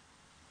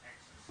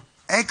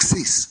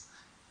axis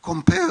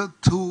compared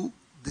to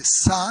the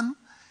Sun,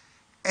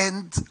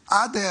 and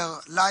other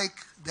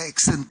like the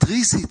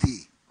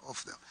eccentricity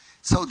of the...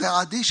 So there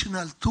are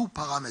additional 2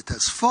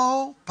 parameters,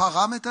 4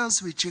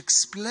 parameters which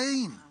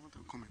explain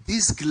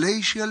these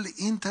glacial,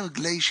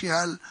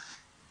 interglacial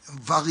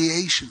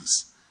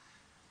variations.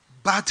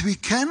 But we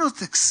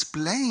cannot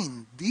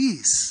explain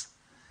these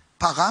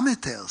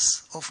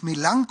parameters of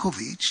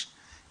Milankovitch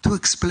to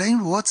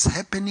explain what's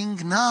happening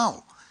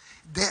now.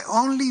 The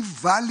only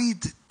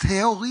valid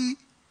theory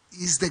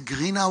is the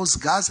greenhouse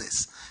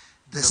gases.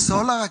 The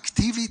solar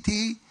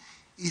activity,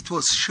 it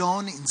was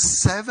shown in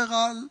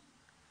several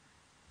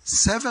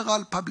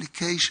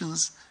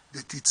publications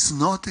that it's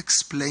not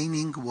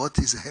explaining what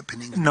is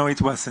happening. No,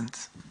 it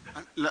wasn't.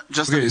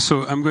 Okay,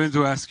 so I'm going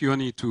to ask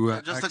Yoni to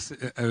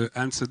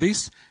answer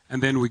this,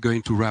 and then we're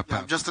going to wrap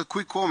up. Just a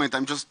quick comment.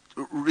 I'm just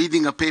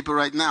reading a paper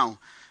right now.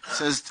 It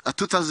says a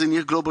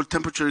 2,000-year global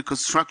temperature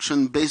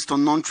reconstruction based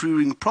on non-tree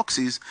ring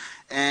proxies,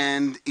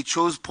 and it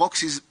shows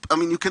proxies. I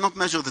mean, you cannot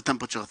measure the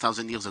temperature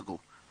 1,000 years ago,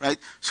 right?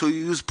 So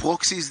you use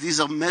proxies. These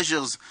are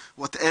measures,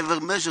 whatever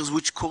measures,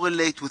 which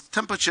correlate with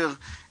temperature,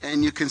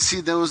 and you can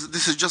see those.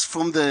 This is just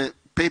from the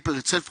paper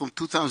itself from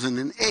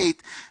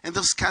 2008, and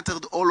they're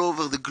scattered all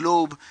over the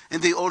globe,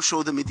 and they all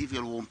show the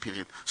medieval warm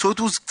period. So it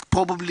was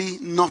probably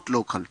not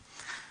local.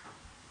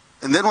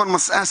 And then one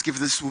must ask, if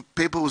this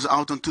paper was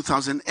out in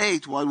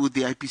 2008, why would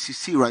the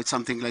IPCC write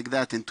something like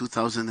that in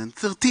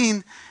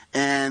 2013?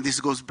 And this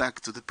goes back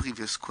to the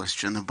previous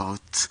question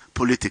about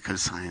political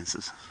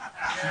sciences.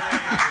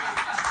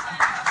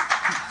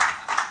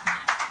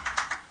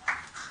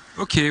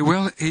 Okay,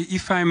 well,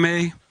 if I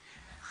may,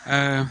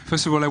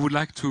 first of all, I would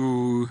like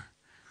to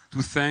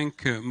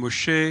thank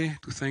Moshe,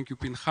 to thank you,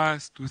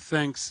 Pinchas, to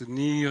thank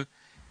Nir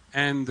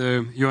and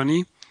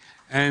Yoni.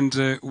 And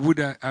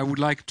I would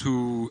like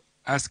to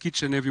ask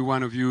each and every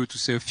one of you to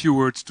say a few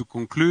words to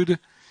conclude.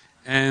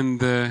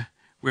 And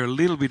we're a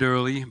little bit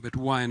early, but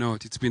why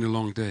not? It's been a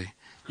long day.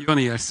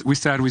 Yoni, we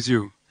start with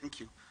you.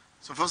 Thank you.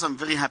 So first, I'm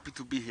very happy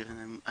to be here,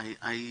 and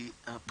I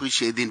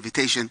appreciate the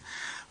invitation.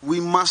 We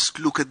must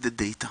look at the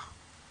data.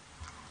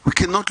 We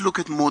cannot look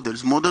at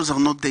models. Models are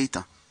not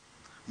data.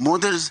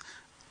 Models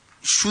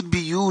should be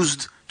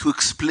used to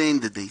explain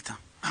the data.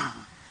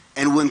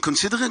 And when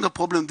considering a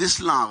problem this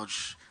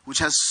large, which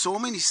has so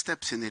many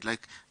steps in it,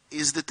 like,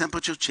 is the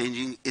temperature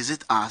changing? Is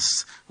it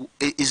us?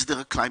 Is there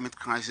a climate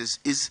crisis?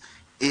 Is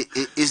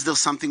there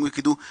something we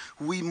could do?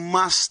 We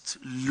must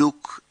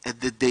look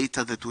at the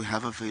data that we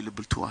have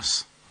available to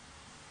us.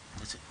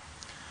 That's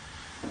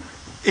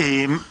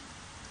it.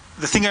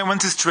 The thing I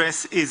want to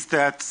stress is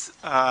that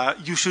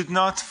you should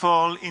not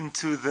fall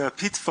into the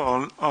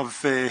pitfall of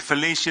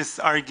fallacious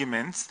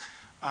arguments.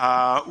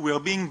 We are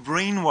being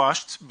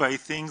brainwashed by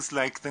things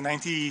like the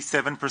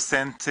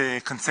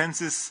 97%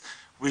 consensus,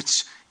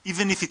 which,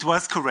 even if it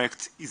was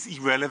correct, is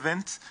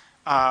irrelevant.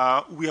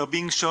 We are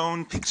being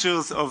shown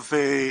pictures of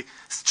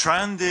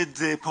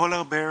stranded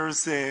polar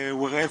bears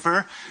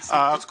wherever.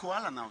 It's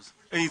koala now.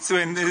 It's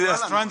a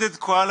stranded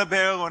koala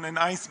bear on an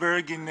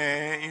iceberg in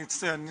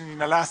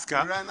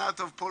Alaska. We ran out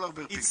of polar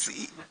bear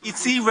pictures.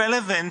 It's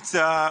irrelevant.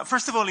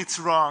 First of all, it's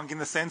wrong in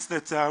the sense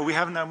that we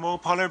have now more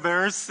polar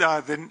bears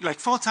than, like,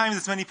 4 times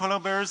as many polar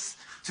bears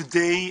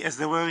today as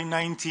there were in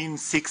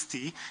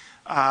 1960.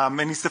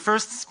 And it's the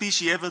first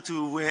species ever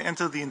to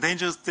enter the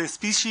endangered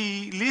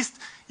species list,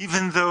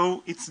 even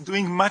though it's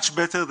doing much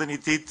better than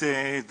it did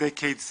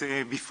decades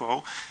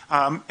before.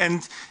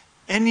 And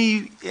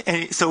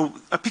So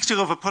a picture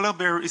of a polar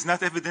bear is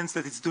not evidence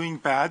that it's doing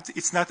bad.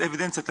 It's not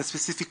evidence that a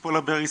specific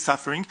polar bear is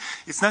suffering.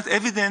 It's not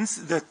evidence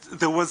that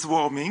there was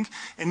warming.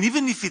 And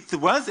even if it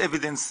was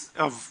evidence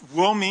of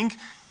warming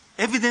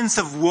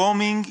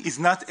is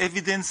not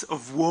evidence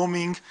of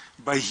warming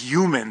by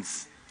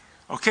humans.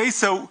 Okay,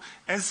 so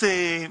as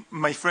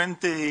my friend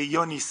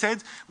Yoni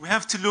said, we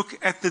have to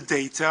look at the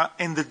data,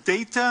 and the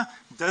data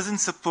doesn't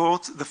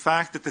support the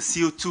fact that the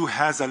CO2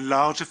 has a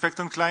large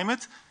effect on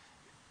climate.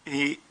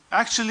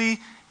 Actually,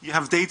 you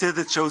have data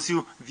that shows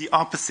you the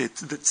opposite,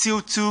 that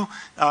CO2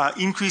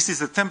 increases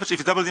the temperature.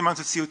 If you double the amount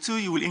of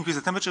CO2, you will increase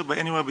the temperature by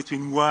anywhere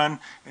between 1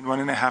 and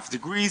 1.5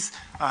 degrees,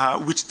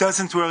 which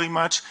doesn't worry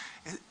much.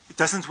 It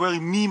doesn't worry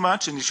me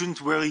much, and it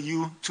shouldn't worry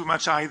you too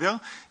much either,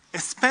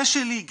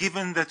 especially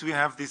given that we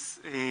have this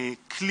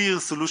clear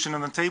solution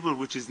on the table,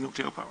 which is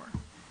nuclear power.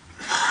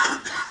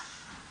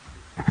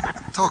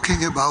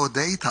 Talking about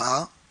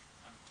data,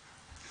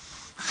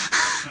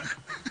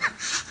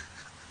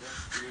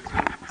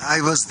 I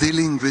was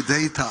dealing with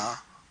data,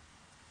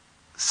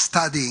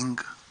 studying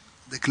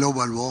the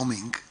global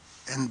warming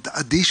and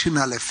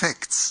additional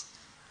effects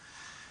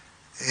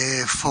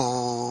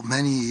for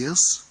many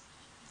years,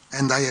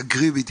 and I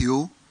agree with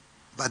you,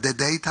 but the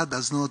data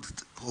does not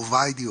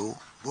provide you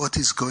what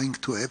is going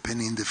to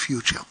happen in the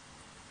future.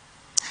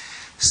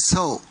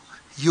 So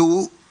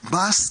you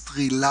must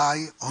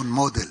rely on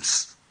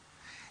models.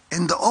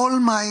 And all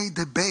my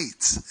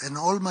debates and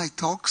all my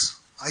talks,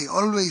 I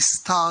always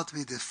start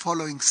with the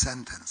following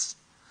sentence.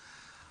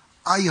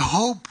 I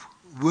hope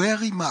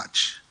very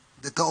much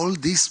that all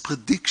these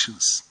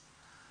predictions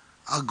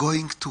are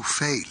going to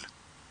fail.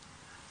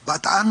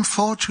 But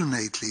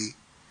unfortunately,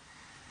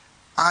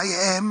 I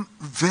am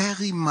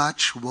very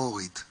much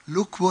worried.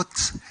 Look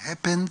what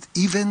happened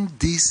even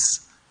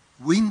this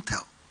winter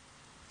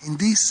in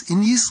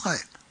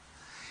Israel.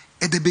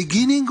 At the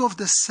beginning of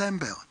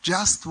December,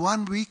 just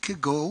 1 week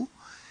ago,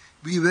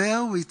 we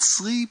were with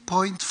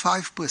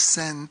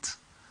 3.5%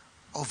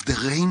 of the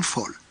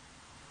rainfall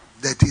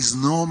that is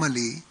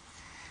normally,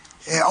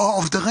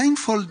 of the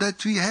rainfall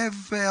that we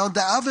have on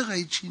the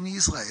average in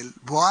Israel,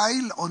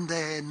 while on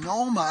the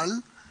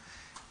normal,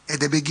 at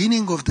the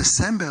beginning of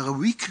December, a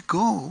week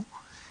ago,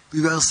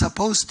 we were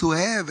supposed to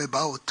have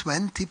about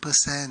 20%,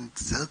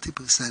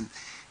 30%.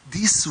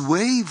 This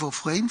wave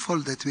of rainfall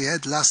that we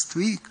had last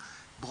week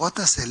brought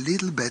us a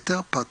little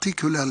better,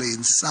 particularly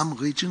in some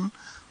region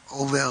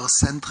over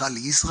central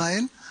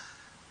Israel,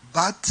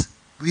 but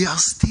we are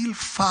still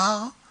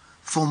far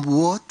from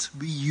what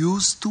we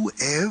used to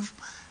have.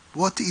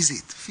 What is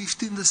it,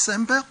 15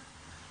 December?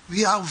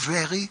 We are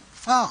very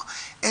far.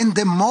 And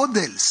the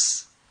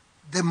models,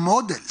 the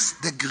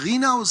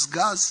greenhouse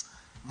gas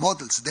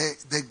models,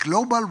 the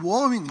global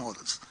warming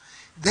models,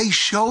 they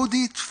showed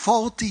it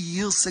 40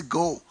 years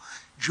ago.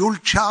 Jules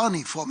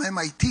Charny from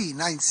MIT,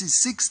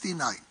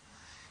 1969.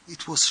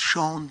 It was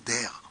shown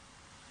there.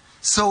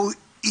 So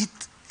it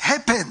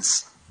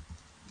happens.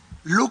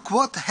 Look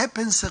what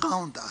happens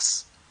around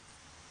us.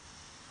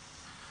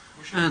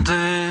 And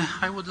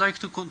I would like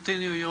to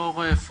continue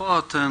your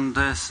thought and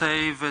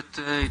say that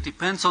it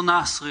depends on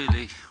us,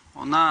 really,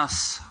 on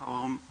us,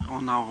 on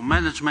our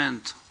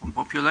management, on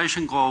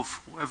population growth,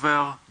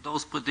 whether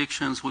those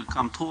predictions will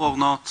come true or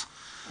not,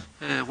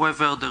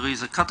 whether there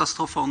is a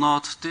catastrophe or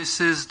not. This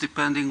is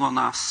depending on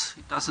us.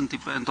 It doesn't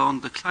depend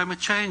on the climate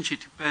change. It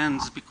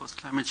depends because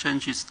climate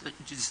change is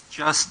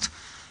just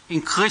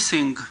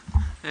increasing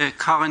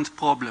current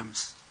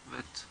problems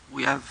that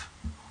we have.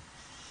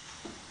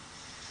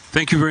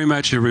 Thank you very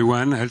much,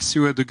 everyone. I'll see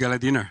you at the gala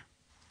dinner.